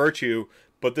 humility is a virtue,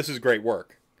 but this is great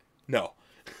work. No,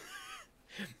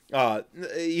 uh,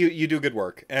 you do good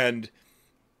work, and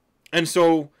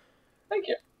so Thank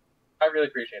you. I really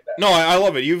appreciate that. no, I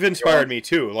love it. You've inspired me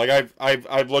too. Like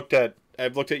I've looked at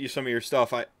you some of your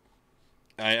stuff.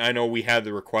 I know we had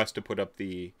the request to put up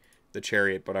the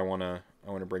chariot, but I wanna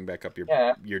bring back up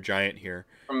your giant here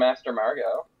from Master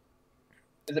Margot.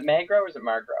 Is it Magro or is it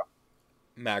Margro?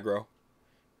 Magro.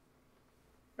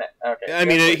 Okay. I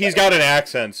mean, he's got an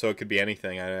accent, so it could be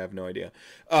anything. I have no idea.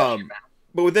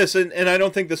 But with this, and I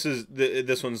don't think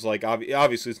this one's like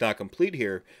obviously it's not complete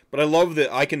here, but I love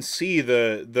that I can see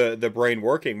the brain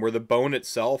working where the bone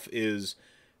itself is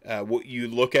what you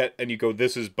look at and you go,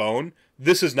 this is bone.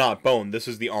 This is not bone. This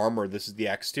is the armor. This is the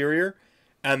exterior.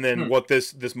 And then what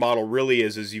this model really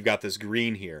is you've got this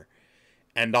green here,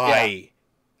 and I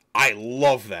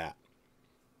love that.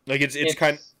 Like it's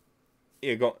kind of,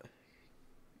 yeah, go.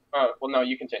 Well, no,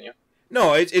 you continue.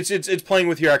 No, it's playing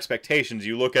with your expectations.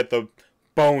 You look at the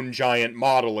bone giant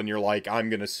model and you're like, I'm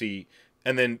gonna see,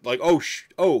 and then like,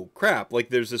 oh crap, like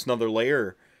there's this another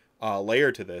layer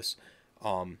to this.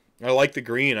 I like the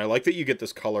green. I like that you get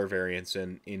this color variance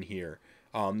in here.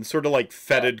 Sort of like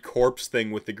fetid corpse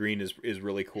thing with the green is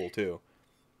really cool too.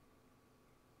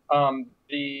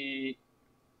 It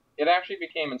actually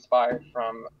became inspired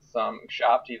from some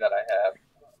shop tea that I have.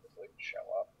 Just like show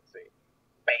up. Let's see.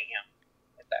 Bam.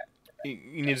 Hit that.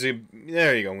 You need to.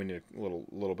 There you go. We need a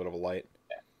little bit of a light.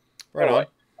 Yeah. Right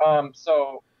on.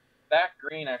 So that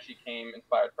green actually came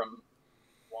inspired from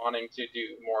wanting to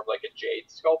do more of like a jade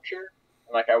sculpture.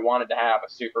 And like I wanted to have a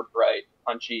super bright,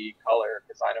 punchy color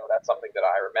because I know that's something that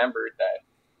I remembered that.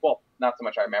 Well, not so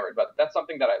much I remembered, but that's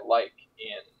something that I like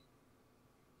in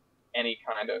any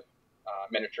kind of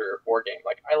miniature board game.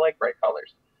 Like I like bright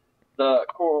colors. The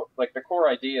core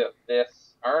idea of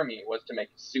this army was to make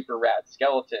super rad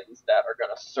skeletons that are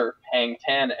gonna surf hang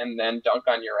 10 and then dunk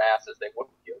on your ass as they whoop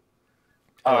you.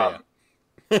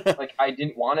 Like I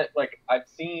didn't want it. Like I've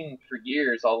seen for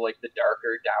years all like the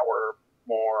darker, dour,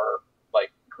 more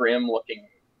like grim looking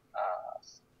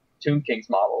Tomb Kings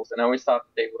models, and I always thought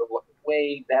they would have looked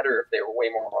way better if they were way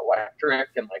more electric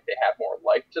and like they had more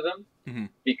life to them. Mm-hmm.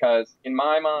 Because in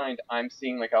my mind, I'm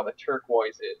seeing like all the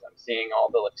turquoises, I'm seeing all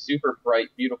the like super bright,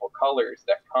 beautiful colors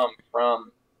that come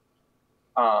from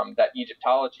that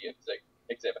Egyptology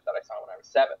exhibit that I saw when I was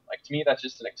 7. Like to me, that's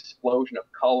just an explosion of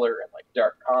color and like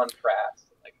dark contrast.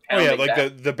 Like, oh yeah,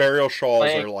 like the burial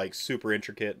shawls are like super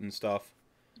intricate and stuff.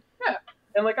 Yeah.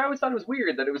 And, like, I always thought it was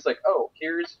weird that it was like, oh,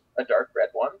 here's a dark red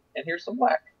one, and here's some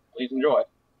black. Please enjoy.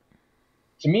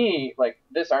 To me, like,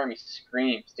 this army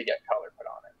screams to get color put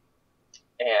on it.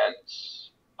 And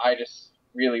I just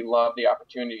really love the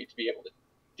opportunity to be able to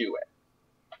do it.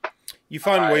 You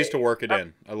find ways to work it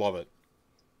in. I love it.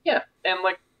 Yeah, and,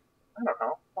 like, I don't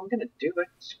know. I'm going to do it.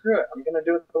 Screw it. I'm going to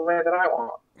do it the way that I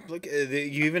want. Look,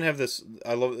 you even have this,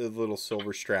 I love the little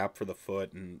silver strap for the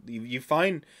foot, and you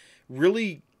find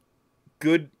really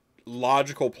good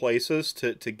logical places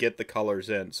to get the colors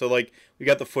in. So like we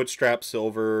got the foot strap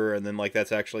silver, and then like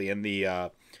that's actually in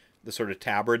the sort of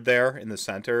tabard there in the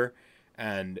center.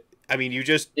 And I mean,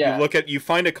 you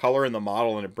find a color in the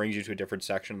model and it brings you to a different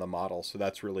section of the model. So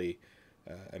that's really,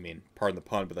 I mean, pardon the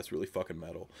pun, but that's really fucking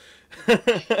metal.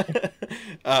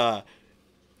 Damn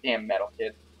metal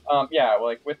kid. Yeah,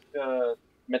 like with the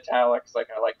metallics, like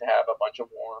I like to have a bunch of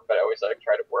warm, but I always like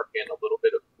try to work in a little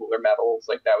bit of cooler metals.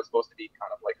 Like that was supposed to be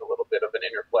kind of like a little bit of an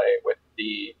interplay with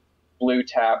the blue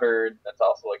tabard. That's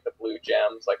also like the blue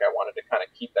gems. Like I wanted to kind of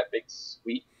keep that big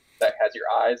sweep that has your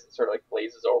eyes that sort of like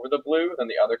blazes over the blue. Then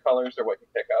the other colors are what you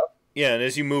pick up. Yeah, and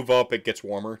as you move up, it gets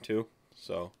warmer too.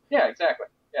 So yeah, exactly.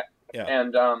 Yeah.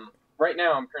 And right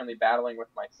now I'm currently battling with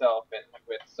myself and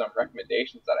with some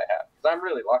recommendations that I have because I'm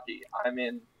really lucky. I'm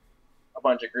in a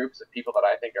bunch of groups of people that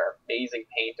I think are amazing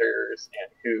painters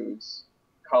and whose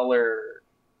color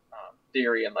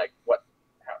theory and like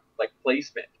like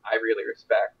placement I really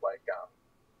respect.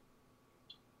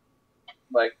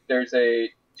 Like there's a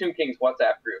Tomb Kings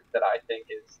WhatsApp group that I think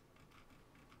is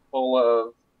full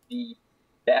of the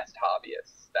best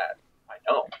hobbyists that I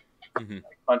know. Mm-hmm. Like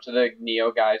a bunch of the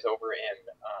Neo guys over in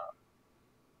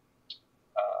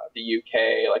the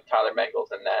UK, like Tyler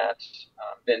Mengels and that,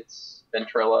 Vince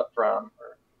Ventrella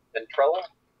Ventrella?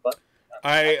 What?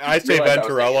 I say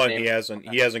Venturella, and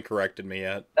he hasn't corrected me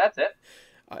yet. That's it.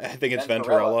 I think it's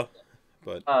Venturella,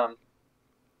 but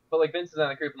like Vince is in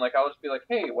the group, and like I'll just be like,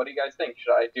 hey, what do you guys think?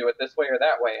 Should I do it this way or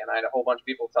that way? And I had a whole bunch of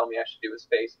people tell me I should do his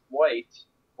face white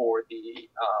for the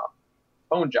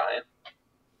Bone Giant,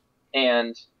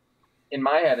 and in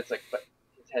my head it's like, but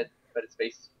but its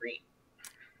base is green.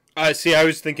 I see. I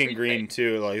was thinking Green green paint.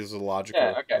 too. Like, this is logical.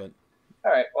 Yeah, okay.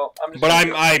 All right. Well, I'm just. But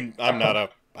gonna I'm not a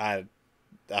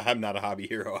I'm not a hobby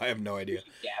hero. I have no idea.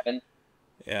 Gavin.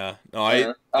 Yeah. No,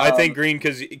 I think green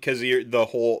because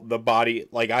the body,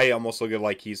 like, I almost look at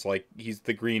like he's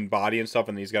the green body and stuff,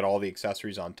 and he's got all the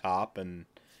accessories on top, and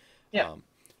Yeah.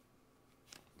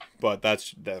 But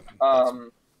that's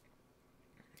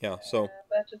yeah. So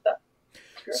That's just that.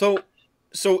 so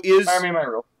I my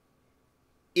rule.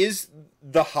 is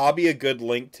the hobby a good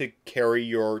link to carry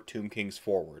your Tomb Kings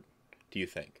forward? Do you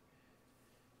think?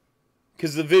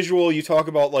 Because the visual you talk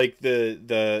about, like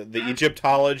the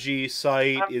Egyptology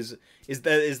site, is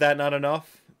that not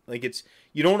enough? Like, it's,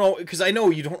 you don't know, because I know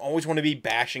you don't always want to be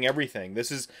bashing everything.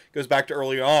 This goes back to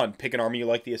earlier on, pick an army you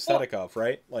like the aesthetic of,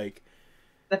 right? Like,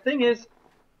 The thing is,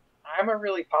 I'm a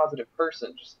really positive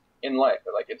person just in life.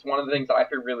 Like, it's one of the things that I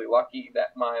feel really lucky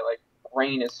that my like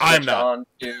brain is I'm switched not. on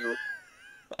to.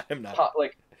 I'm not.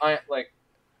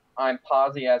 I'm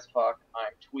posy as fuck.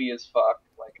 I'm twee as fuck.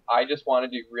 Like, I just want to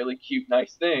do really cute,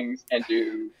 nice things and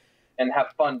have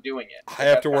fun doing it. I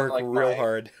have to work real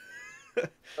hard.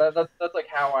 That's like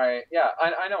how I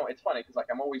know it's funny because like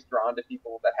I'm always drawn to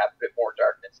people that have a bit more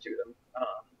darkness to them,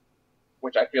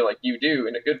 which I feel like you do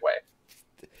in a good way.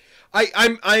 I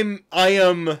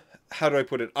am, how do I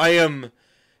put it? I am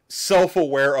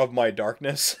self-aware of my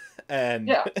darkness, and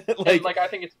yeah, like I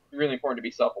think it's really important to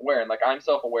be self-aware, and like I'm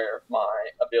self-aware of my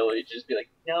ability to just be like,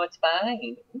 no, it's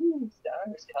fine. Ooh,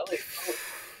 stars, colors. Oh.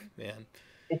 Man,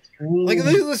 it's green. Like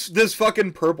this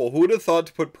fucking purple. Who would have thought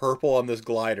to put purple on this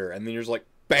glider? And then you're just like,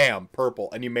 bam, purple,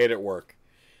 and you made it work.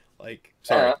 Like,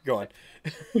 sorry, go on.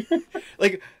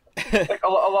 like a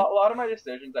lot of my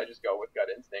decisions, I just go with gut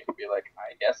instinct and be like,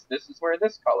 I guess this is where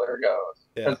this color goes.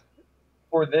 Because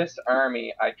for this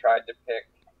army, I tried to pick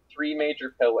 3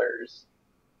 major pillars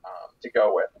to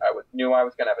go with. Knew I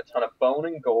was going to have a ton of bone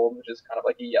and gold, which is kind of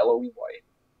like a yellowy white.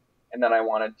 And then I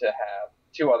wanted to have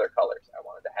 2 other colors. I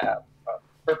wanted to have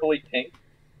purpley pink,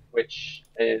 which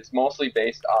is mostly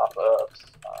based off of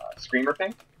Screamer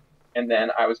pink. And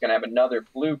then I was going to have another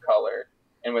blue color.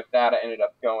 And with that, I ended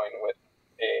up going with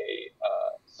a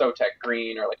Sotek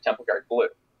green or like Temple Guard blue.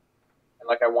 And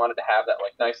like I wanted to have that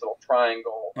like nice little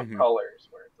triangle of colors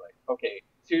where it's like, okay,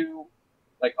 2,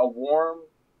 like a warm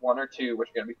 1 or 2, which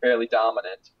are going to be fairly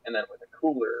dominant, and then with a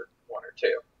cooler 1 or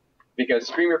 2. Because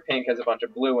Screamer pink has a bunch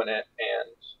of blue in it,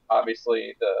 and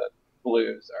obviously the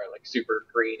blues are like super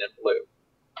green and blue.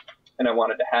 And I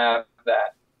wanted to have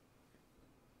that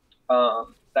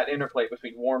that interplay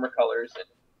between warmer colors and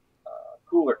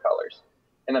cooler colors.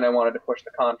 And then I wanted to push the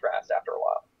contrast after a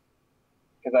while.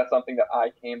 Because that's something that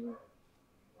I came...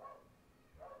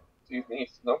 Excuse me,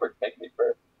 Snowbird taking me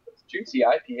for those juicy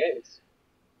IPAs.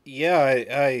 Yeah,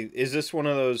 is this one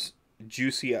of those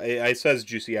juicy... It says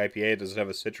juicy IPA. Does it have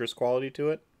a citrus quality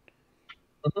to it?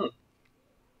 Mm-hmm.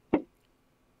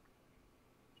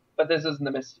 But this isn't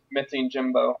the Mitzi and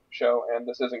Jimbo show, and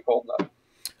this isn't cold enough.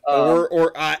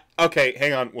 Okay,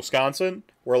 hang on. Wisconsin,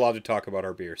 we're allowed to talk about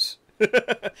our beers. True.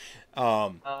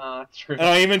 And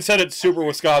I even said it super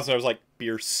Wisconsin. I was like,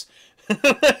 beers.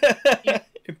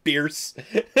 Beers.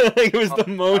 It was the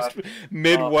most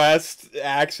Midwest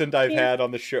accent I've had on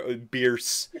the show.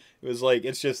 Beers. It was like,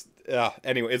 it's just,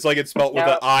 anyway, it's like it's spelled with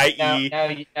an I-E.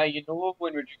 Now you know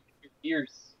when we're drinking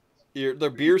beers. The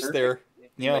beers there.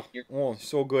 Yeah. Oh,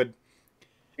 so good.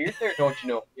 Beers there, don't you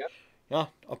know? Yeah. Yeah,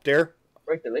 up there.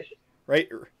 Right, delicious. Right.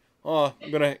 Oh, I'm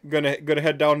gonna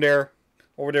head down there,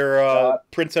 over there,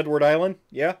 Prince Edward Island.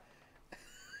 Yeah.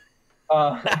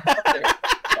 There.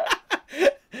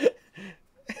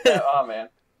 Yeah, oh man,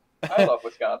 I love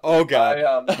Wisconsin. Oh god.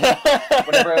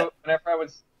 Whenever I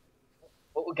was,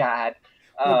 oh god.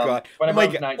 Oh god. Oh my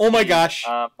god. 19, oh my gosh.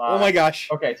 Oh my gosh.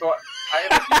 Okay, so I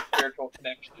have a deep spiritual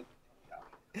connection.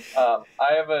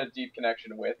 I have a deep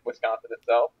connection with Wisconsin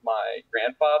itself. My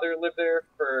grandfather lived there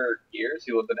for years.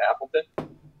 He lived in Appleton.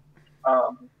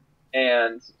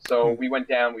 And so we went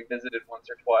down, we visited once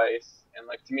or twice, and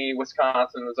like to me,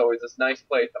 Wisconsin was always this nice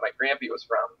place that my grampy was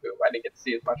from, who I didn't get to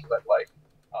see as much as I'd like,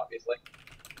 obviously.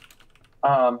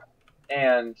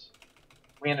 And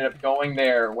we ended up going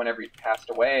there whenever he passed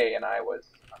away, and I was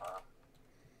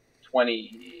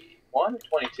 21,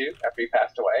 22 after he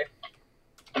passed away.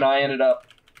 And I ended up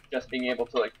just being able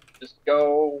to like just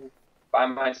go by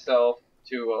myself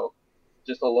to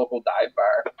just a local dive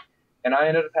bar, and I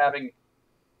ended up having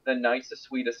the nicest,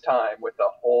 sweetest time with a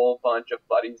whole bunch of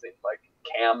buddies in like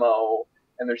camo,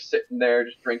 and they're sitting there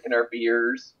just drinking our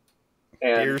beers.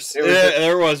 And beers.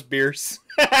 There was beers.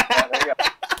 Yeah, there you go.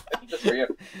 It's just for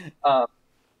you.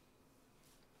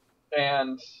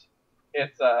 And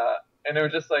it's and it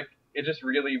was just like it just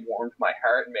really warmed my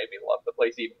heart and made me love the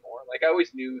place even more. Like I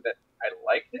always knew that I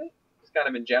liked it, just kind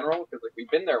of in general, because like we've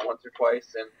been there once or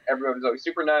twice, and everyone was always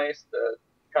super nice. The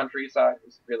countryside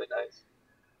was really nice.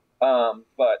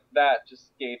 But that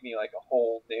just gave me like a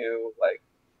whole new like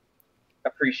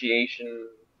appreciation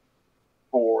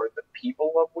for the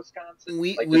people of Wisconsin.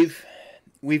 Like,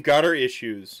 We've got our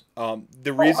issues. The oh,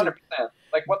 reason 100%.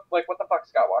 Like what the fuck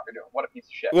Scott Walker doing? What a piece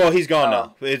of shit. Well, he's gone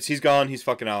now. He's gone. He's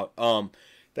fucking out.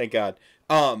 Thank God.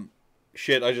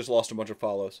 Shit, I just lost a bunch of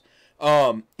follows.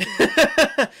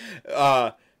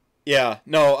 Yeah,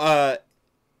 no.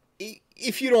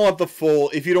 If you don't want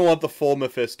the full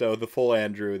Mephisto, the full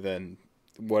Andrew, then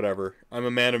whatever. I'm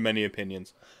a man of many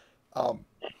opinions.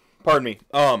 Pardon me.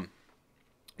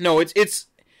 No, it's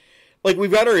like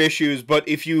we've got our issues, but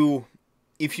if you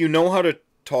know how to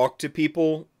talk to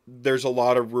people, there's a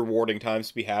lot of rewarding times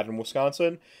to be had in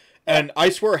Wisconsin. And I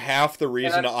swear half the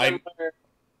reason I'm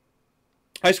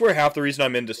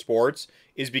into sports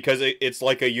is because it's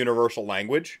like a universal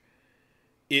language.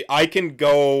 I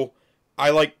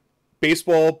like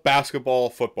baseball, basketball,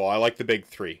 football. I like the big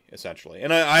three, essentially.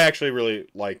 And I actually really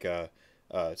like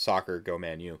soccer, go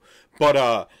Man U.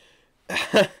 But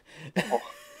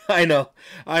I know.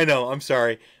 I'm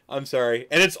sorry.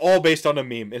 And it's all based on a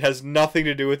meme. It has nothing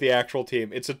to do with the actual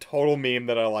team. It's a total meme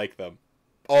that I like them.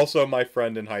 Also my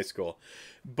friend in high school.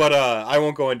 But I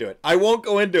won't go into it.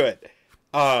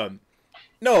 No,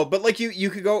 but like you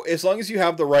could go as long as you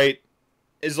have the right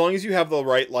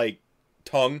like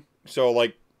tongue. So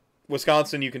like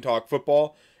Wisconsin, you can talk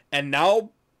football, and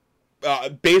now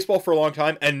baseball for a long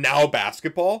time, and now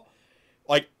basketball.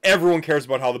 Like everyone cares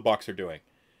about how the Bucks are doing.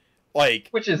 Like,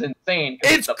 which is insane.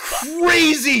 It's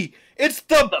crazy. It's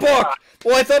the Bucks.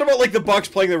 Well, I thought about like the Bucks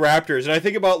playing the Raptors, and I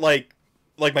think about like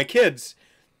my kids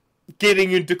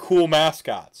getting into cool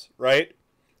mascots, right?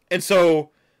 And so,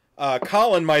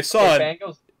 Colin, my son,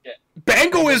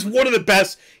 Bango is one of the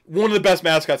best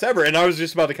mascots ever. And I was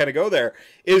just about to kind of go there.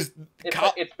 It's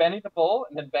Benny the Bull,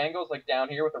 and then Bango's like down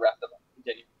here with the rest of them.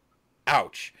 Continue.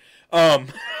 Ouch.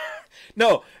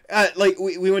 No, like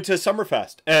we went to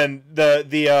Summerfest, and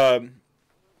the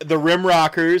Rim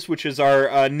Rockers, which is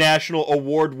our national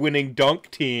award-winning dunk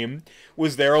team,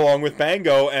 was there along with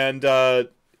Bango, and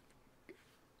what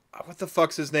the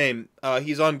fuck's his name?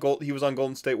 He was on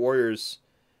Golden State Warriors.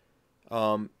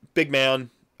 Big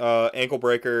man, ankle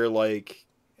breaker. Like,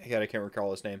 God, I can't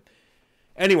recall his name.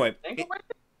 Anyway, ankle breaker.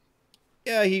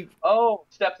 Yeah, he. Oh,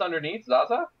 steps underneath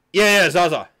Zaza. Yeah,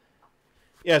 Zaza.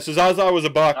 Yeah, so Zaza was a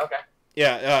Buck. Okay.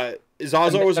 Yeah,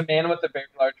 Zaza was a man with a very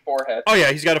large forehead. Oh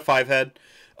yeah, he's got a 5 head.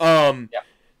 Yeah,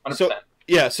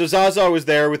 100%. So Zaza was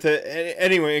there with it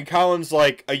anyway, and Colin's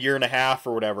like a year and a half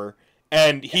or whatever,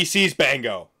 and he sees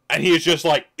Bango, and he is just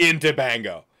like into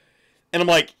Bango, and I'm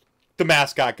like, the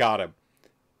mascot got him,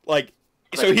 like,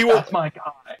 so he will. That's my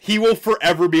guy. He will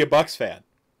forever be a Bucks fan,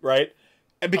 right?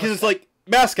 And because it's like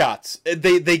mascots,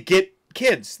 they get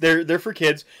kids. They're for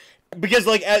kids, because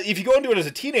like if you go into it as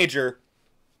a teenager.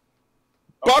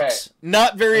 Bucks,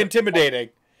 not very intimidating.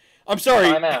 I'm sorry.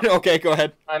 I'm out. Okay, go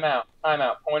ahead. I'm out.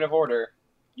 Point of order.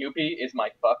 Yuppie is my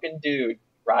fucking dude.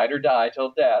 Ride or die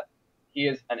till death. He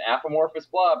is an apomorphous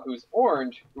blob who's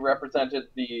orange, who represented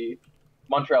the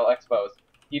Montreal Expos.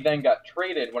 He then got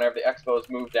traded whenever the Expos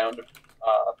moved down to,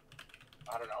 I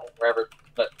don't know, wherever,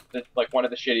 like one of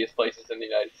the shittiest places in the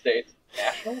United States.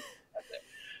 National? That's it.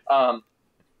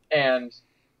 And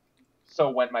so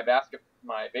went my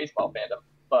baseball fandom.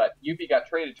 But Yuppie got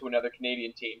traded to another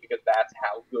Canadian team because that's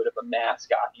how good of a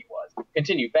mascot he was.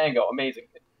 Continue. Bango, amazing.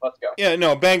 Let's go. Yeah,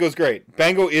 no, Bango's great.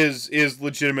 Bango is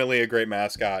legitimately a great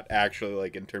mascot, actually,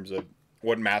 like, in terms of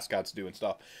what mascots do and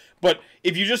stuff. But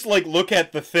if you just, like, look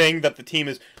at the thing that the team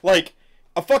is, like,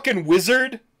 a fucking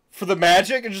wizard for the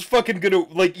Magic is just fucking gonna,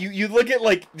 like, you look at,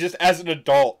 like, just as an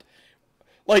adult,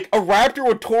 like, a raptor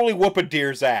would totally whoop a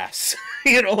deer's ass.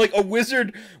 You know, like, a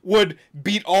wizard would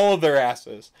beat all of their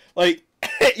asses. Like,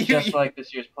 just like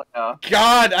this year's playoff.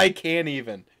 God, I can't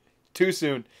even. Too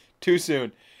soon.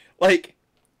 Like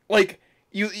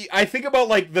I think about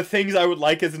like the things I would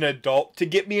like as an adult to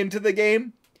get me into the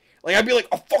game. Like I'd be like,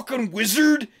 a fucking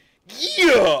wizard?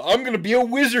 Yeah, I'm gonna be a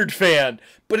wizard fan.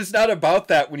 But it's not about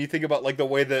that when you think about like the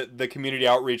way that the community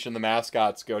outreach and the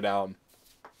mascots go down.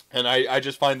 And I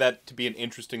just find that to be an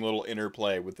interesting little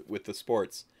interplay with the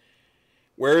sports.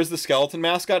 Where is the skeleton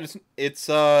mascot? It's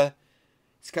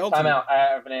skeleton. Time out. I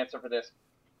have an answer for this.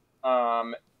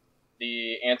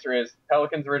 The answer is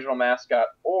Pelicans' original mascot,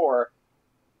 or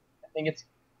I think it's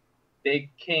Big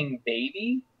King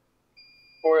Baby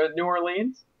for New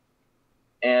Orleans.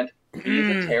 And he's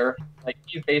a terror. Like,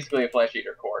 he's basically a flesh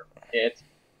eater core. It's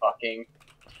fucking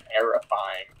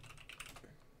terrifying.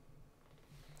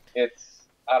 It's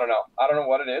I don't know. I don't know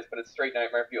what it is, but it's straight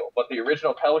nightmare fuel. But the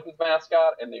original Pelicans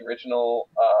mascot and the original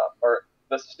or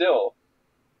the still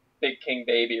Big King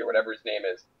Baby or whatever his name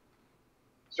is,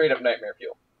 straight up nightmare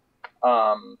fuel.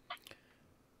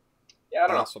 Yeah, I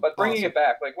don't know. But bringing it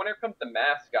back, like when it comes to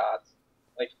mascots,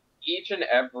 like each and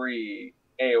every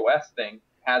AOS thing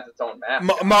has its own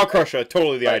mascot. Maw-Krusha,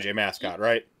 totally the IJ mascot,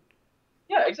 right?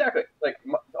 Yeah, exactly. Like,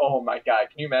 oh my god,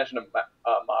 can you imagine a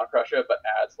Maw-Krusha but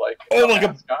as like a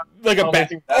mascot?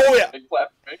 Oh yeah. Big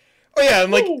flapping wing. Oh yeah,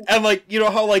 and like you know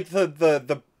how like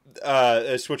the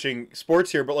switching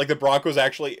sports here, but like the Broncos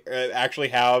actually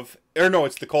have, or no,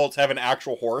 it's the Colts have an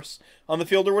actual horse on the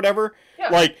field or whatever. Yeah.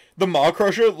 Like the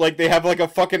Maw-Krusha, like they have like a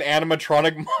fucking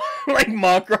animatronic like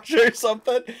Maw-Krusha or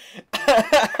something.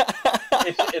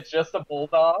 It's just a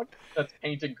bulldog that's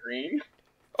painted green.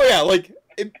 Oh yeah, like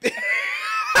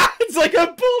it's like a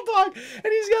bulldog, and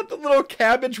he's got the little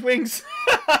cabbage wings.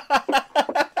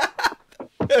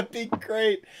 That'd be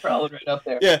great. Probably right up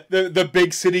there. Yeah, the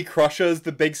big city Krushas,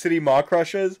 the big city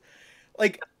Maw-Krusas.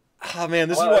 Like, oh man,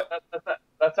 this is what.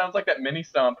 That sounds like that mini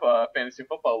stomp fantasy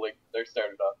football league they're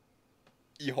started up.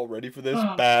 You all ready for this?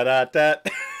 Bad at that.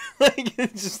 Like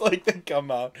it's just like they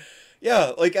come out.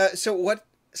 Yeah, like so what?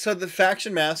 So the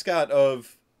faction mascot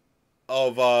of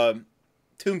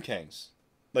Tomb Kings,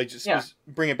 like just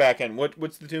bring it back in.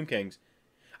 What's the Tomb Kings?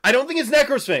 I don't think it's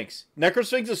Necrosphinx.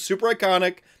 Necrosphinx is super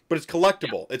iconic, but it's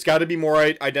collectible. Yeah. It's got to be more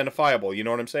identifiable. You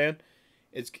know what I'm saying?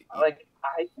 It's like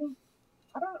I don't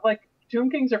like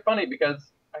Tomb Kings are funny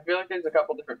because I feel like there's a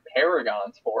couple different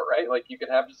paragons for it, right? Like you could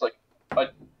have just like a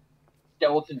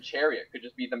skeleton chariot could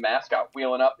just be the mascot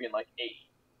wheeling up being like, hey.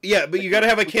 Yeah, but you got to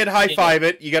have a kid high-five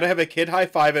it. You got to have a kid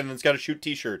high-five it, and it's got to shoot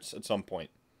T-shirts at some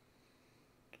point.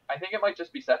 I think it might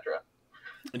just be Cetra.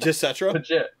 Just Cetra?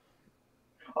 Legit.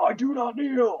 I do not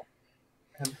kneel.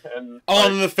 And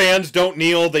the fans don't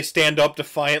kneel. They stand up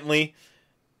defiantly.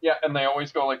 Yeah, and they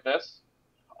always go like this.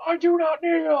 I do not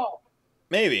kneel.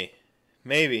 Maybe.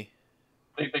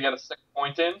 They get a 6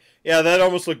 point in. Yeah, that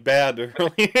almost looked bad.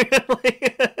 Okay.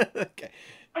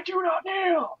 I do not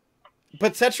kneel.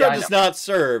 But Cetra does not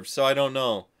serve, so I don't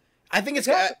know. I think it's.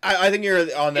 I think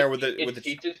you're on there with the. It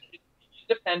teaches kids to be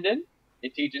independent.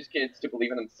 It teaches kids to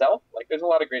believe in themselves. Like, there's a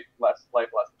lot of great life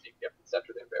lessons you can get from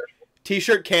Cetra the Imperishable.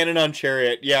 T-shirt cannon on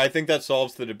Chariot. Yeah, I think that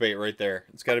solves the debate right there.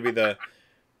 It's got to be the.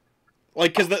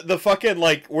 Like, because the fucking,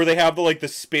 like, where they have the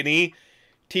spinny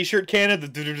T-shirt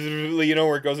cannon, you know,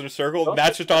 where it goes in a circle,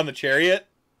 that's just on the Chariot.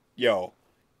 Yo.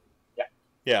 Yeah.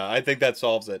 Yeah, I think that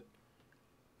solves it.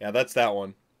 Yeah, that's that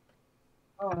one.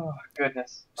 Oh,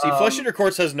 goodness. See, Flesh Eater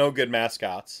Courts has no good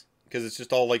mascots, because it's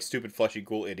just all, like, stupid fleshy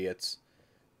ghoul idiots.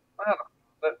 I don't know.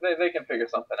 They can figure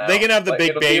something out. They can have the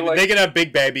big baby. They can have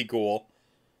big baby ghoul.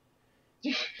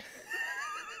 Do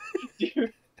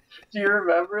you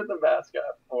remember the mascot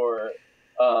for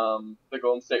the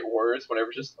Golden State Warriors?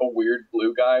 Whenever just a weird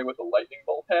blue guy with a lightning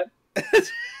bolt head.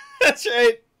 That's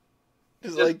right.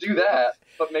 Just do that,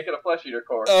 but make it a Flesh Eater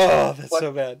Court. Oh, that's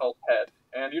so bad. Bolt head,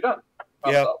 and you're done.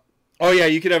 Yeah. Oh yeah,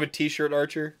 you could have a T-shirt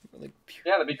archer. Like,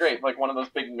 yeah, that'd be great. Like one of those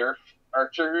big Nerf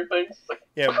archer things. Like,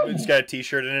 yeah, it's got a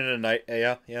T-shirt in it and a night.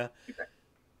 Yeah. Okay.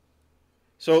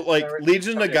 So, like,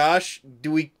 Legion Nagash,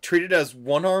 do we treat it as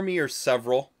one army or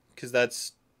several?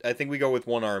 Because I think we go with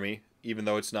one army, even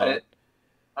though it's not.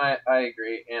 I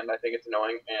agree, and I think it's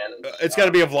annoying. And it's got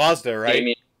to be a Vlazda, right?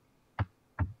 I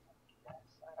don't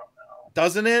know.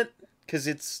 Doesn't it? Because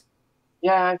it's.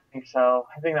 Yeah, I think so.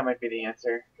 I think that might be the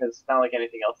answer, because it's not like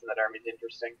anything else in that army is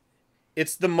interesting.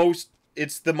 It's the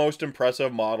most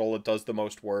impressive model. It does the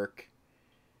most work.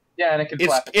 Yeah, and it can.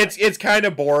 It's kind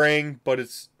of boring, but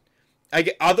it's.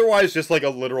 Otherwise, just like a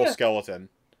literal skeleton.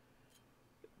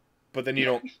 But then you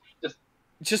don't.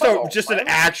 just an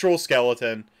actual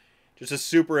skeleton, just a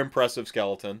super impressive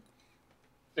skeleton.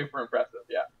 Super impressive,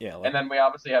 yeah. Yeah. And then we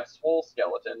obviously have Swole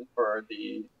Skeleton for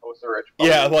the Osirich.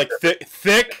 Yeah, like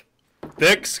thick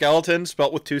skeleton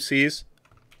spelt with 2 C's.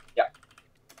 Yeah.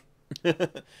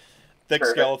 Thick Perfect.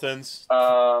 Skeletons.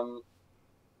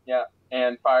 Yeah,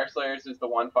 and Fire Slayers is the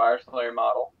one Fire Slayer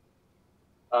model.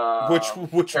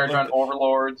 Which Paragon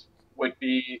Overlords would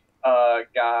be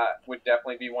would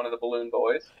definitely be one of the balloon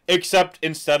boys. Except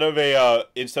instead of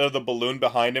the balloon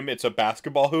behind him, it's a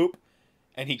basketball hoop,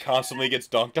 and he constantly gets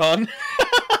dunked on.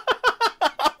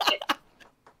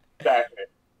 Exactly.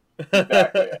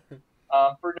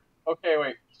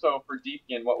 So for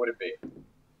Deepkin, what would it be?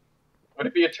 Would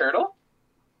it be a turtle?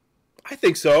 I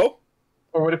think so.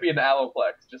 Or would it be an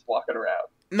Alloplex just walking around?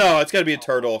 No, it's got to be a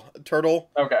turtle. A turtle.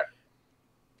 Okay.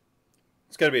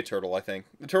 It's got to be a turtle, I think.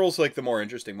 The turtle's like the more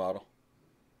interesting model.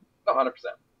 100%.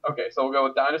 Okay, so we'll go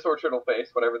with dinosaur turtle face,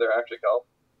 whatever they're actually called.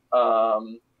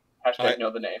 Hashtag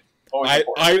know the name. Always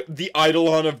important. The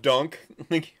Eidolon of Dunk.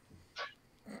 Like,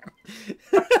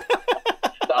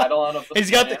 The Eidolon of the he's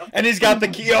Slam. he's got the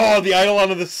the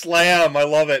Eidolon of the Slam. I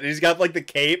love it. He's got like the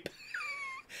cape,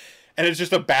 and it's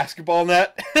just a basketball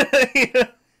net. Count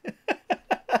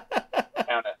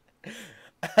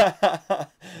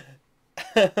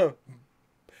it.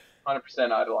 100%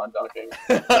 Eidolon dunking.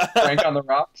 Frank on the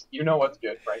rocks. You know what's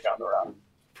good, Frank on the rocks.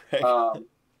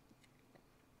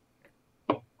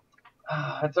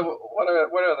 So what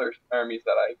other armies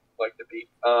that I like to beat?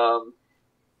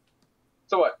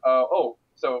 So what?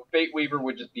 So Fate Weaver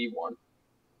would just be one.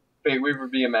 Fate Weaver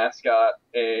would be a mascot.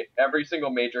 Every single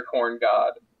major corn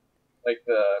god, like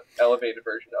the elevated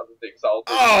version of the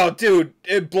Exalted. Oh, dude,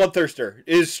 Bloodthirster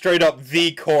is straight up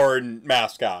the corn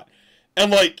mascot. And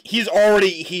like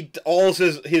all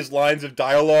his lines of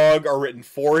dialogue are written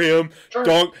for him.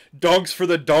 Sure. Dunks for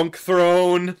the dunk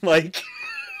throne, like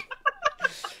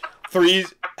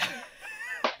threes.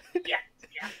 Yeah.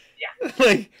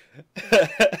 Like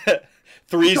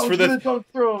threes Dunks for the dunk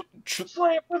throne.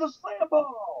 Slam for the slam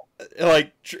ball.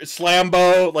 Like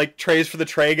Slambo, like trays for the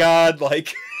tray god,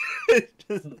 like.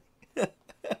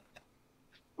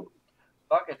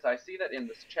 Buckets, I see that in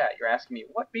this chat you're asking me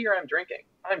what beer I'm drinking.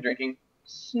 I'm drinking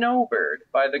Snowbird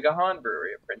by the Gahan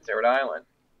Brewery of Prince Edward Island.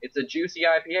 It's a juicy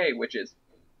IPA, which is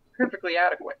perfectly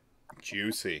adequate.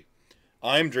 Juicy.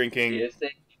 I'm drinking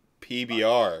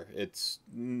PBR. It's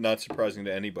not surprising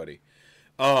to anybody.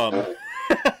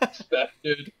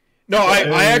 Expected. No, I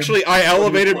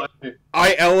elevated my game.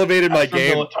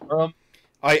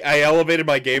 I elevated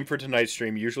my game for tonight's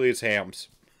stream. Usually it's hams.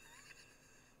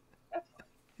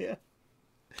 Yeah.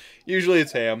 Usually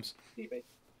it's hams.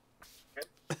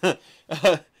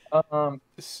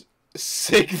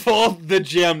 Sigvald the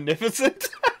Jamnificent.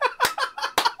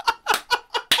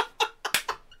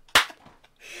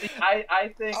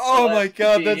 I think. Oh my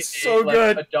god, that's so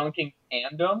good. A dunking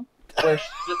tandem where she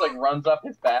just like runs up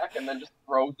his back and then just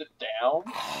throws it down.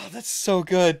 Oh, that's so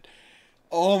good.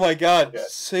 Oh my god,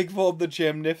 Sigvald the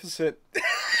Jamnificent.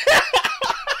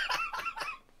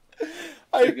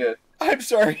 Good. I'm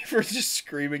sorry for just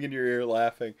screaming in your ear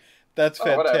laughing. That's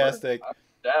fantastic. I'm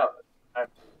down.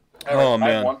 Man. I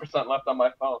have 1% left on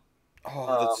my phone.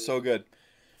 Oh, that's so good.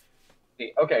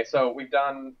 Okay, so we've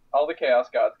done all the Chaos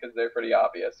Gods because they're pretty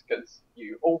obvious.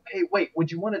 Okay, wait.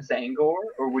 Would you want a Zangor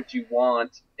or would you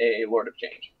want a Lord of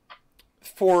Change?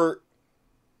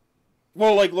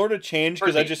 Like Lord of Change,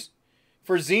 because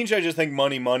for Tzeentch I just think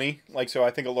money. Like, so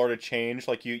I think a Lord of Change,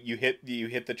 like you hit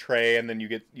the tray and then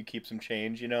you keep some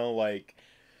change. You know, like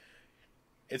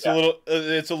it's a little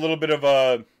bit of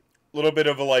a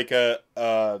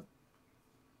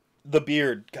the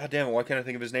beard. God damn it! Why can't I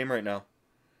think of his name right now?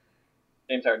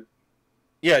 James Harden.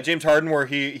 Yeah, James Harden, where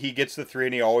he gets the 3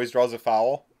 and he always draws a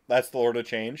foul. That's the Lord of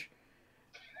Change.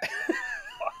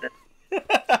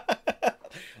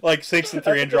 Like 6 and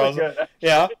 3 and draws.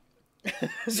 Yeah.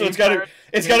 So it's gotta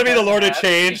be the Lord of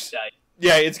Change.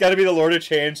 Yeah, it's gotta be the Lord of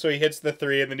Change. So he hits the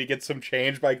 3 and then he gets some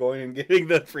change by going and getting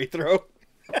the free throw.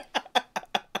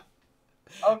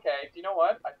 Okay, you know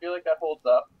what? I feel like that holds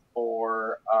up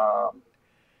for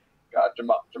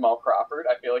Jamal Crawford.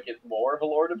 I feel like he's more of a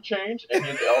Lord of Change, and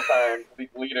he's the all-time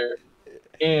leader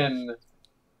in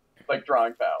like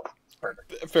drawing fouls. It's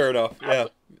perfect. Fair enough. Yeah.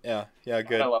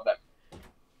 Good. I love that.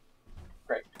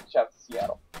 Great. Shout out to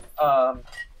Seattle.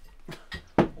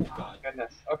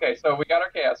 Goodness. Okay, so we got our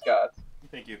Chaos Gods.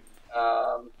 Thank you.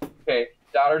 Okay,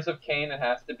 Daughters of Cain. It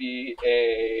has to be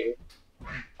a.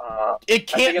 It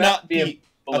can't not be.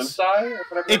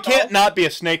 It can't not be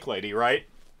a snake lady, right?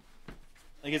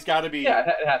 Like, it's got to be. Yeah,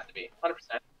 it has to be 100%.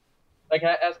 Like,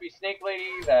 it has to be snake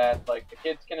lady that like the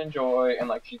kids can enjoy, and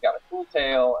like she's got a cool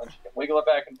tail and she can wiggle it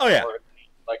back and forth. Oh yeah.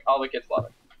 Like all the kids love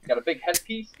it. Got a big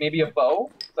headpiece, maybe a bow,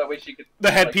 so that way she could.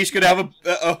 The headpiece could have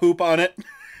a hoop on it.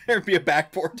 There'd be a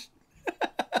backboard.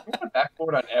 I put a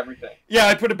backboard on everything. Yeah,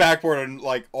 I put a backboard on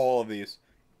like all of these.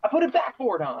 I put a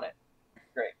backboard on it.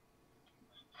 Great.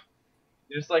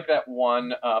 Just like that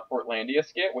one Portlandia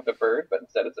skit with a bird, but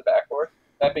instead it's a backboard.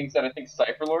 That being said, I think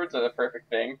Cypher Lords are the perfect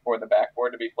thing for the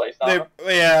backboard to be placed on.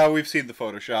 Yeah, we've seen the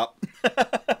Photoshop.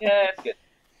 Yeah, it's good.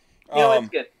 It's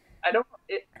good.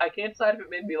 I can't decide if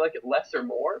it made me like it less or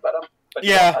more, but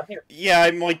yeah, I'm here. Yeah,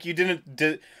 I'm like you didn't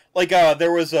there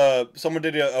was someone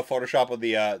did a Photoshop of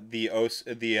the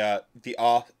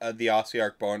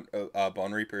Ossiarch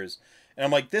Bone Reapers, and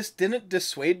I'm like, this didn't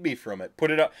dissuade me from it.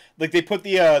 Put it up like they put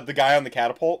the guy on the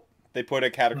catapult. They put a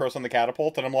Catacross on the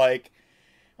catapult, and I'm like,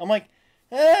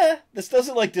 this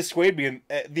doesn't like dissuade me. And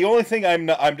the only thing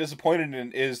I'm disappointed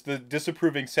in is the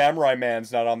disapproving samurai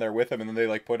man's not on there with him, and then they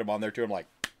like put him on there too. I'm like,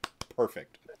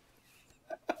 perfect.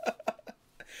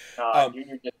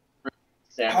 You get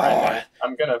samurai man.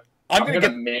 I'm gonna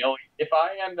mail you if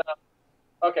I end up.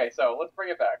 Okay, so let's bring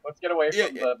it back. Let's get away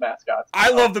from the mascots. I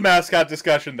love the mascot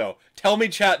discussion, though. Tell me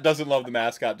chat doesn't love the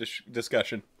mascot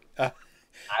discussion. I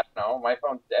don't know. My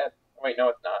phone's dead. Wait, no,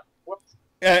 it's not. Whoops.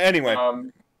 Anyway.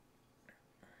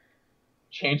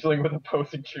 Changeling with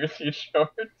opposing jersey and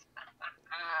shorts.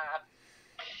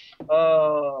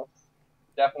 Oh,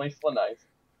 definitely still nice.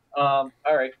 All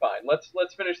right, fine. Let's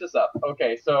finish this up.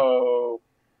 Okay, so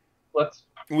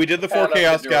we did the 4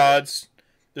 Chaos Gods.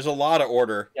 There's a lot of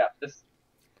order.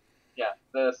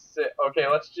 Okay,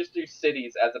 let's just do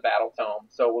cities as a battle tome.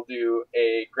 So we'll do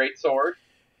a great sword.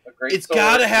 It's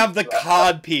got to have the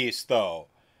cod piece, though.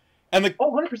 And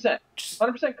 100%.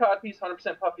 100% cod piece,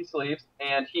 100% puffy sleeves,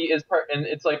 and he is and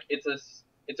it's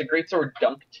a great sword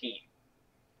dunk team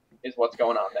is what's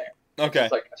going on there. Okay.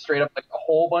 It's like straight up like a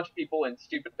whole bunch of people in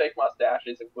stupid fake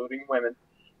mustaches, including women,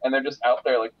 and they're just out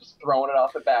there like just throwing it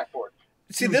off the backboard.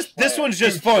 See, this one's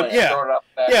just fun. Yeah.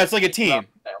 Yeah, it's like a team.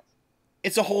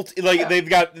 It's a whole they've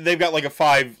got like a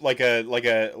 5 like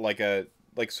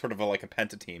sort of a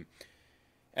penta team.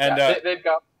 And they've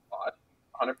got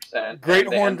 100%. Great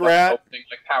horned rat.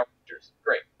 Like Power Rangers.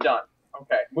 Great. Done.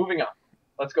 Okay, moving on.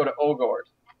 Let's go to Ogors.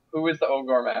 Who is the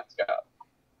Ogor mascot?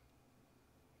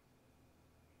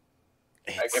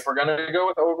 Like, if we're gonna go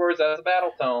with Ogors as a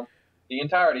battle tome, the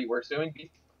entirety, we're assuming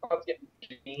Beast Squad's getting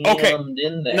jammed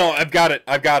in there. No, I've got it.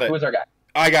 Who is our guy?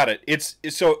 I got it. It's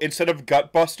so instead of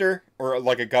Gutbuster or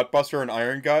like a Gutbuster and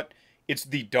Iron Gut, it's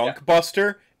the Dunk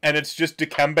Buster, and it's just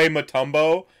Dikembe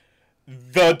Mutombo,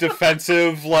 the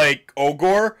defensive like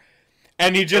Ogor,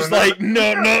 and he just like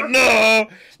no,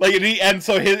 like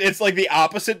it's like the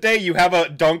opposite day. You have a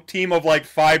dunk team of like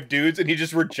 5 dudes, and he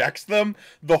just rejects them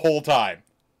the whole time.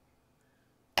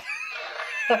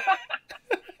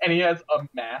 And he has a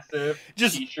massive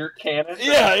t-shirt cannon.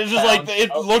 Yeah, it's just like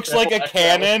it looks like a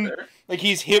cannon. Like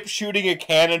he's hip shooting a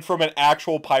cannon from an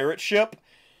actual pirate ship,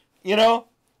 you know,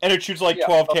 and it shoots like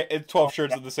 12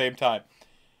 shirts at the same time.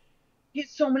 Get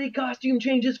so many costume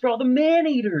changes for all the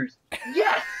man-eaters.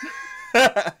 Yes.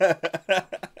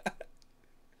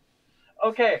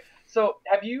 Okay, so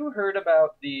have you heard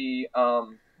about the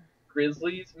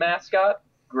Grizzlies mascot?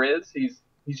 Grizz. He's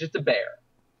just a bear.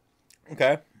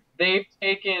 Okay. They've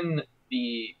taken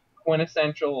the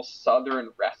quintessential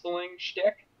Southern wrestling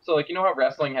shtick. So, like, you know how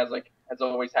wrestling has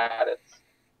always had its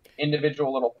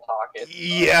individual little pockets.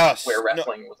 Yes. Where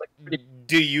wrestling was like.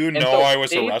 Do you know I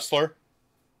was a wrestler?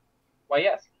 Why,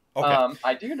 yes. Okay.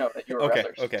 I do know that you're a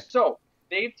wrestler. Okay. So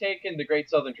they've taken the great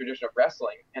Southern tradition of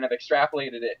wrestling and have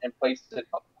extrapolated it and placed it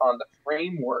upon the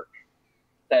framework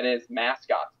that is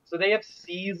mascots. So they have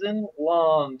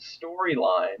season-long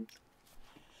storylines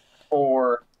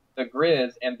for the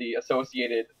Grizz and the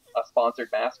associated sponsored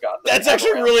mascots. That's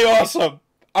actually really awesome.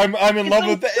 I'm in love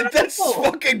with that. That's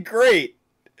fucking great.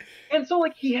 And so,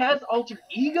 like, he has alter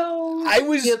egos.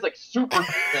 He has, like, Superman,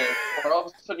 or all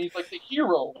of a sudden he's, like, the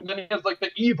hero, and then he has, like, the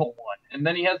evil one, and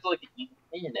then he has, like, the evil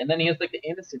man, and then he has, like, the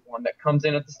innocent one that comes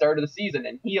in at the start of the season,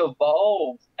 and he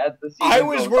evolves as the season I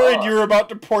was goes worried on. you were about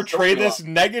to portray this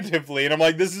negatively, and I'm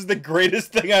like, this is the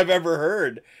greatest thing I've ever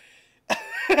heard.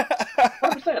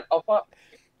 100%.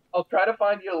 I'll try to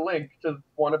find you a link to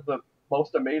one of the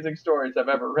most amazing stories I've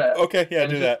ever read. Okay, yeah,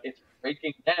 do that. It's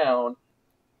breaking down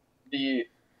the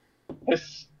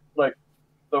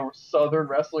Southern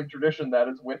wrestling tradition that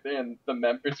is within the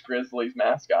Memphis Grizzlies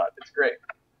mascot. It's great.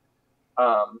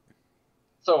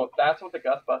 So that's what the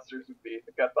Gutbusters would be.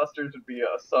 The Gutbusters would be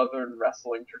a Southern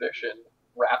wrestling tradition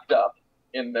wrapped up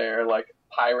in their like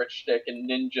pirate shtick and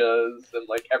ninjas and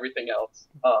like everything else.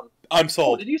 I'm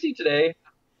sold. Did you see today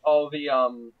all the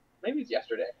maybe it's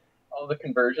yesterday, all the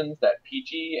conversions that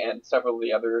Peachy and several of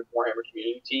the other Warhammer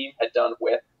community team had done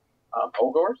with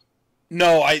Ogors?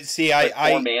 No, I see.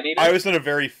 I was in a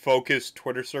very focused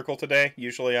Twitter circle today.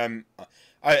 Usually, I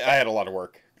had a lot of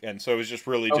work, and so it was just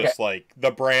really just like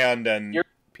the brand and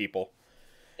people.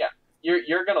 Yeah,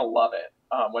 you're gonna love it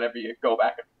whenever you go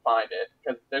back and find it,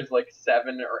 because there's like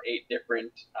 7 or 8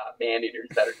 different man-eaters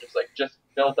that are just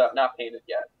built up, not painted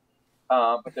yet.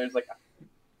 But there's like a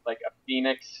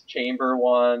Phoenix Chamber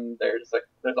one. There's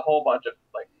a whole bunch of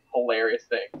like hilarious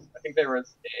things. I think there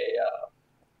was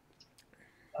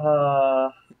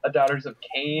a Daughters of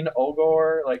Cain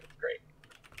Ogor, like great,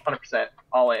 100%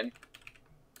 all in,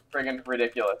 friggin'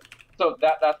 ridiculous. So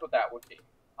that's what that would be.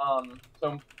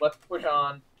 So let's push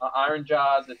on. Iron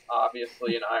Jaws, it's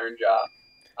obviously an Iron Jaw.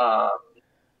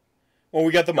 Well,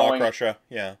 we got the Maw Going- Crusher.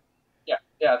 Yeah.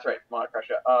 Yeah, that's right.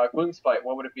 Monocrusher. Gloomspite,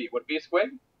 what would it be? Would it be a squig?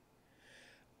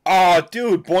 Oh,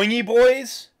 dude, Boingy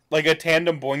Boys? Like a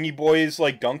tandem Boingy Boys,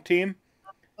 like, dunk team?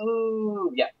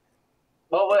 Ooh, yeah.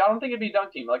 Well, I don't think it'd be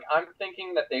Dunk Team. Like, I'm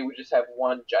thinking that they would just have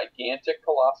one gigantic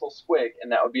colossal squig,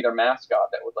 and that would be their mascot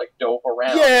that would, like, dove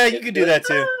around. Yeah, It'd you could be do like, that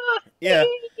too. "Ah!" Yeah.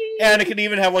 And it could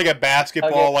even have, like, a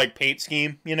basketball, Okay. like, paint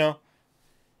scheme, you know?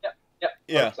 Yeah,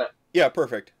 Yeah. 100%. Yeah,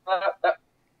 perfect. That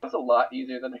was a lot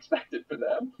easier than expected for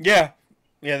them. Yeah.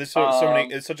 Yeah, there's so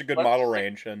many, it's such a good let's model see.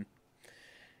 range, and...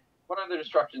 What other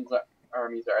destructions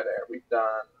armies are there? We've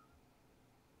done...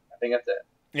 I think that's it.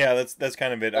 Yeah, that's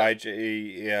kind of it. Yeah.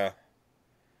 Yeah.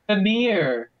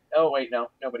 Amir! Oh, wait, no.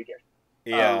 Nobody cares.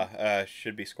 Yeah,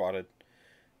 should be squatted.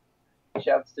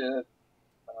 Shouts to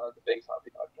the Big Zombie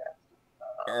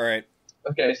podcast. Alright.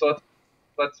 Okay, so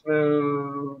let's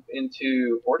move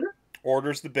into order.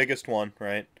 Order's the biggest one,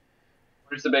 right?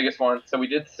 Order's the biggest one. So we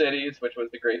did cities, which was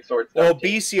the Great Sword. Well,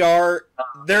 17. BCR,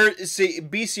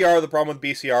 BCR, the problem with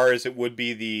BCR is it would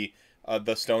be the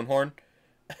Stonehorn.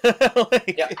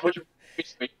 Like, Yeah, which would be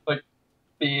sweet. Like,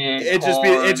 It'd just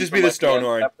be the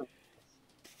Stonehorn.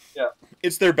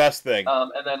 It's their best thing.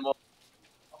 And then we'll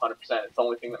 100%. It's the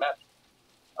only thing that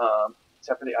matters.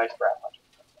 Except for the Ice Brat Hunter.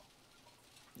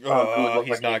 Who would look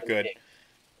He's like not Anthony good. Davis.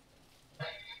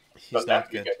 He's Doesn't have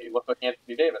not to be good. He looked like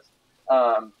Anthony Davis.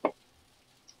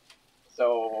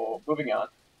 So moving on.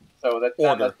 So that's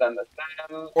Order. them.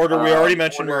 Order, we already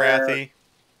mentioned Order, Morathi.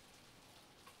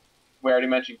 We already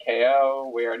mentioned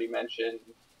KO. We already mentioned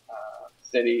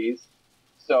cities.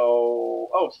 So,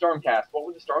 Stormcast. What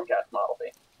would the Stormcast model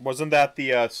be? Wasn't that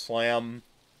the Slam?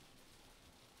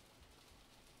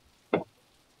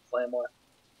 Slam what?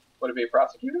 Would it be a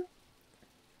prosecutor?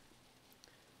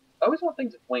 I always want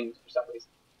things with wings for some reason.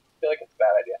 I feel like it's a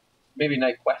bad idea. Maybe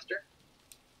Night Quester.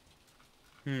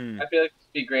 I feel like this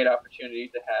would be a great opportunity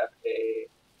to have a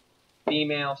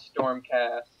female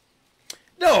Stormcast.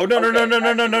 No.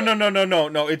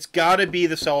 Okay, It's got to be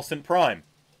the Celestant Prime.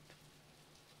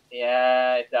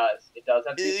 Yeah, it does. It does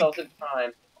have to be Sultan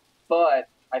Prime, but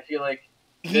I feel like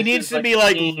He this needs is to like be the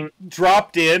like team-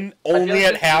 dropped in I feel only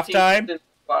like at this is the team halftime. that's in-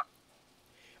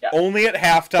 Yeah. Only at Oh my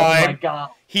halftime. god!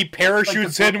 He Like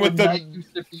parachutes the in with Brooklyn Knight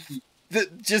used to be.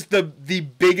 just the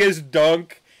biggest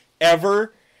dunk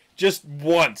ever, just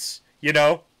once, you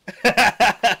know.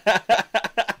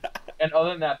 And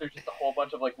other than that, there's just a whole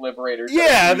bunch of like liberators.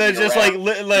 Yeah, that are they're moving just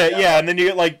around. yeah, and then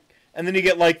you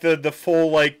get like the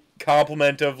full like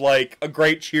complement of like a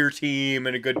great cheer team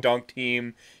and a good dunk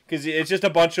team, because it's just a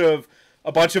bunch of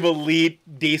elite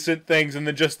decent things, and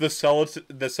then just the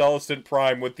Celestant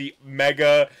Prime with the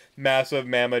mega massive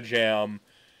Mama Jam.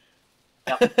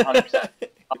 Yeah, 100%.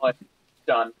 I'm like,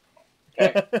 done.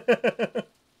 Okay,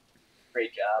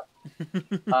 great job.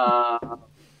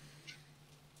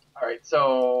 All right,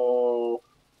 so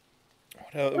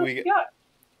What else what we we get? got?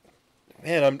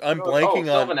 Man, I'm blanking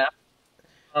on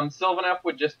Sylvaneth. Sylvaneth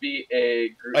would just be a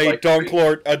group a like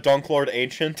Dunk Lord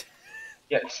Ancient.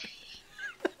 Yes.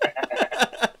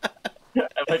 I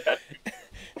like that.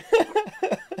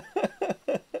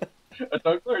 A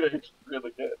Dunk Lord is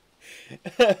really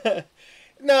good.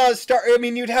 No,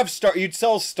 you'd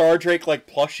sell Star Drake like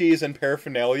plushies and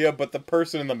paraphernalia, but the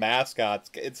person in the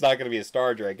mascots, it's not going to be a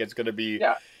Star Drake. It's going to be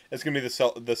the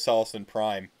Celestant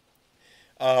Prime.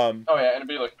 Oh yeah, and it'd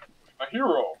be like a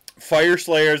hero. Fire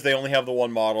Slayers, they only have the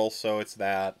one model, so it's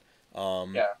that.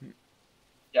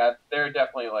 Yeah, they're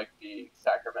definitely like the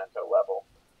Sacramento level.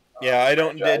 Yeah, I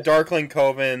don't. franchise. Darkling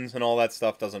Covens and all that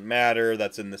stuff doesn't matter.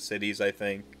 That's in the cities, I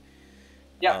think.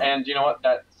 Yeah, and you know what?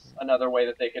 That's another way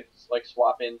that they could like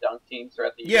swap in dunk teams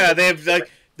throughout the year. Yeah, they have like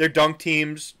their dunk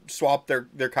teams swap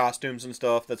their costumes and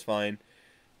stuff. That's fine.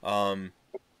 Man,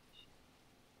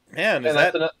 is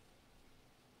that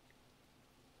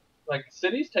like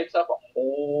cities takes up a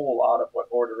whole lot of what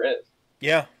order is.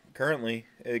 yeah? Currently,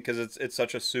 because it's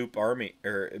such a soup army.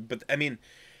 But I mean,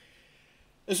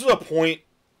 this is a point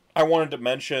I wanted to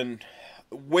mention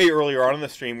way earlier on in the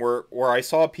stream where I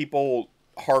saw people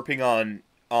harping on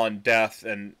death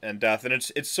and death, and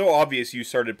it's so obvious you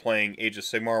started playing Age of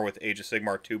Sigmar with Age of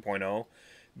Sigmar 2.0,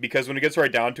 because when it gets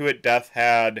right down to it, Death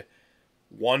had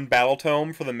one battle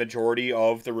tome for the majority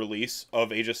of the release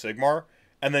of Age of Sigmar,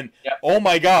 and then oh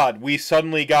my god, we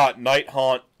suddenly got Night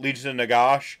Haunt, Legion of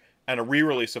Nagash, and a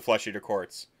re-release of Flesh Eater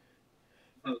Courts.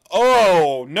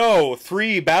 Oh no,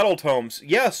 3 battle tomes.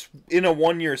 Yes, in a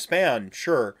 1-year span,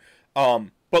 sure.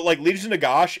 But like Legion of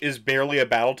Nagash is barely a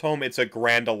battle tome; it's a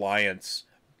Grand Alliance,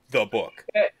 the book.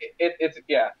 It's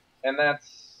and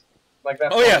that's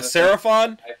Oh yeah,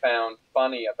 Seraphon. I found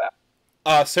funny about.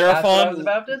 Seraphon. That's what I was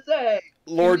about to say.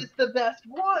 Lord missed the best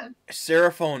one.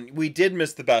 Seraphon, we did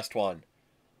miss the best one.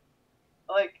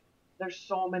 Like, there's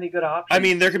so many good options. I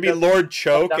mean, there could be Lord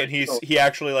Choke, and Dinosaur. he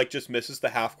actually like just misses the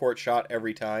half court shot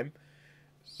every time.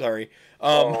 Sorry,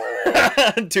 Oh.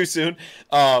 too soon.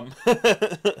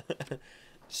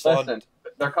 So, Listen,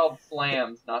 they're called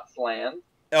slams, not slans.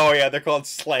 oh yeah, they're called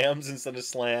slams instead of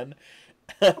slan.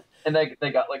 And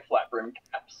they got like flat brim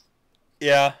caps.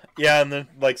 Yeah, and then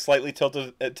like slightly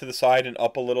tilted to the side and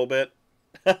up a little bit.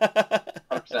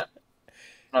 100%.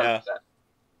 100%.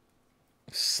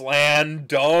 Slan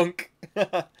dunk.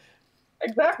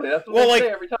 Exactly, that's what Well, they like,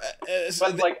 say every time.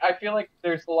 But like, I feel like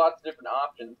there's lots of different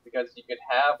options because you could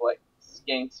have like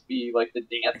Skinks be like the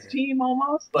dance team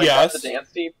almost, like Yes. the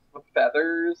dance team with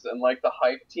feathers, and like the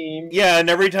hype team. Yeah, and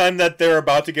every time that they're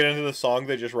about to get into the song,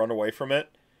 they just run away from it.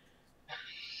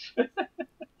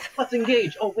 Let's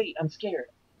engage. Oh wait, I'm scared.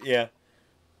 Yeah.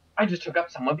 I just took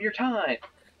up some of your time.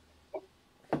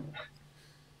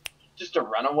 Just to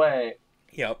run away.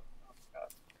 Yep.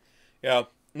 Yeah.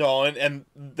 No, and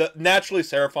naturally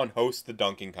Seraphon hosts the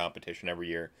dunking competition every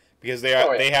year because they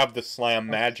they have the slam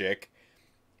magic.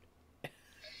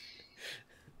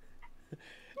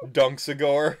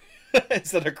 Dunksagore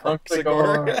instead of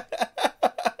Crunksagore.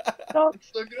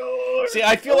 Dunksagore. See,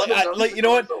 I feel like you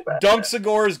know what? So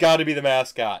Dunksagore's got to be the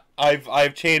mascot.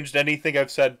 I've changed anything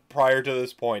I've said prior to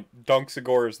this point.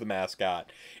 Dunksagore is the mascot.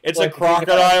 It's Like, a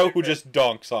crocodile who just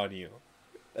dunks on you.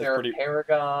 That's they're pretty. a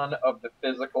paragon of the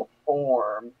physical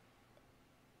form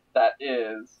that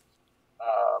is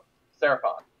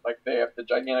Seraphon. Like, they have the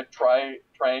gigantic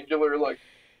triangular, like,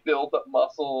 built-up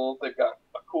muscles. They've got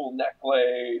a cool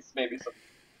necklace, maybe some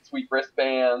sweet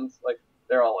wristbands. Like,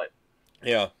 they're all in.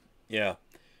 Yeah.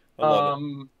 I love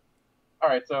it. All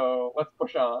right, so let's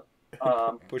push on.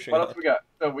 Pushing What on. else we got?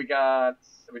 So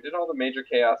we did all the major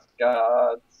chaos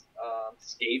gods.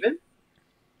 Skaven.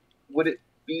 Would it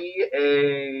be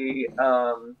a?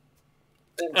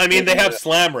 I mean, they have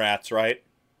slam rats, right?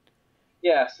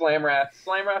 Yeah, Slam Rats.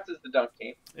 Slam Rats is the dunk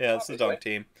team. Yeah, it's the dunk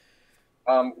team.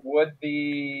 Would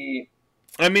the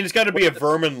I mean, it's got to be a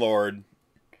Vermin Lord,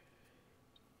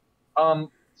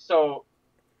 so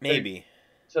maybe.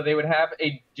 So they would have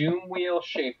a Doom Wheel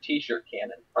shaped T-shirt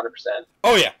cannon, 100%.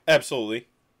 Oh yeah, absolutely.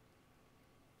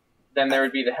 Then there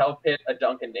would be the Hell Pit, a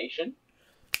Duncan Nation.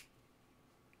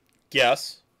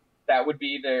 Yes. That would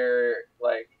be their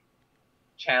like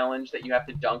challenge that you have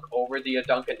to dunk over the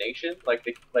Duncan Nation. Like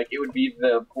it would be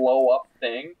the blow up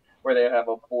thing where they have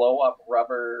a blow up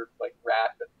rubber like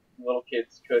rat that little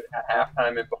kids could at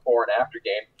halftime and before and after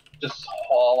game just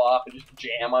haul off and just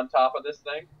jam on top of this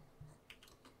thing.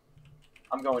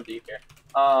 I'm going deep here.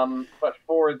 But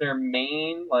for their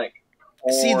main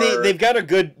see, they've got a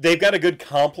good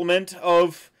complement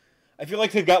of. I feel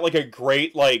like they've got like a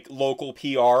great like local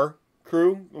PR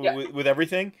crew with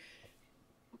everything.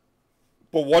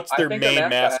 But what's their main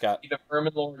mascot? The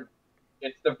Vermin Lord.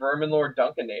 It's the Vermin Lord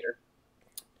Dunkinator.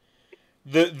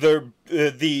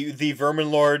 The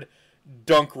Vermin Lord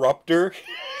Dunkruptor.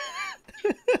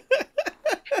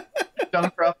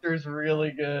 Dunkruptor's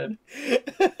really good.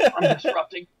 I'm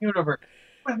disrupting the universe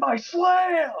with my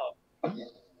slam.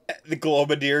 The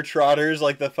Globadeer Trotters,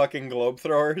 like the fucking globe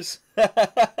throwers.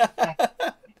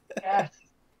 Yes.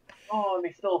 Oh, and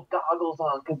they still have goggles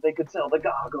on because they could sell the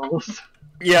goggles.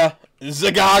 Yeah,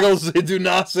 the goggles, they do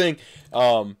nothing.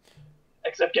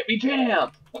 Except get me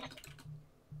jammed.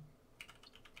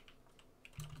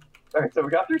 Alright, so we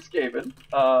got through Skaven.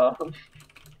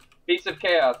 Beasts of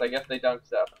Chaos, I guess they dunk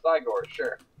stuff. Zygor,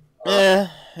 sure.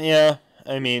 Yeah.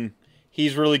 I mean,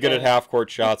 he's really good at half-court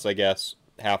shots, I guess,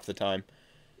 half the time.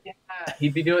 Yeah,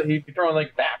 he'd be throwing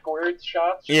like backwards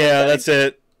shots. Yeah, that's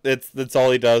it. That's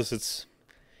all he does. It's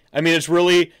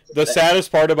really the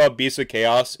saddest part about Beasts of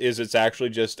Chaos is it's actually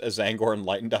just a Zangor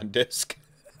enlightened on disc.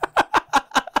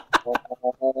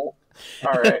 All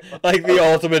right. Like the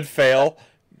ultimate fail.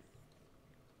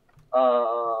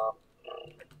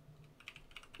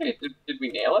 Hey, did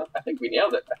we nail it? I think we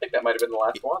nailed it. I think that might have been the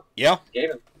last one. Yeah.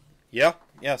 Skaven. Yeah.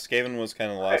 Skaven was kind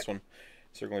of the last one.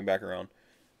 Circling back around.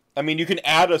 I mean, you can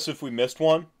add us if we missed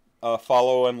one.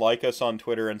 Follow and like us on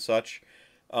Twitter and such.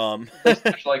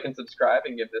 Please like and subscribe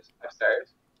and give this 5 stars.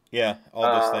 Yeah, all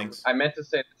those things. I meant to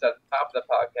say this at the top of the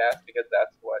podcast because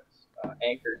that's what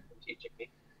Anchor's been teaching me.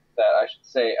 That I should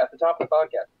say at the top of the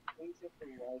podcast, please hit the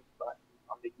like button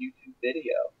on the YouTube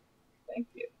video. Thank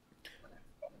you.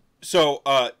 So,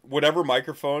 whatever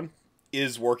microphone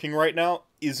is working right now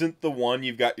isn't the one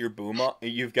you've got your boom on,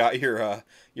 you've got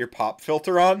your pop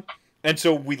filter on, and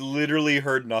so we literally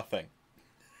heard nothing.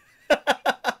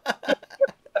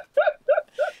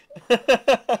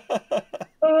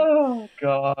 Oh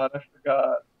God, I forgot.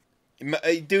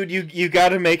 Dude, you got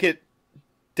to make it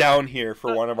down here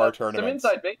for one of our tournaments.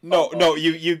 Some inside baseball. No,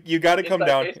 you got to come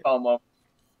down. Baseball moment.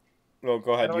 Oh,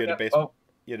 go ahead. You had a baseball.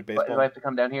 You had a baseball. Do I have to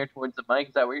come down here towards the mic?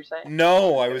 Is that what you're saying?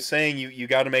 No, I was saying you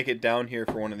got to make it down here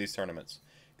for one of these tournaments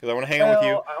because I want to hang out with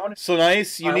you. So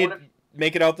nice. You need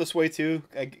make it out this way too.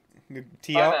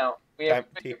 Tee out. We have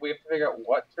to figure out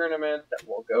what tournament that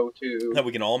we'll go to. That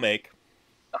we can all make.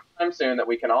 Sometime soon that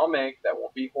we can all make that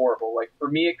won't be horrible. Like for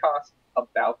me, it costs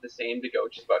about the same to go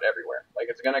just about everywhere. Like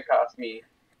it's gonna cost me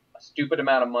a stupid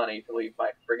amount of money to leave my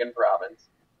friggin' province.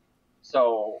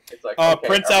 So it's like okay,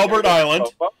 Prince Albert Island.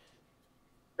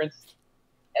 Prince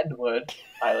Edward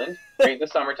Island. Great in the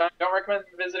summertime. Don't recommend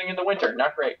visiting in the winter.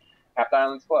 Not great. Half the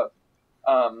island's closed.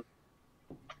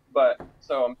 But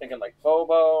so I'm thinking like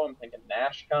Bobo. I'm thinking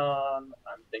NashCon.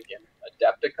 I'm thinking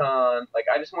Adepticon. Like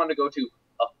I just wanted to go to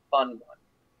a fun one,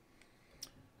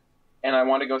 and I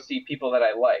want to go see people that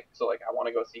I like. So like I want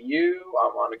to go see you. I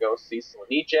want to go see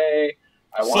Slaniche.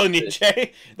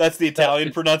 Slaniche. That's the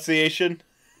Italian pronunciation.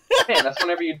 Man, that's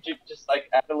whenever you just like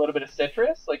add a little bit of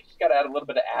citrus. Like you just gotta add a little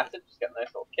bit of acid. Just get a nice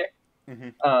little kick.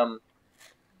 Mm-hmm.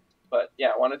 But yeah,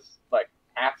 I want to like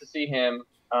have to see him.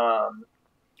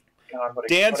 God,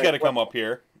 Dan's got to come up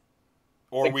here,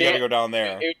 or like we got to go down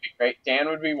there. It would be great. Dan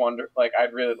would be wonderful. Like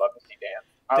I'd really love to see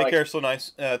Dan. Take care. So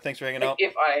nice. Thanks for hanging out.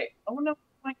 If I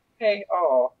okay.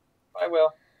 Oh, I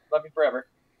will. Love you forever.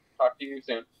 Talk to you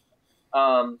soon.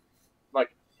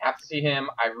 Like have to see him.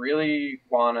 I really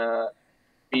wanna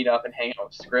meet up and hang out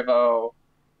with Scrivo,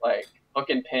 like hook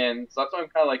and pin. So that's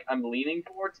why I'm leaning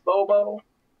towards Bobo,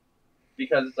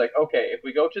 because it's like okay, if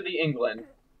we go to the England.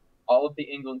 All of the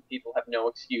England people have no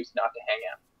excuse not to hang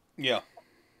out. Yeah.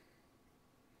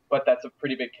 But that's a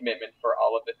pretty big commitment for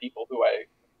all of the people who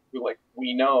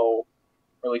we know,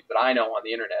 or at least that I know on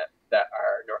the internet, that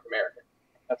are North American.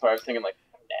 That's why I was thinking like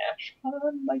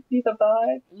NashCon might be the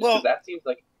vibe. Well, that seems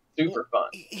like super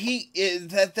fun.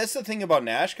 That's the thing about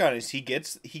NashCon is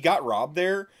he got robbed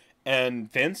there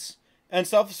and Vince and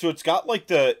stuff. So it's got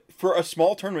like for a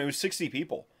small tournament it was 60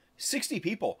 people. 60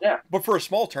 people. Yeah. But for a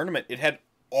small tournament it had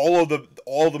all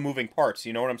the moving parts,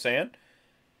 you know what I'm saying?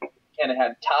 And it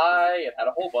had Ty, it had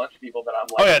a whole bunch of people that I'm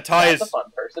like, oh yeah, Ty is a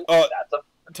fun person.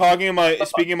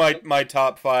 Speaking of my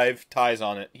top 5, Ty's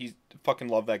on it. He fucking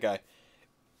love that guy.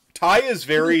 Ty is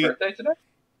very. Is his birthday today?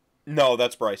 No,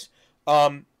 that's Bryce.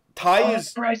 Ty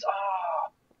is Bryce.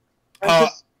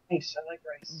 Bryce is nice. I like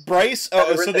Bryce. Bryce.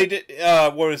 So they did.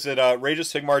 What was it? Rage of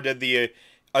Sigmar did the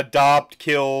adopt,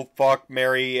 kill, fuck,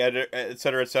 marry,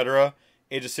 etc., etc.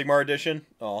 Age of Sigmar edition.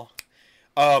 Oh.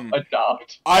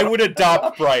 Adopt. I would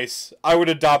adopt Bryce. I would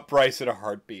adopt Bryce in a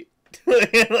heartbeat.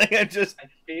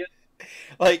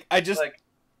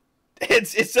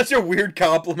 It's such a weird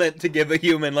compliment to give a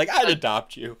human. Like I'd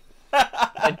adopt you.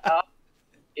 Adopt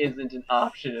isn't an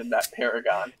option in that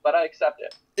Paragon, but I accept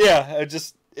it.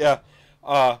 Yeah.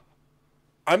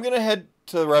 I'm gonna head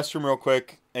to the restroom real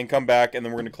quick and come back, and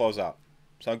then we're gonna close out.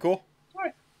 Sound cool?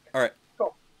 All right.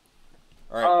 Cool.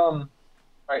 All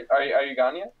right. Are you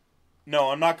gone yet? No,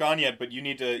 I'm not gone yet, but you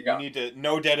need to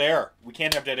no dead air. We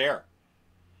can't have dead air.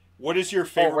 What is your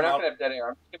favorite? Oh, we're not gonna have dead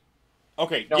air.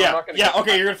 Okay. No, yeah.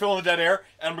 Okay, you're gonna fill in the dead air,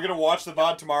 and we're gonna watch the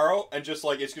VOD tomorrow, and just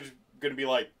like it's gonna be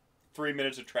like 3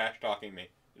 minutes of trash talking me.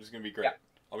 It's gonna be great. Yeah.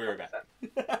 I'll be right back.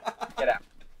 Get out.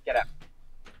 Get out.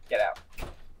 Get out.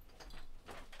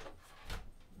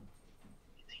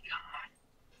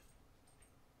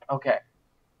 Okay,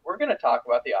 we're gonna talk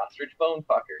about the ostrich bone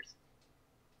fuckers.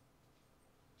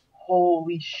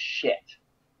 Holy shit.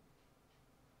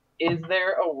 Is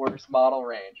there a worse model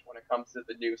range when it comes to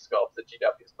the new sculpts that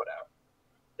GW's put out?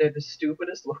 They're the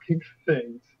stupidest looking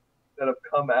things that have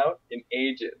come out in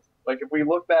ages. Like, if we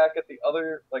look back at the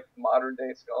other, like, modern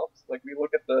day sculpts, like, we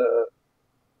look at the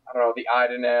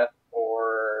Ideneth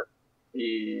or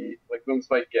the, like,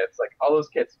 Boomspike kits, like, all those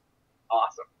kits,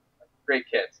 awesome. Like, great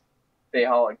kits. They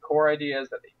all had core ideas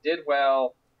that they did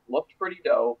well, looked pretty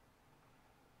dope.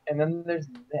 And then there's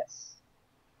this,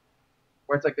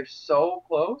 where it's like they're so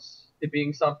close to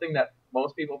being something that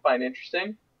most people find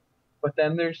interesting, but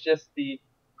then there's just the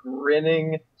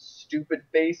grinning, stupid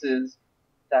faces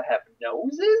that have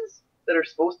noses that are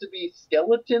supposed to be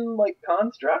skeleton-like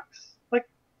constructs. Like,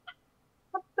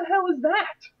 what the hell is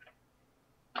that?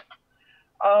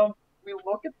 We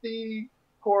look at the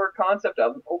core concept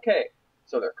of them. Okay,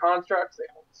 so they're constructs, they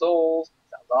hold souls,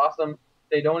 sounds awesome.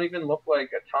 They don't even look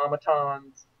like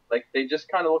automatons. Like, they just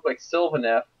kind of look like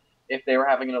Sylvaneth if they were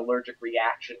having an allergic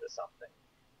reaction to something.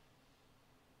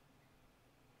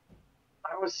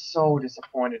 I was so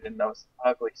disappointed in those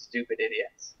ugly, stupid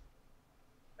idiots.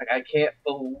 Like, I can't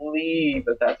believe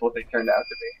that that's what they turned out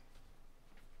to be.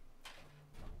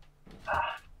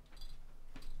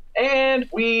 And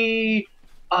we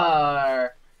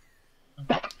are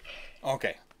back.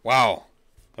 Okay. Wow.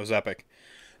 That was epic.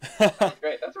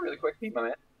 Great. That's a really quick team, my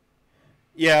man.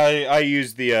 Yeah, I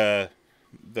used the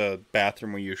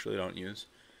bathroom we usually don't use.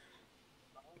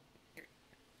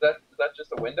 Is that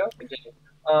just a window? Continue.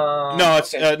 No,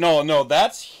 it's okay. no.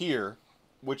 That's here,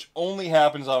 which only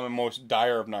happens on the most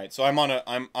dire of nights. So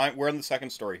we're in the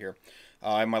second story here.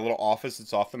 I have my little office.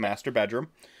 It's off the master bedroom,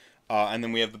 and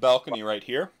then we have the balcony right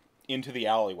here into the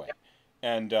alleyway.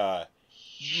 And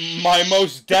my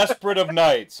most desperate of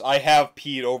nights, I have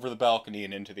peed over the balcony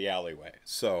and into the alleyway.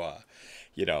 So,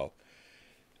 you know.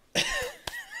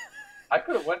 I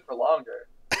could have went for longer.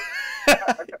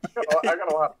 I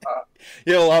got a lot.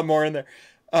 You had a lot more in there.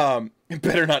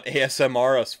 Better not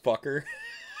ASMR us, fucker.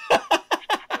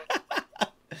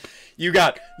 You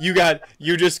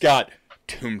just got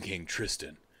Tomb King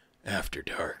Tristan After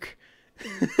Dark.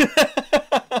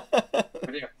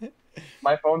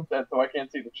 My phone's dead, so I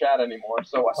can't see the chat anymore.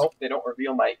 So I hope they don't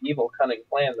reveal my evil, cunning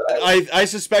plan that I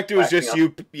suspect it was just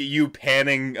you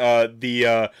panning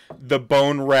the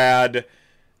Bone Rad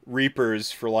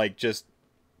Reapers for like just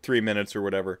 3 minutes or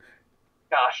whatever.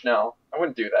 Gosh, no, I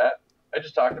wouldn't do that. I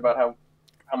just talked about how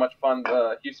much fun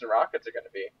the Houston Rockets are going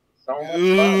to be. So much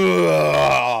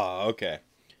fun. Okay.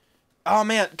 Oh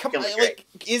man, come on! Like,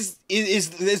 is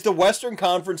the Western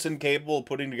Conference incapable of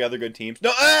putting together good teams?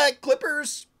 No,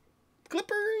 Clippers.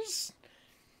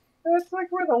 That's like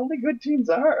where the only good teams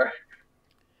are.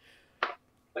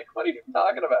 Like, what are you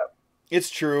talking about? It's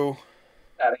true.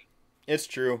 Daddy. It's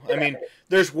true. I mean,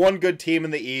 there's one good team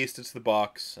in the East. It's the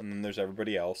Bucks, and then there's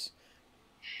everybody else.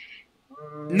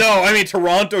 No, I mean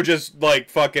Toronto just like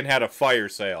fucking had a fire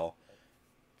sale.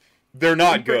 They're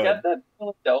not good. Forget that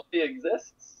Philadelphia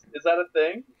exists. Is that a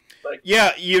thing? Like,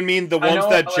 yeah, you mean the ones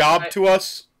that jobbed to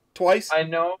us twice? I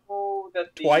know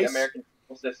that the American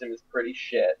school system is pretty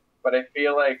shit, but I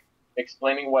feel like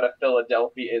explaining what a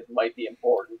Philadelphia is might be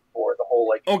important for the whole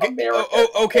like America.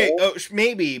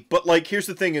 Maybe, but like here's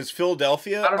the thing: is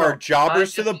Philadelphia are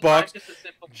jobbers to the Bucks,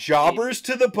 jobbers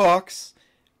to the Bucks,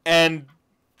 and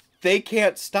they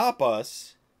can't stop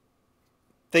us.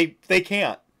 They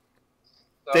can't.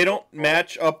 They don't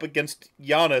match up against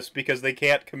Giannis because they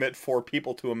can't commit 4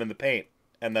 people to him in the paint,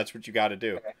 and that's what you got to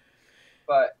do. Okay.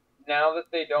 But now that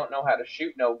they don't know how to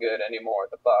shoot no good anymore,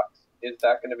 the Bucks, is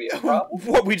that going to be a problem?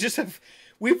 What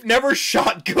we've never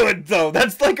shot good though.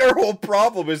 That's like our whole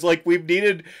problem. Is like we've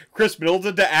needed Chris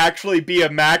Middleton to actually be a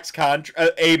max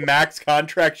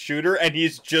contract shooter, and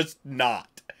he's just not.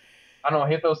 I don't know.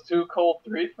 Hit those 2 cold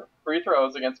free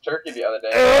throws against Turkey the other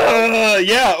day.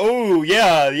 Yeah. Oh,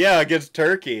 yeah, against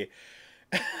Turkey.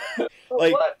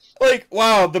 like,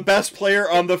 wow, the best player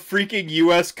on the freaking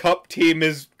U.S. Cup team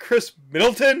is Chris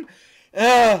Middleton.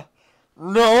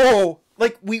 No,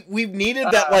 like we've needed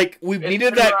that. Like we've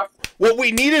needed that. Rough. What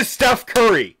we need is Steph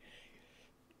Curry.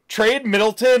 Trade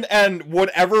Middleton and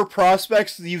whatever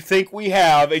prospects you think we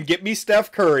have, and get me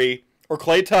Steph Curry or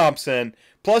Klay Thompson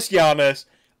plus Giannis.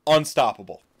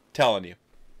 Unstoppable. Telling you.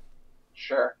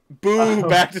 Sure. Boo,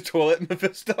 back to toilet,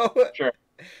 Mephisto. Sure.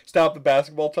 Stop the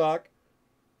basketball talk.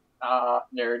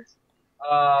 Nerds.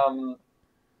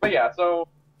 But yeah, so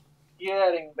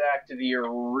getting back to the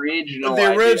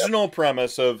original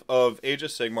premise of Age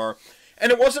of Sigmar,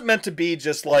 and it wasn't meant to be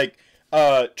just like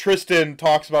Tristan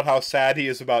talks about how sad he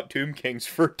is about Tomb Kings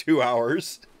for 2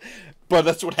 hours. But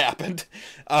that's what happened.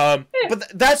 But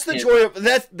that's the joy of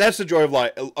that's the joy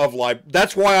of live.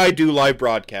 That's why I do live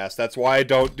broadcasts. That's why I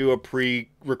don't do a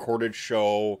pre-recorded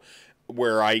show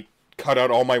where I cut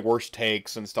out all my worst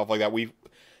takes and stuff like that.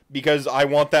 Because I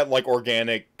want that like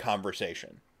organic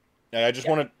conversation. And I just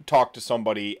want to talk to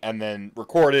somebody and then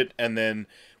record it, and then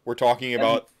we're talking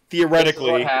about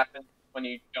theoretically. This is what happens when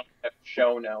you don't have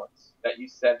show notes that you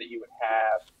said that you would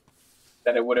have,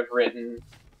 that it would have written.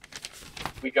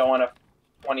 We go on a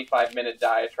 25-minute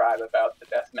diatribe about the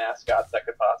best mascots that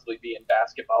could possibly be in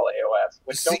basketball AOS,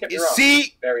 which don't get me wrong,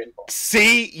 very important.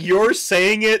 See, you're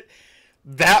saying it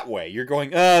that way. You're going,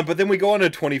 but then we go on a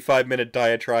 25-minute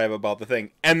diatribe about the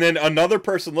thing, and then another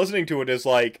person listening to it is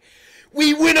like,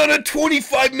 we went on a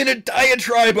 25-minute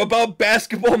diatribe about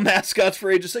basketball mascots for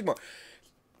Age of Sigmar.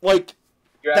 Like,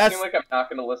 you're acting like I'm not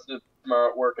going to listen to tomorrow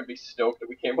at work and be stoked that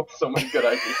we came up with so many good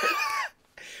ideas.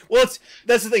 Well,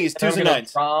 that's the thing. It's Tuesday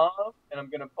nights. And I'm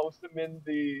gonna post them in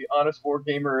the Honest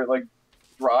Wargamer like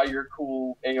draw your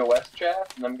cool AOS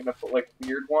chat, and I'm gonna put like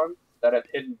weird ones that have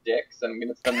hidden dicks, and I'm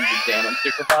gonna send them to Dan on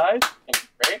Supervise.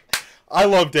 Great. I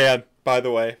love Dan, by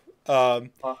the way.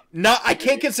 I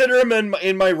can't consider him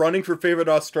in my running for favorite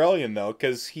Australian though,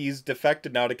 because he's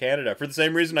defected now to Canada. For the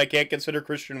same reason, I can't consider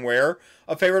Christian Ware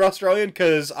a favorite Australian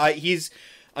because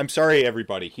I'm sorry,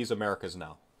 everybody, he's America's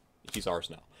now. He's ours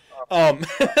now.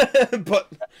 But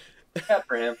bad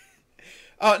for him.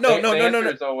 No.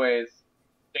 There's always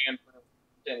stand for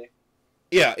Jenny.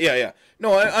 Yeah.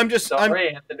 No, I'm just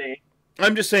Sorry, Anthony.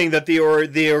 I'm just saying that the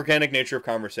organic nature of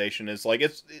conversation is like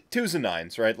it's twos and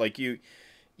nines, right? Like you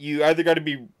either got to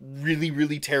be really,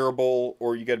 really terrible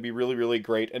or you got to be really, really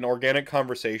great. An organic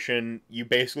conversation, you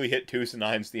basically hit twos and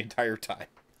nines the entire time.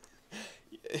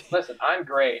 Listen, I'm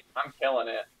great. I'm killing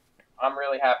it. I'm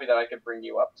really happy that I could bring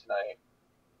you up tonight.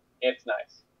 It's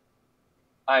nice.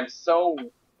 I'm so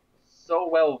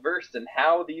well versed in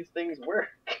how these things work.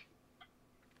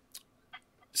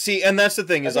 See, and that's the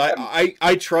thing is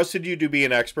I trusted you to be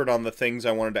an expert on the things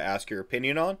I wanted to ask your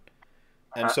opinion on.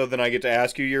 And so then I get to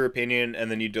ask you your opinion,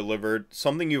 and then you delivered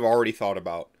something you've already thought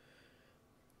about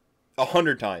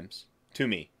 100 times to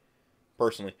me,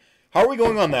 personally. How are we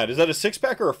going on that? Is that a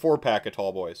 6-pack or a 4-pack of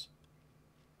Tall Boys?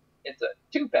 It's a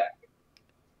 2-pack.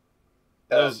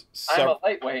 I'm a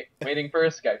lightweight waiting for a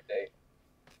Skype date.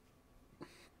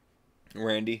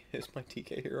 Randy is my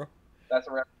TK hero. That's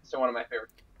a reference to one of my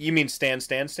favorites. You mean Stan?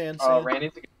 Oh,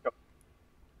 Randy's a good show.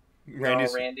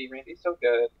 Randy's so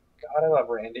good. God, I love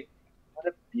Randy. What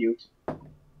a beaut.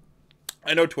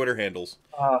 I know Twitter handles.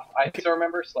 I still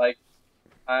remember, so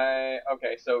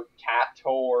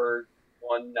Cator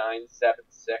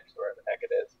 1976, whatever the heck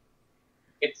it is.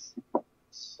 It's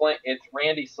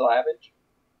Randy Savage.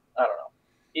 I don't know.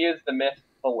 He is the myth,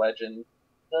 the legend,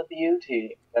 the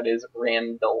beauty that is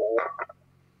Randall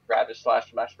Radish /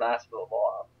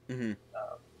 Masvidal. Mm-hmm.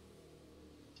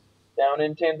 Down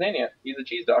in Tanzania, he's a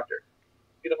cheese doctor.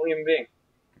 Beautiful human being.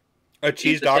 A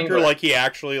cheese doctor, like he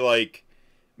actually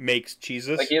makes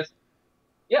cheeses. Like he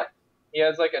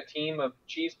has like a team of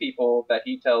cheese people that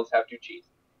he tells how to cheese.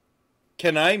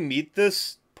 Can I meet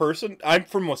this person? I'm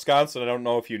from Wisconsin. I don't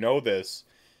know if you know this,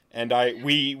 and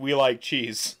we like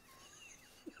cheese.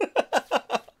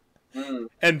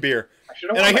 And beer.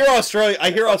 I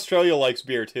hear Australia likes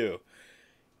beer too.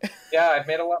 Yeah, I've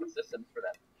made a lot of systems for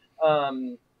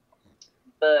them.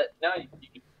 But no,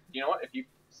 you know what? If you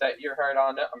set your heart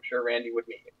on it, I'm sure Randy would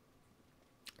meet you.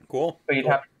 Cool. But you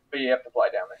have to fly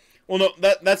down there. Well, no,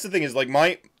 that's the thing is like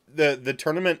the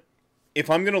tournament. If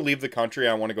I'm gonna leave the country,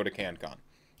 I want to go to CanCon.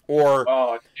 Or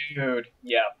oh, dude,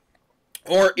 yeah.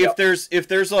 Or if there's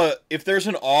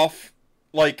an off,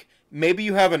 like maybe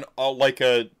you have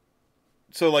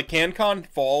so CanCon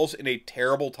falls in a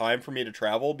terrible time for me to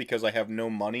travel because I have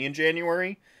no money in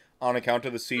January on account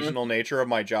of the seasonal nature of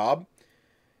my job.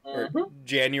 Or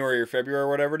January or February or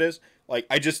whatever it is. Like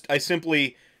I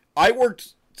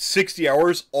worked 60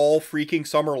 hours all freaking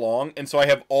summer long, and so I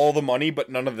have all the money but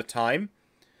none of the time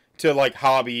to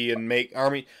hobby and make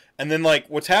army. And then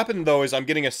what's happened though is I'm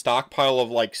getting a stockpile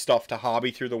of stuff to hobby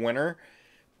through the winter,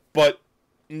 but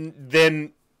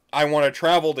then I want to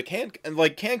travel to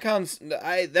CanCon's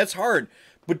that's hard.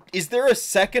 But is there a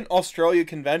second Australia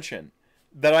convention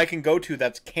that I can go to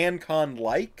that's CanCon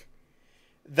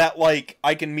that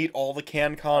I can meet all the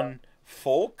CanCon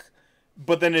folk,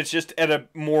 but then it's just at a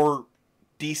more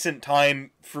decent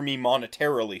time for me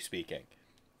monetarily speaking?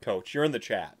 Coach, you're in the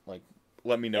chat.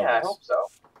 Let me know. Yeah, this. I hope so.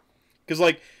 Because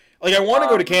I want to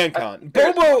go to CanCon.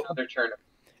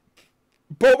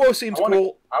 Bobo seems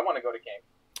cool. I want to go to CanCon.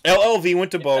 LLV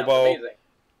went to Bobo.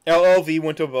 LLV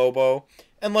went to Bobo,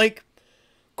 and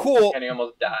cool. And he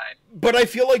almost died. But I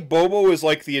feel like Bobo is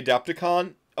like the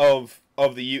Adepticon of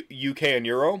the UK and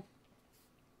Euro,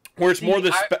 where it's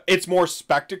it's more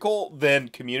spectacle than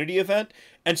community event,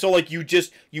 and so you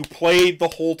play the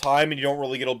whole time and you don't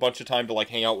really get a bunch of time to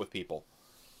hang out with people,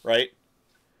 right?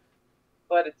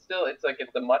 But it's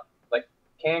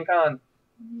CanCon's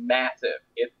massive.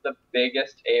 It's the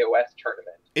biggest AOS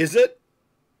tournament. Is it?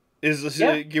 Is this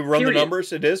you run the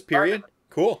numbers? It is. Period.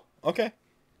 Cool. Okay.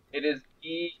 It is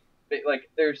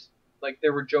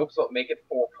there were jokes about make it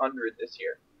 400 this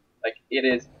year. It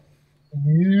is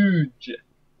huge.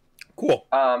 Cool.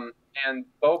 And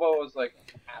Bobo is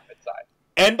half its size.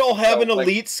 And I'll have an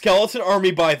elite skeleton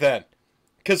army by then.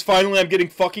 Because finally I'm getting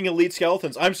fucking elite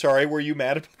skeletons. I'm sorry, were you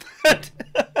mad about that?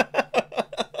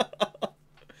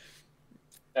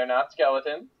 They're not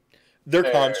skeletons.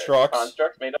 They're constructs.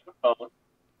 Constructs made up of bone.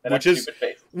 Which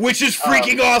is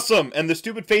freaking awesome. And the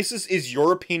stupid faces is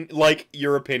your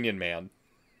opinion, man.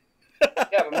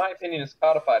 Yeah, but my opinion is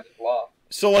codified as law.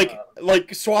 So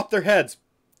swap their heads.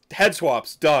 Head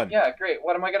swaps, done. Yeah, great.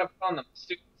 What am I gonna put on them?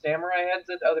 Stupid samurai heads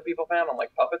that other people found on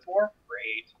Puppets War?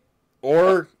 Great.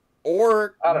 Or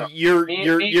or I don't know. your Me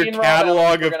and Rob catalog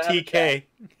Ellis, we're of gonna have a TK.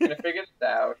 I'm gonna figure this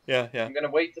out. Yeah, yeah. I'm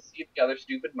gonna wait to see the other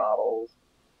stupid models.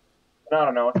 And I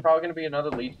don't know. It's probably gonna be another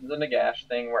Legions of Nagash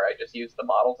thing where I just use the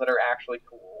models that are actually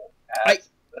cool as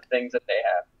the things that they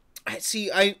have. I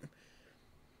see. I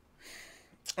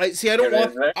don't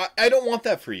want. I don't want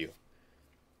that for you.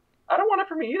 I don't want it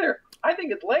for me either. I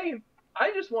think it's lame.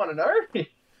 I just want an army.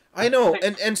 I know,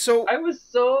 Like, and so I was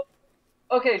so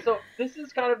okay. So this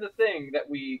is kind of the thing that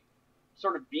we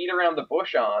sort of beat around the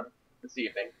bush on this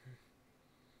evening.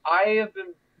 I have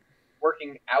been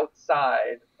working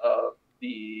outside of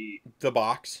the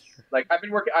box. like I've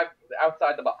been working. I'm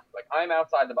outside the box. Like I'm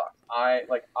outside the box. I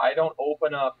don't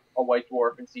open up a White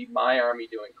Dwarf and see my army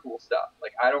doing cool stuff.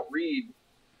 Like I don't read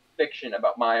fiction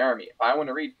about my army. If I want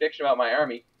to read fiction about my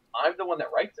army, I'm the one that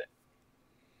writes it.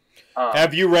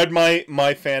 Have you read my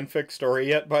fanfic story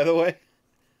yet, by the way?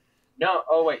 No.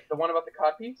 Oh, wait. The one about the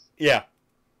codpiece? Yeah.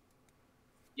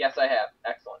 Yes, I have.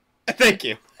 Excellent. Thank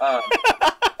you. Up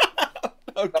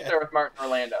there with Martin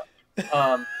Orlando.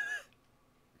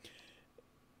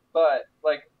 But,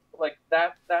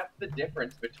 that's the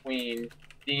difference between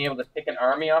being able to pick an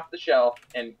army off the shelf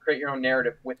and create your own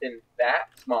narrative within that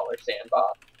smaller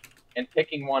sandbox and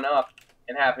picking one up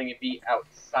and having it be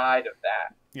outside of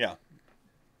that. Yeah.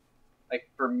 Like,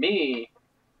 for me,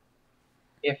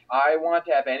 if I want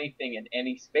to have anything in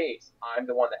any space, I'm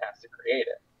the one that has to create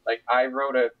it. Like, I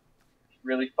wrote a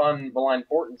really fun Malign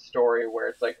Portent story where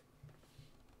it's like,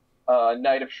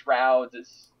 Knight of Shrouds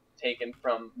is taken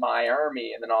from my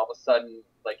army, and then all of a sudden,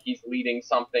 like, he's leading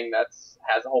something that's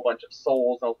has a whole bunch of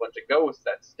souls and a whole bunch of ghosts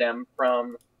that stem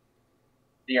from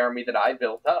the army that I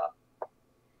built up.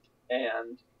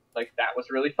 And, like, that was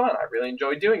really fun. I really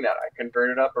enjoyed doing that. I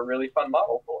converted up a really fun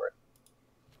model for it.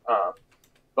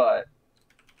 But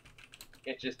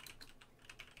it just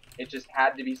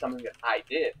had to be something that I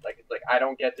did. Like, it's like I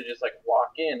don't get to just like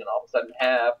walk in and all of a sudden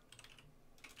have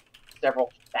several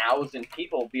thousand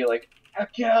people be like,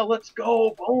 heck yeah, let's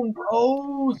go, Bone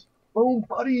Bros, Bone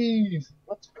Buddies,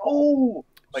 let's go.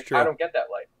 Like, I don't get that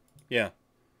life. Yeah.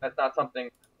 That's not something,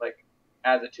 like,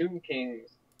 as a Tomb Kings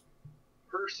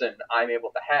person, I'm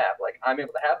able to have. Like, I'm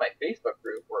able to have my Facebook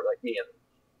group where, like, me and,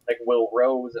 like, Will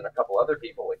Rose and a couple other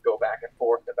people, like, go back and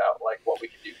forth about, like, what we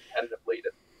can do competitively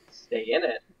to stay in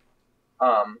it.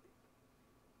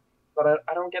 But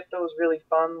I don't get those really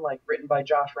fun, like, written by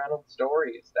Josh Reynolds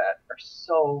stories that are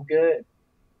so good.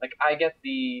 Like, I get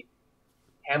the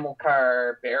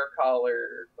Hamilcar, Bear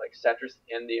Collar, like, Cetrus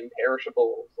and the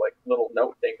Imperishables, like, little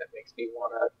note thing that makes me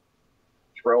want to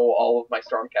throw all of my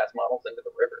Stormcast models into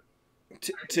the river.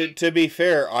 To be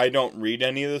fair, I don't read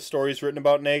any of the stories written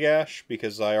about Nagash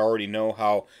because I already know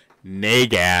how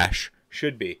Nagash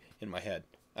should be in my head.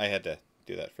 I had to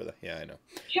do that for the... Yeah, I know.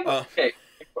 Yeah, okay.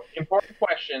 Important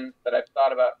question that I've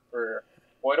thought about for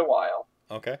quite a while.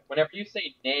 Okay. Whenever you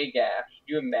say Nagash,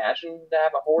 do you imagine to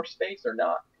have a horse face or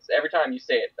not? Because every time you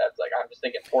say it, that's like, I'm just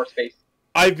thinking horse face.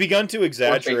 I've begun to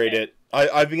exaggerate it.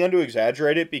 I've begun to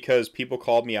exaggerate it because people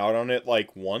called me out on it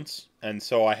like once, and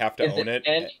so I have to own it.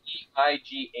 Neighash?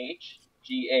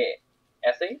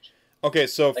 Okay,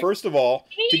 so like, first of all,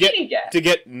 to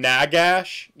get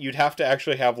Nagash, you'd have to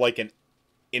actually have like an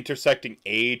intersecting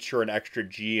H or an extra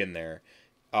G in there.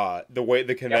 The way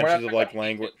the conventions of like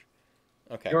language.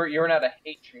 Okay. You're not a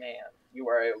H man. You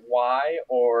are a Y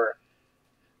or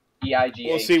EIGH.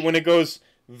 Well, see, when it goes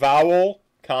vowel,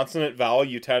 consonant, vowel,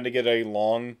 you tend to get a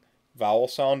long vowel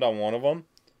sound on one of them.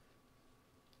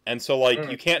 And so, like,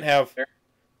 you can't have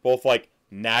both, like,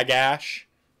 Nagash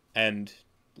and,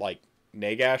 like,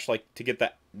 Nagash. Like, to get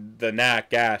the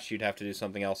Nagash, you'd have to do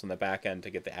something else on the back end to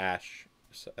get the ash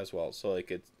as well. So,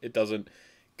 like, it doesn't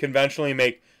conventionally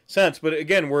make sense. But,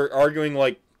 again, we're arguing,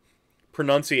 like,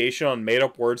 pronunciation on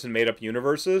made-up words and made-up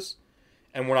universes.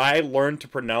 And when I learned to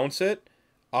pronounce it,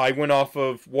 I went off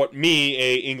of what me,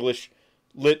 a English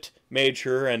lit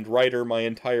major and writer my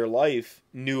entire life,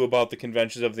 knew about the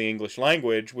conventions of the English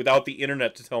language without the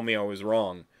internet to tell me I was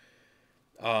wrong.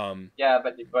 Yeah,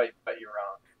 but you're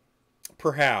wrong.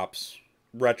 Perhaps,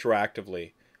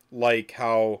 retroactively. Like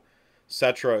how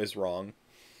Cetra is wrong.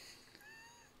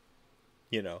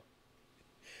 You know.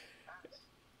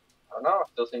 I don't know.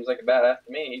 Still seems like a badass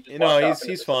to me.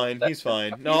 He's fine. He's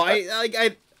fine. No,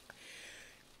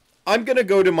 I'm gonna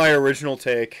go to my original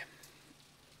take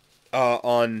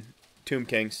on Tomb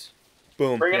Kings.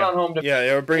 Boom. Bring it on home.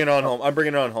 Bring it on home. I'm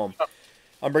bringing it on home.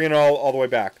 I'm bringing it all the way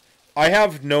back. I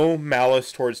have no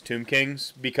malice towards Tomb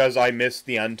Kings because I missed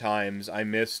the end times. I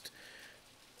missed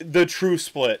the true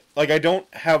split. Like, I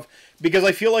don't have... Because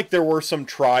I feel like there were some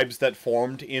tribes that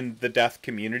formed in the death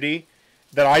community,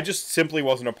 that I just simply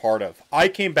wasn't a part of. I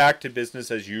came back to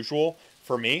business as usual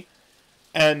for me,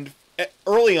 and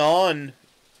early on,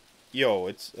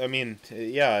 it's a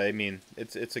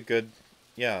good,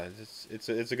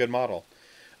 it's a good model.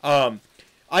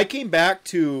 I came back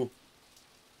to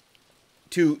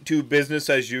business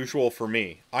as usual for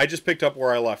me. I just picked up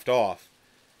where I left off.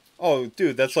 Oh,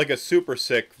 dude, that's like a super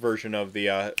sick version of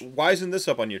the. Why isn't this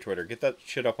up on your Twitter? Get that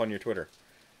shit up on your Twitter.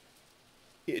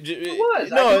 It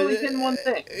was. No, I only did one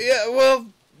thing. Yeah, well,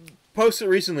 post it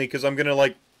recently because I'm gonna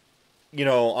I'm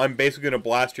basically gonna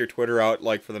blast your Twitter out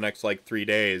for the next 3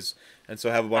 days, and so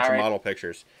have a bunch of model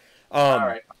pictures. All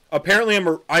right. Apparently, I'm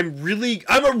a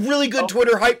really good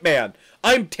Twitter hype man.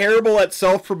 I'm terrible at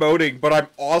self-promoting, but I'm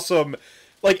awesome.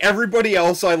 Like everybody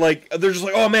else, they're just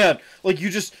like, oh man, you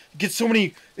just get so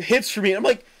many hits for me. I'm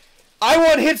like, I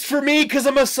want hits for me because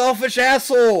I'm a selfish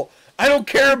asshole. I don't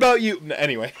care about you.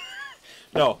 Anyway,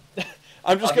 no,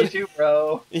 I'm just gonna. Love you too,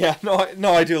 bro. Yeah,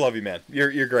 no, I do love you, man.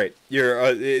 You're great.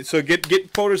 You're so get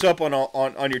photos up on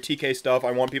your TK stuff. I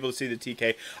want people to see the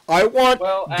TK. I want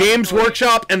Games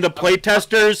Workshop and the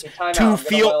playtesters to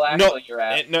feel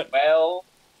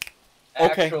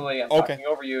Actually, I'm talking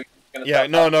over you. Yeah,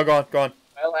 no, go on.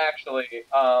 Well, actually,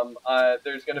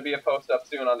 there's going to be a post up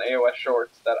soon on AOS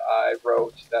Shorts that I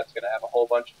wrote that's going to have a whole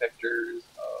bunch of pictures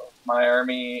of my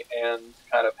army and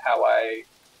kind of how I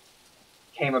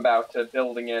came about to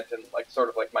building it and sort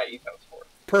of my ethos for it.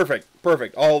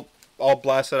 Perfect. I'll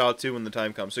blast that out too when the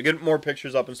time comes. So get more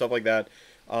pictures up and stuff like that,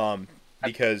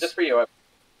 because just for you.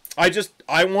 I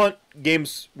want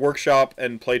Games Workshop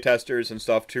and playtesters and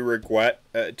stuff to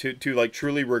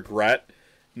truly regret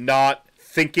not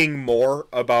thinking more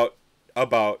about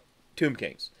Tomb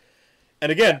Kings.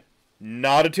 And again,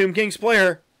 not a Tomb Kings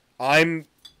player. I'm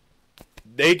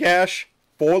Nagash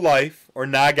for life, or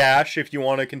Nagash if you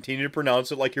want to continue to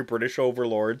pronounce it like your British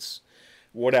overlords.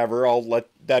 Whatever, I'll let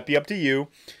that be up to you.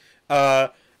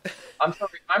 I'm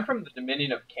sorry, I'm from the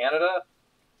Dominion of Canada.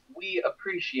 We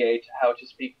appreciate how to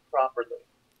speak properly.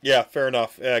 Yeah, fair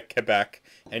enough. Quebec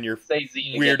and your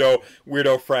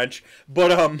weirdo French.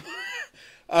 But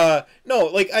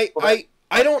no,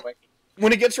 I don't.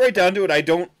 When it gets right down to it, I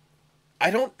don't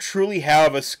truly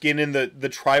have a skin in the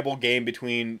tribal game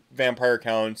between Vampire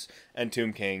Counts and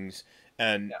Tomb Kings,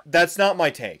 and that's not my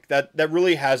take. That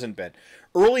really hasn't been.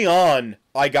 Early on,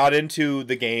 I got into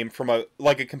the game from a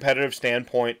competitive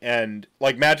standpoint, and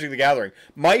Magic the Gathering.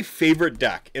 My favorite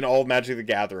deck in all of Magic the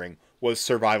Gathering was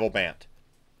Survival Band.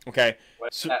 Okay?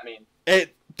 What does that mean?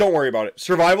 Don't worry about it.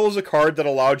 Survival is a card that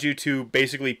allowed you to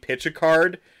basically pitch a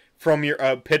card from your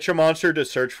pitch a monster to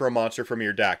search for a monster from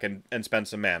your deck and spend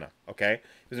some mana. Okay?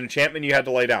 It was an enchantment you had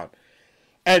to lay down.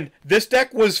 And this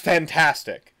deck was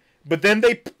fantastic. But then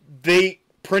they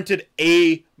printed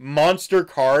a monster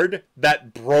card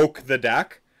that broke the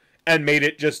deck and made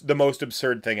it just the most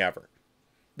absurd thing ever.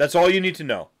 That's all you need to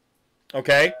know.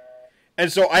 Okay?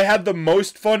 And so I had the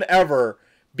most fun ever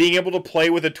being able to play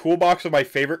with a toolbox of my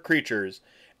favorite creatures,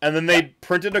 and then they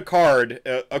printed a card,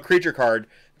 a creature card,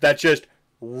 that just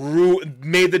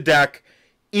made the deck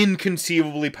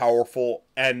inconceivably powerful,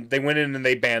 and they went in and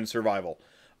they banned Survival.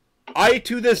 I,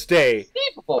 to this day...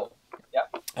 Yeah.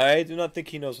 I do not think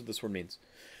he knows what this word means.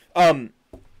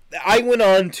 I went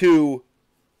on to...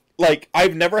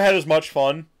 I've never had as much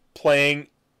fun playing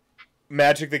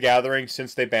Magic the Gathering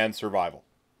since they banned Survival.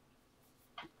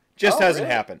 Just hasn't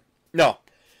happened. No.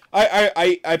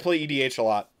 I play EDH a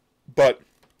lot, but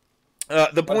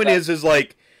the point is the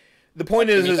point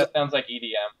is that sounds like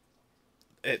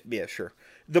EDM. Yeah, sure.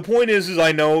 The point is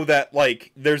I know that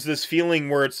there's this feeling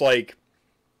where it's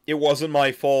it wasn't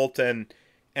my fault and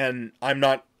I'm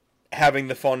not having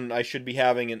the fun I should be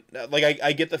having, and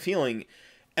I get the feeling,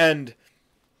 and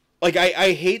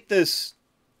I hate this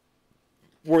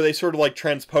where they sort of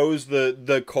transpose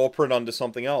the culprit onto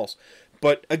something else.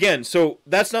 But again, so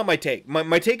that's not my take.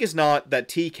 My take is not that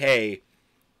TK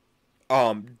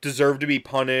deserve to be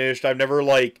punished. I've never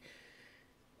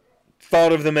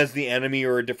thought of them as the enemy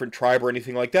or a different tribe or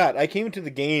anything like that. I came into the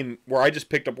game where I just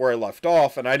picked up where I left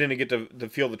off, and I didn't get to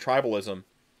feel the tribalism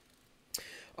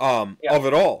of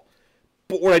it all.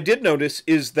 But what I did notice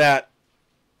is that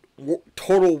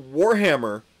Total War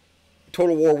Warhammer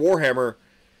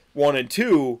 1 and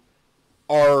 2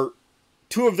 are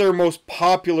two of their most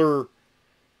popular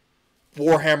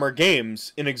Warhammer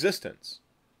games in existence.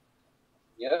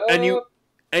 Yeah, and you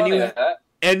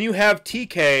have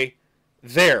TK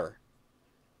there,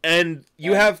 and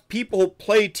you have people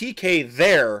play TK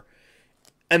there,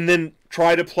 and then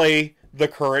try to play the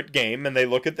current game, and they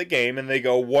look at the game and they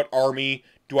go, "What army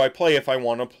do I play if I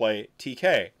want to play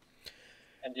TK?"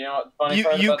 And you know what the funny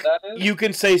part about that is? You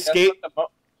can say Guess skate. what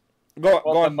Go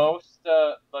the on. most,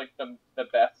 like the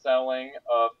best selling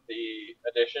of the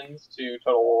additions to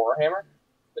Total War Warhammer,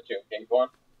 the Tomb Kings one.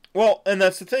 Well, and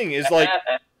that's the thing is like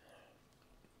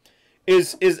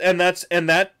is and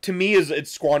that to me is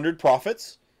it's squandered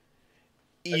profits.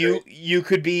 You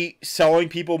could be selling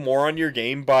people more on your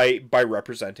game by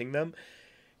representing them.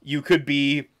 You could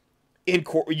be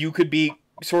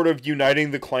sort of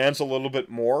uniting the clans a little bit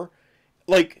more.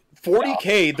 Like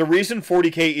 40K, the reason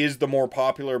 40K is the more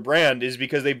popular brand is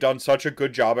because they've done such a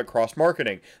good job at cross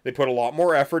marketing. They put a lot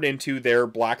more effort into their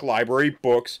Black Library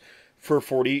books for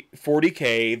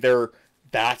 40K.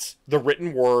 That's the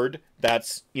written word.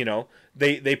 That's, you know,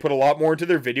 they put a lot more into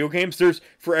their video games. There's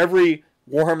for every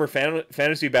Warhammer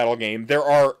Fantasy Battle game, there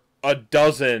are a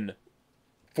dozen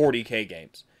 40K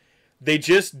games. They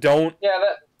just don't. Yeah,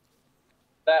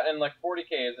 that and like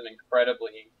 40K is an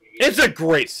incredibly. It's a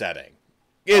great setting.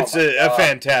 It's a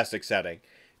fantastic setting.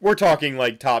 We're talking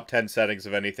like top 10 settings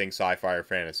of anything sci-fi or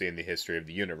fantasy in the history of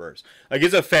the universe. Like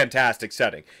it's a fantastic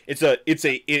setting. It's a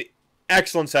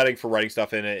excellent setting for writing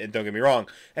stuff in it. And don't get me wrong.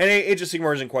 And Age of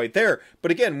Sigmar isn't quite there.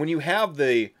 But again, when you have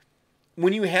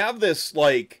this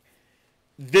like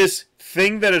this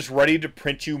thing that is ready to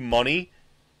print you money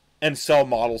and sell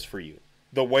models for you,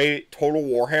 the way Total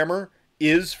Warhammer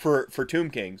is for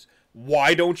Tomb Kings,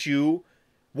 why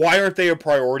aren't they a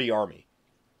priority army?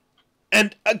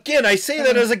 And again, I say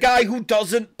that as a guy who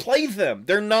doesn't play them.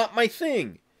 They're not my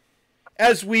thing.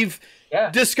 As we've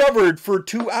discovered for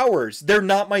 2 hours, they're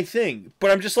not my thing.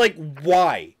 But I'm just like,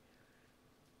 why?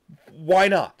 Why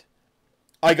not?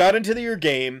 I got into your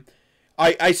game.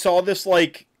 I saw this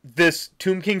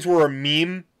Tomb Kings were a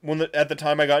meme at the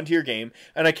time I got into your game,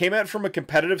 and I came at it from a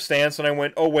competitive stance, and I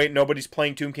went, oh wait, nobody's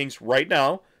playing Tomb Kings right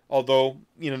now, although,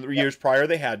 you know, the years prior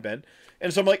they had been.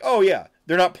 And so I'm like, oh yeah,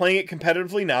 they're not playing it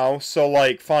competitively now, so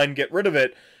like, fine, get rid of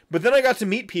it. But then I got to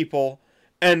meet people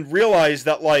and realize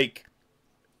that like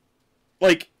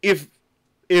if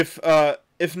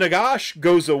Nagash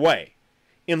goes away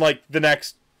in like the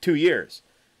next 2 years,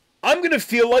 I'm gonna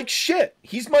feel like shit.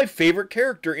 He's my favorite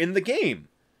character in the game.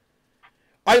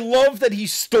 I love that he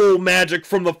stole magic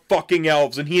from the fucking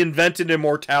elves and he invented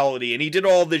immortality and he did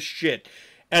all this shit.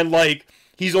 And like,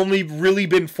 he's only really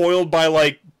been foiled by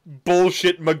like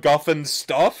bullshit MacGuffin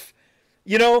stuff,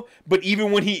 you know? But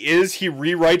even when he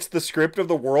rewrites the script of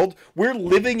the world. We're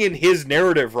living in his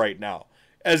narrative right now.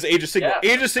 As Age of Sigmar.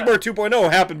 Yeah. Age of Sigmar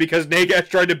 2.0 happened because Nagash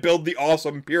tried to build the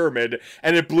awesome pyramid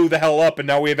and it blew the hell up and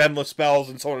now we have endless spells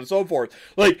and so on and so forth.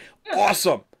 Like,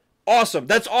 awesome. Awesome.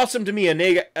 That's awesome to me, a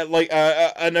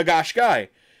Nagash guy.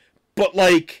 But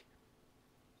like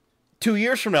 2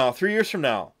 years from now, 3 years from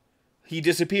now, he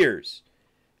disappears.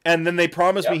 And then they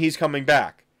promise me he's coming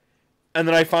back. And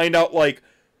then I find out like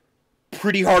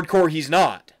pretty hardcore he's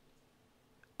not.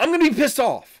 I'm going to be pissed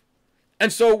off.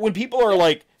 And so when people are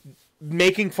like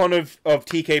making fun of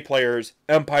TK players,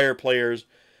 Empire players,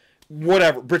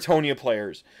 whatever, Bretonnia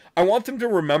players, I want them to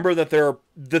remember that they're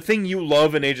the thing you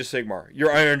love in Age of Sigmar, your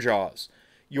Ironjawz,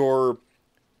 your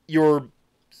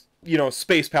you know,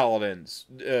 Space Paladins,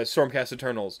 Stormcast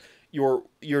Eternals, your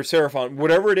Seraphon,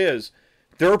 whatever it is,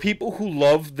 there are people who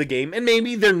love the game, and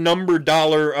maybe their number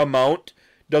dollar amount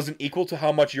doesn't equal to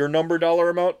how much your number dollar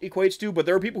amount equates to, but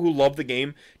there are people who love the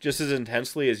game just as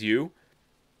intensely as you.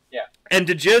 Yeah. And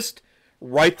to just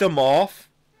write them off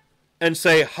and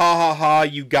say, ha ha ha,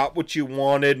 you got what you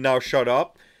wanted, now shut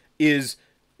up, is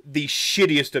the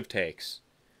shittiest of takes.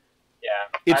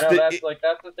 Yeah. I know that's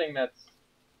the thing that's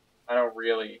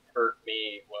really hurt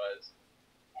me was,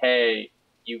 hey,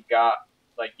 you got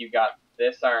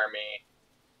this army,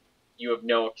 you have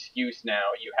no excuse now,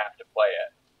 you have to play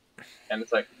it. And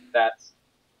it's like, that's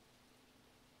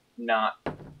not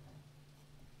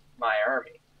my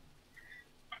army.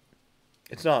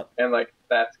 It's not. And like,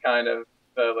 that's kind of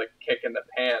the like kick in the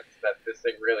pants that this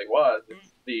thing really was.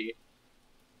 It's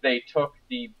they took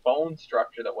the bone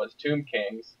structure that was Tomb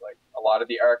Kings, like a lot of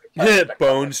the archetypes.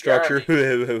 Bone structure.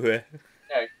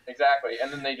 Yeah, exactly.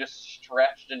 And then they just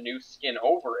stretched a new skin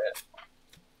over it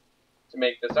to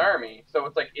make this army. So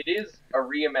it's like, it is a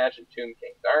reimagined Tomb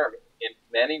Kings army in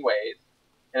many ways.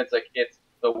 And it's like, it's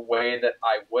the way that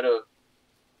I would have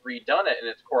redone it in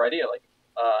its core idea, like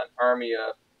an army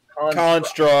of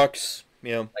constructs.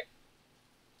 Yeah. Like,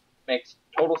 makes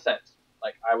total sense.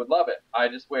 Like, I would love it. I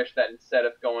just wish that instead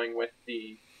of going with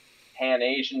the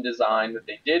Pan-Asian design that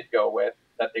they did go with,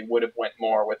 that they would have went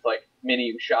more with, like,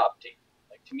 mini Ushabti.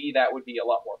 Like, to me, that would be a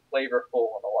lot more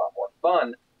flavorful and a lot more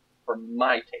fun for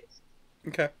my taste.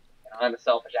 Okay. And I'm a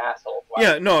selfish asshole.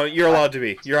 Yeah, no, you're allowed to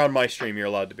be. You're on my stream. You're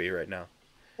allowed to be right now.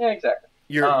 Yeah, exactly.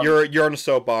 You're on a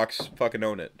soapbox. Fucking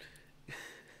own it.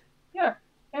 Yeah,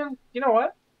 and you know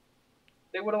what?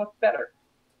 They would have looked better.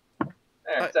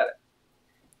 There, I said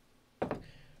it.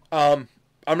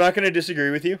 I'm not going to disagree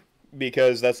with you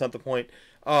because that's not the point.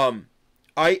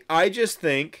 I just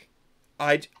think,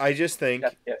 I just think,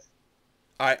 Yes.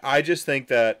 I just think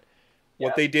that what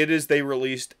Yeah. they did is they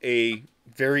released a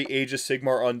very Age of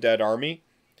Sigmar undead army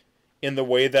in the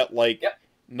way that like Yep.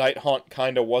 Nighthaunt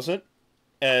kind of wasn't,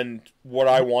 and what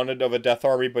I wanted of a Death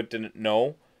Army but didn't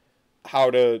know how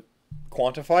to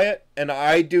quantify it. And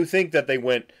I do think that they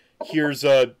went, here's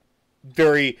a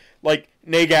very like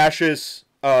Nagash's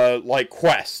like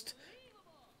quest.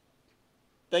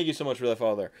 Thank you so much for that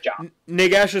follow there. Yeah.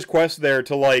 Nagash's quest there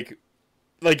to like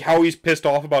how he's pissed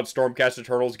off about Stormcast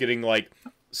Eternals getting like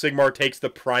Sigmar takes the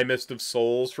primest of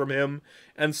souls from him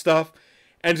and stuff.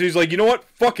 And so he's like, you know what?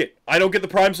 Fuck it. I don't get the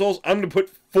prime souls. I'm going to put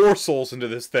 4 souls into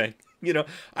this thing. You know,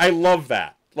 I love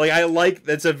that. Like,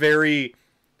 that's a very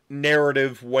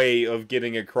narrative way of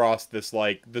getting across this,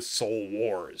 like, the soul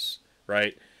wars,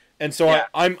 right? And so Yeah.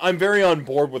 I'm very on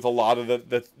board with a lot of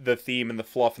the theme and the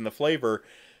fluff and the flavor.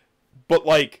 But,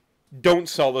 like, don't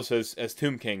sell this as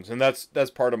Tomb Kings. And that's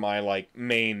part of my, like,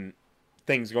 main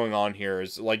things going on here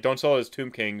is, like, don't sell it as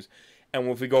Tomb Kings. And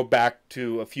if we go back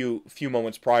to a few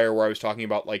moments prior where I was talking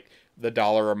about, like, the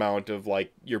dollar amount of,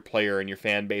 like, your player and your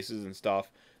fan bases and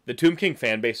stuff, the Tomb King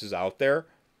fan base is out there.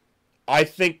 I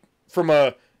think from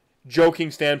a joking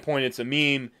standpoint, it's a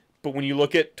meme, but when you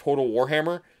look at Total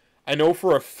Warhammer, I know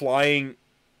for a flying...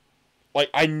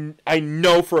 Like, I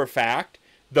know for a fact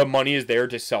the money is there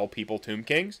to sell people Tomb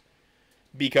Kings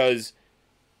because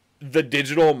the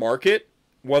digital market,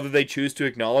 whether they choose to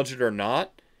acknowledge it or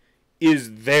not,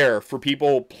 is there for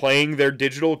people playing their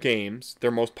digital games. Their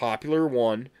most popular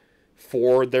one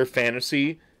for their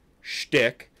fantasy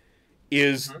shtick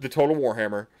is the Total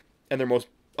Warhammer, and their most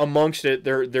amongst it,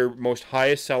 their most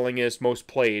highest sellingest, most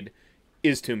played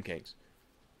is Tomb Kings.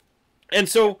 And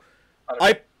so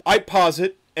I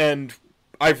posit, and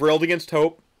I've railed against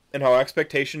Hope and how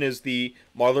expectation is the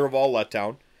mother of all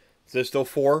letdown. So there's still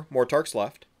 4 Mortarks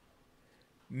left.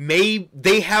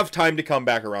 They have time to come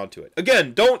back around to it.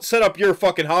 Again, don't set up your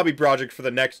fucking hobby project for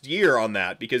the next year on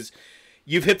that because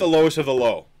you've hit the lowest of the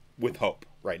low with Hope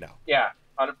right now. Yeah,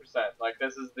 100%. Like,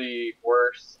 this is the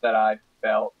worst that I've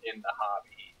felt in the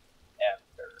hobby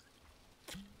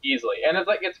ever. Easily. And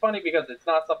it's funny because it's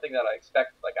not something that I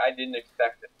expected. Like, I didn't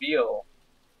expect to feel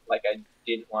like I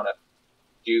didn't want to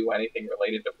do anything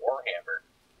related to Warhammer.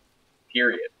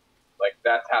 Period. Like,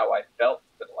 that's how I felt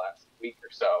for the last week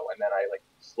or so. And then I, like,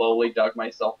 slowly dug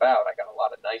myself out. I got a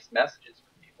lot of nice messages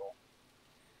from people.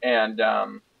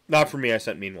 And, Not for me, I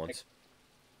sent mean ones.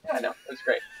 yeah, I know. It was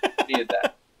great. Needed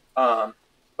that.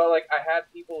 But, like, I had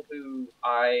people who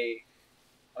I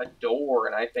adore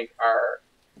and I think are,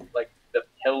 like, the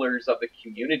pillars of the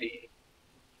community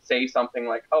say something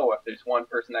like, oh, if there's one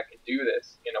person that can do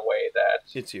this in a way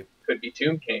that It's you. could be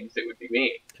Tomb Kings, it would be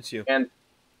me. It's you. And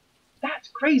that's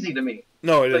crazy to me.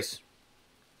 No, it Like, is.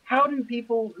 How do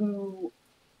people who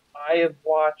I have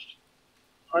watched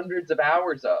hundreds of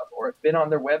hours of, or have been on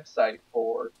their website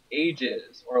for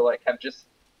ages, or like have just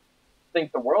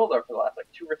think the world of for the last like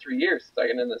 2 or 3 years since I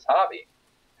got in this hobby,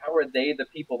 how are they the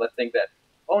people that think that,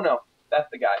 oh no, that's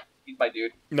the guy, he's my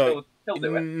dude, No, he'll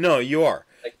do it, no, you are.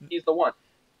 like he's the one.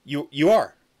 You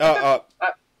are.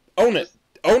 Own it.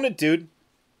 Own it, dude.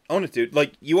 Own it, dude.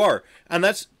 Like you are, and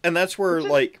that's where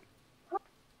like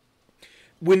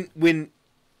when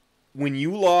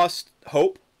you lost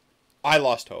Hope, I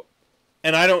lost Hope,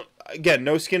 and I don't. Again,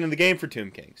 no skin in the game for Tomb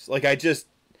Kings. Like I just,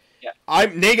 Yeah.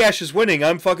 Nagash is winning.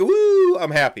 I'm fucking woo.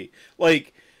 I'm happy.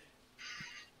 Like.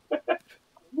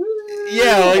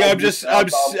 Yeah, like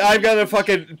I've got a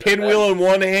fucking pinwheel in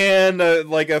one hand,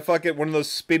 like a fucking one of those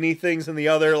spinny things in the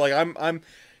other. Like I'm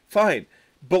fine,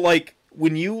 but like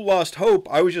when you lost Hope,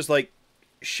 I was just like,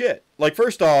 shit. Like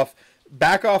first off,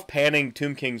 back off panning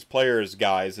Tomb King's players,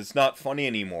 guys. It's not funny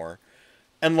anymore.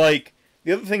 And like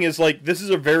the other thing is like this is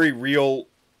a very real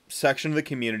section of the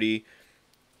community.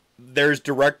 There's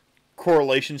direct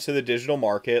correlations to the digital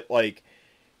market, like.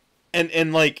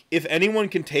 And like, if anyone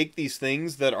can take these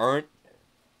things that aren't...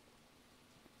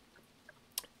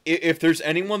 If there's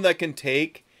anyone that can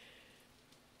take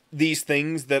these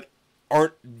things that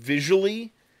aren't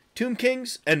visually Tomb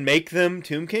Kings and make them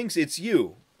Tomb Kings, it's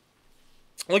you.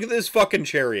 Look at this fucking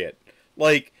chariot.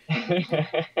 Like,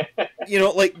 you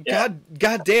know, like, Yeah.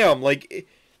 God damn, like...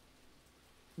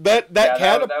 That that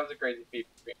was a crazy feat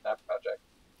for that project.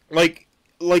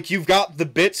 Like you've got the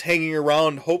bits hanging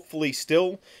around, hopefully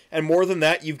still, and more than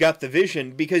that, you've got the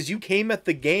vision because you came at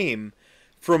the game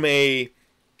from a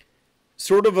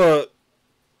sort of a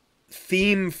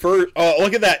theme for. Oh,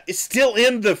 look at that! It's still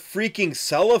in the freaking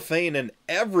cellophane and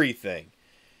everything.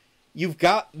 You've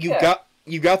got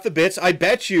the bits. I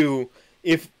bet you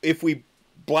if we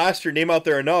blast your name out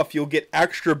there enough, you'll get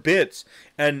extra bits.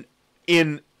 And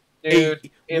in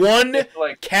one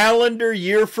calendar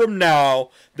year from now,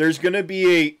 there's gonna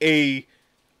be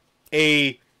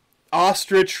a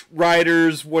ostrich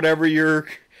riders, whatever your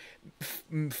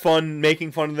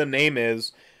making fun of the name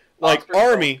is, like ostrich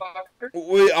army,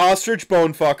 ostrich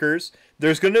bonefuckers.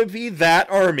 There's gonna be that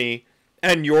army,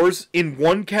 and yours in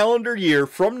one calendar year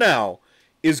from now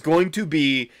is going to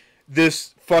be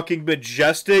this fucking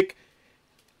majestic,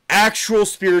 actual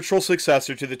spiritual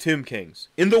successor to the Tomb Kings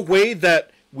in the way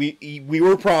that we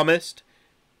were promised,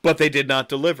 but they did not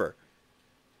deliver.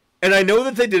 And I know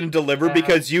that they didn't deliver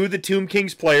because you, the Tomb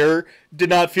Kings player,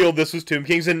 did not feel this was Tomb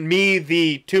Kings, and me,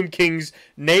 the Tomb Kings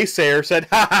naysayer, said,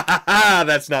 ha ha ha ha,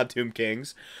 that's not Tomb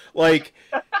Kings. Like,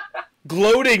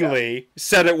 gloatingly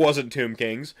said it wasn't Tomb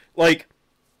Kings. Like,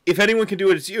 if anyone can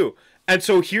do it, it's you. And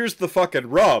so here's the fucking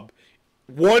rub.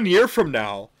 1 year from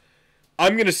now,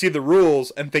 I'm going to see the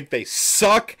rules and think they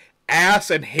suck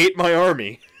ass and hate my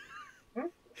army.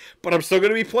 But I'm still going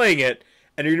to be playing it,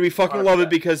 and you're going to be fucking love it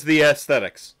because of the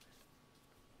aesthetics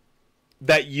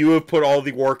that you have put all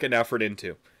the work and effort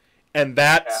into. And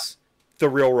that's the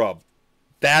real rub.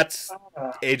 That's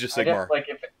Age of Sigmar. I guess, like,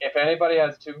 if anybody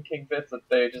has Tomb King bits that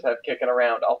they just have kicking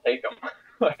around, I'll take them.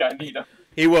 Like, I need them.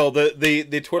 He will.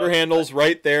 The Twitter handle's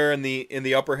right there in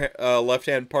the upper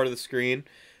left-hand part of the screen.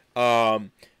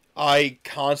 I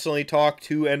constantly talk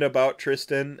to and about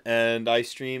Tristan, and I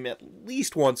stream at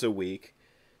least once a week.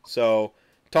 So,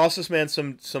 toss this man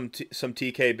some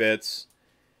TK bits.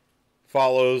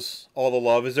 Follows all the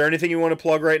love. Is there anything you want to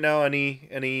plug right now?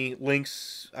 Any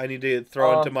links I need to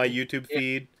throw into my YouTube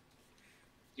feed?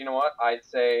 You know what? I'd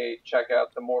say check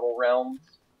out the Mortal Realms.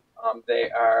 They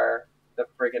are the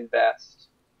friggin' best.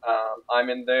 I'm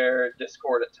in their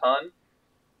Discord a ton.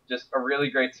 Just a really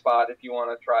great spot if you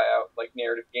want to try out like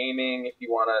narrative gaming. If you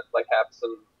want to like have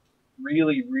some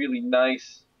really really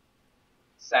nice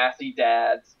sassy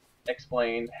dads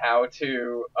explain how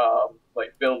to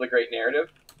like build a great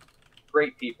narrative.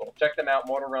 Great people. Check them out,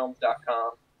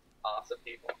 mortalrealms.com. Awesome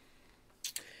people.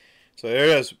 So there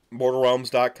it is,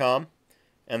 mortalrealms.com.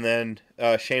 And then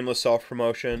shameless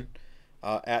self-promotion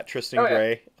at Tristan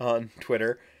Gray on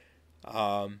Twitter.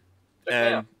 And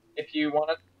if you want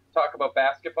to talk about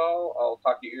basketball, I'll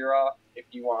talk your ear off. If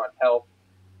you want help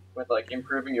with like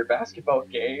improving your basketball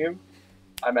game,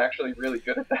 I'm actually really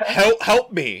good at that.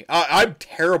 Help me. I'm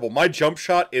terrible. My jump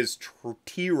shot is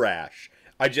T-rash.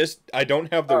 I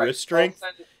don't have the wrist strength,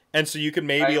 and so you can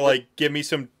maybe like give me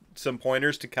some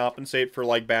pointers to compensate for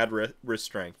like bad wrist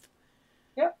strength.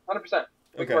 Yeah, 100%.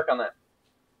 We can work on that.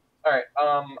 All right.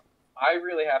 I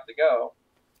really have to go.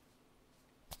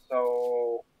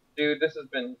 So, dude, this has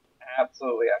been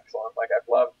absolutely excellent. Like, I've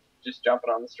loved just jumping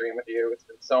on the stream with you. It's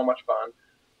been so much fun.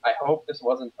 I hope this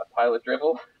wasn't a pile of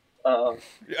dribble. A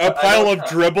pile of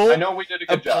dribble? I know we did a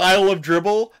good job. A pile of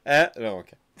dribble?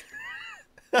 Okay.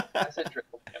 I said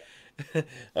dribble. Yeah.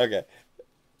 Okay.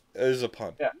 It was a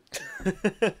pun. Yeah.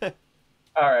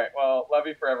 All right. Well, love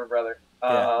you forever, brother.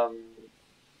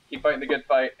 Keep fighting the good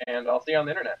fight, and I'll see you on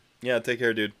the internet. Yeah, take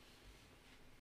care, dude.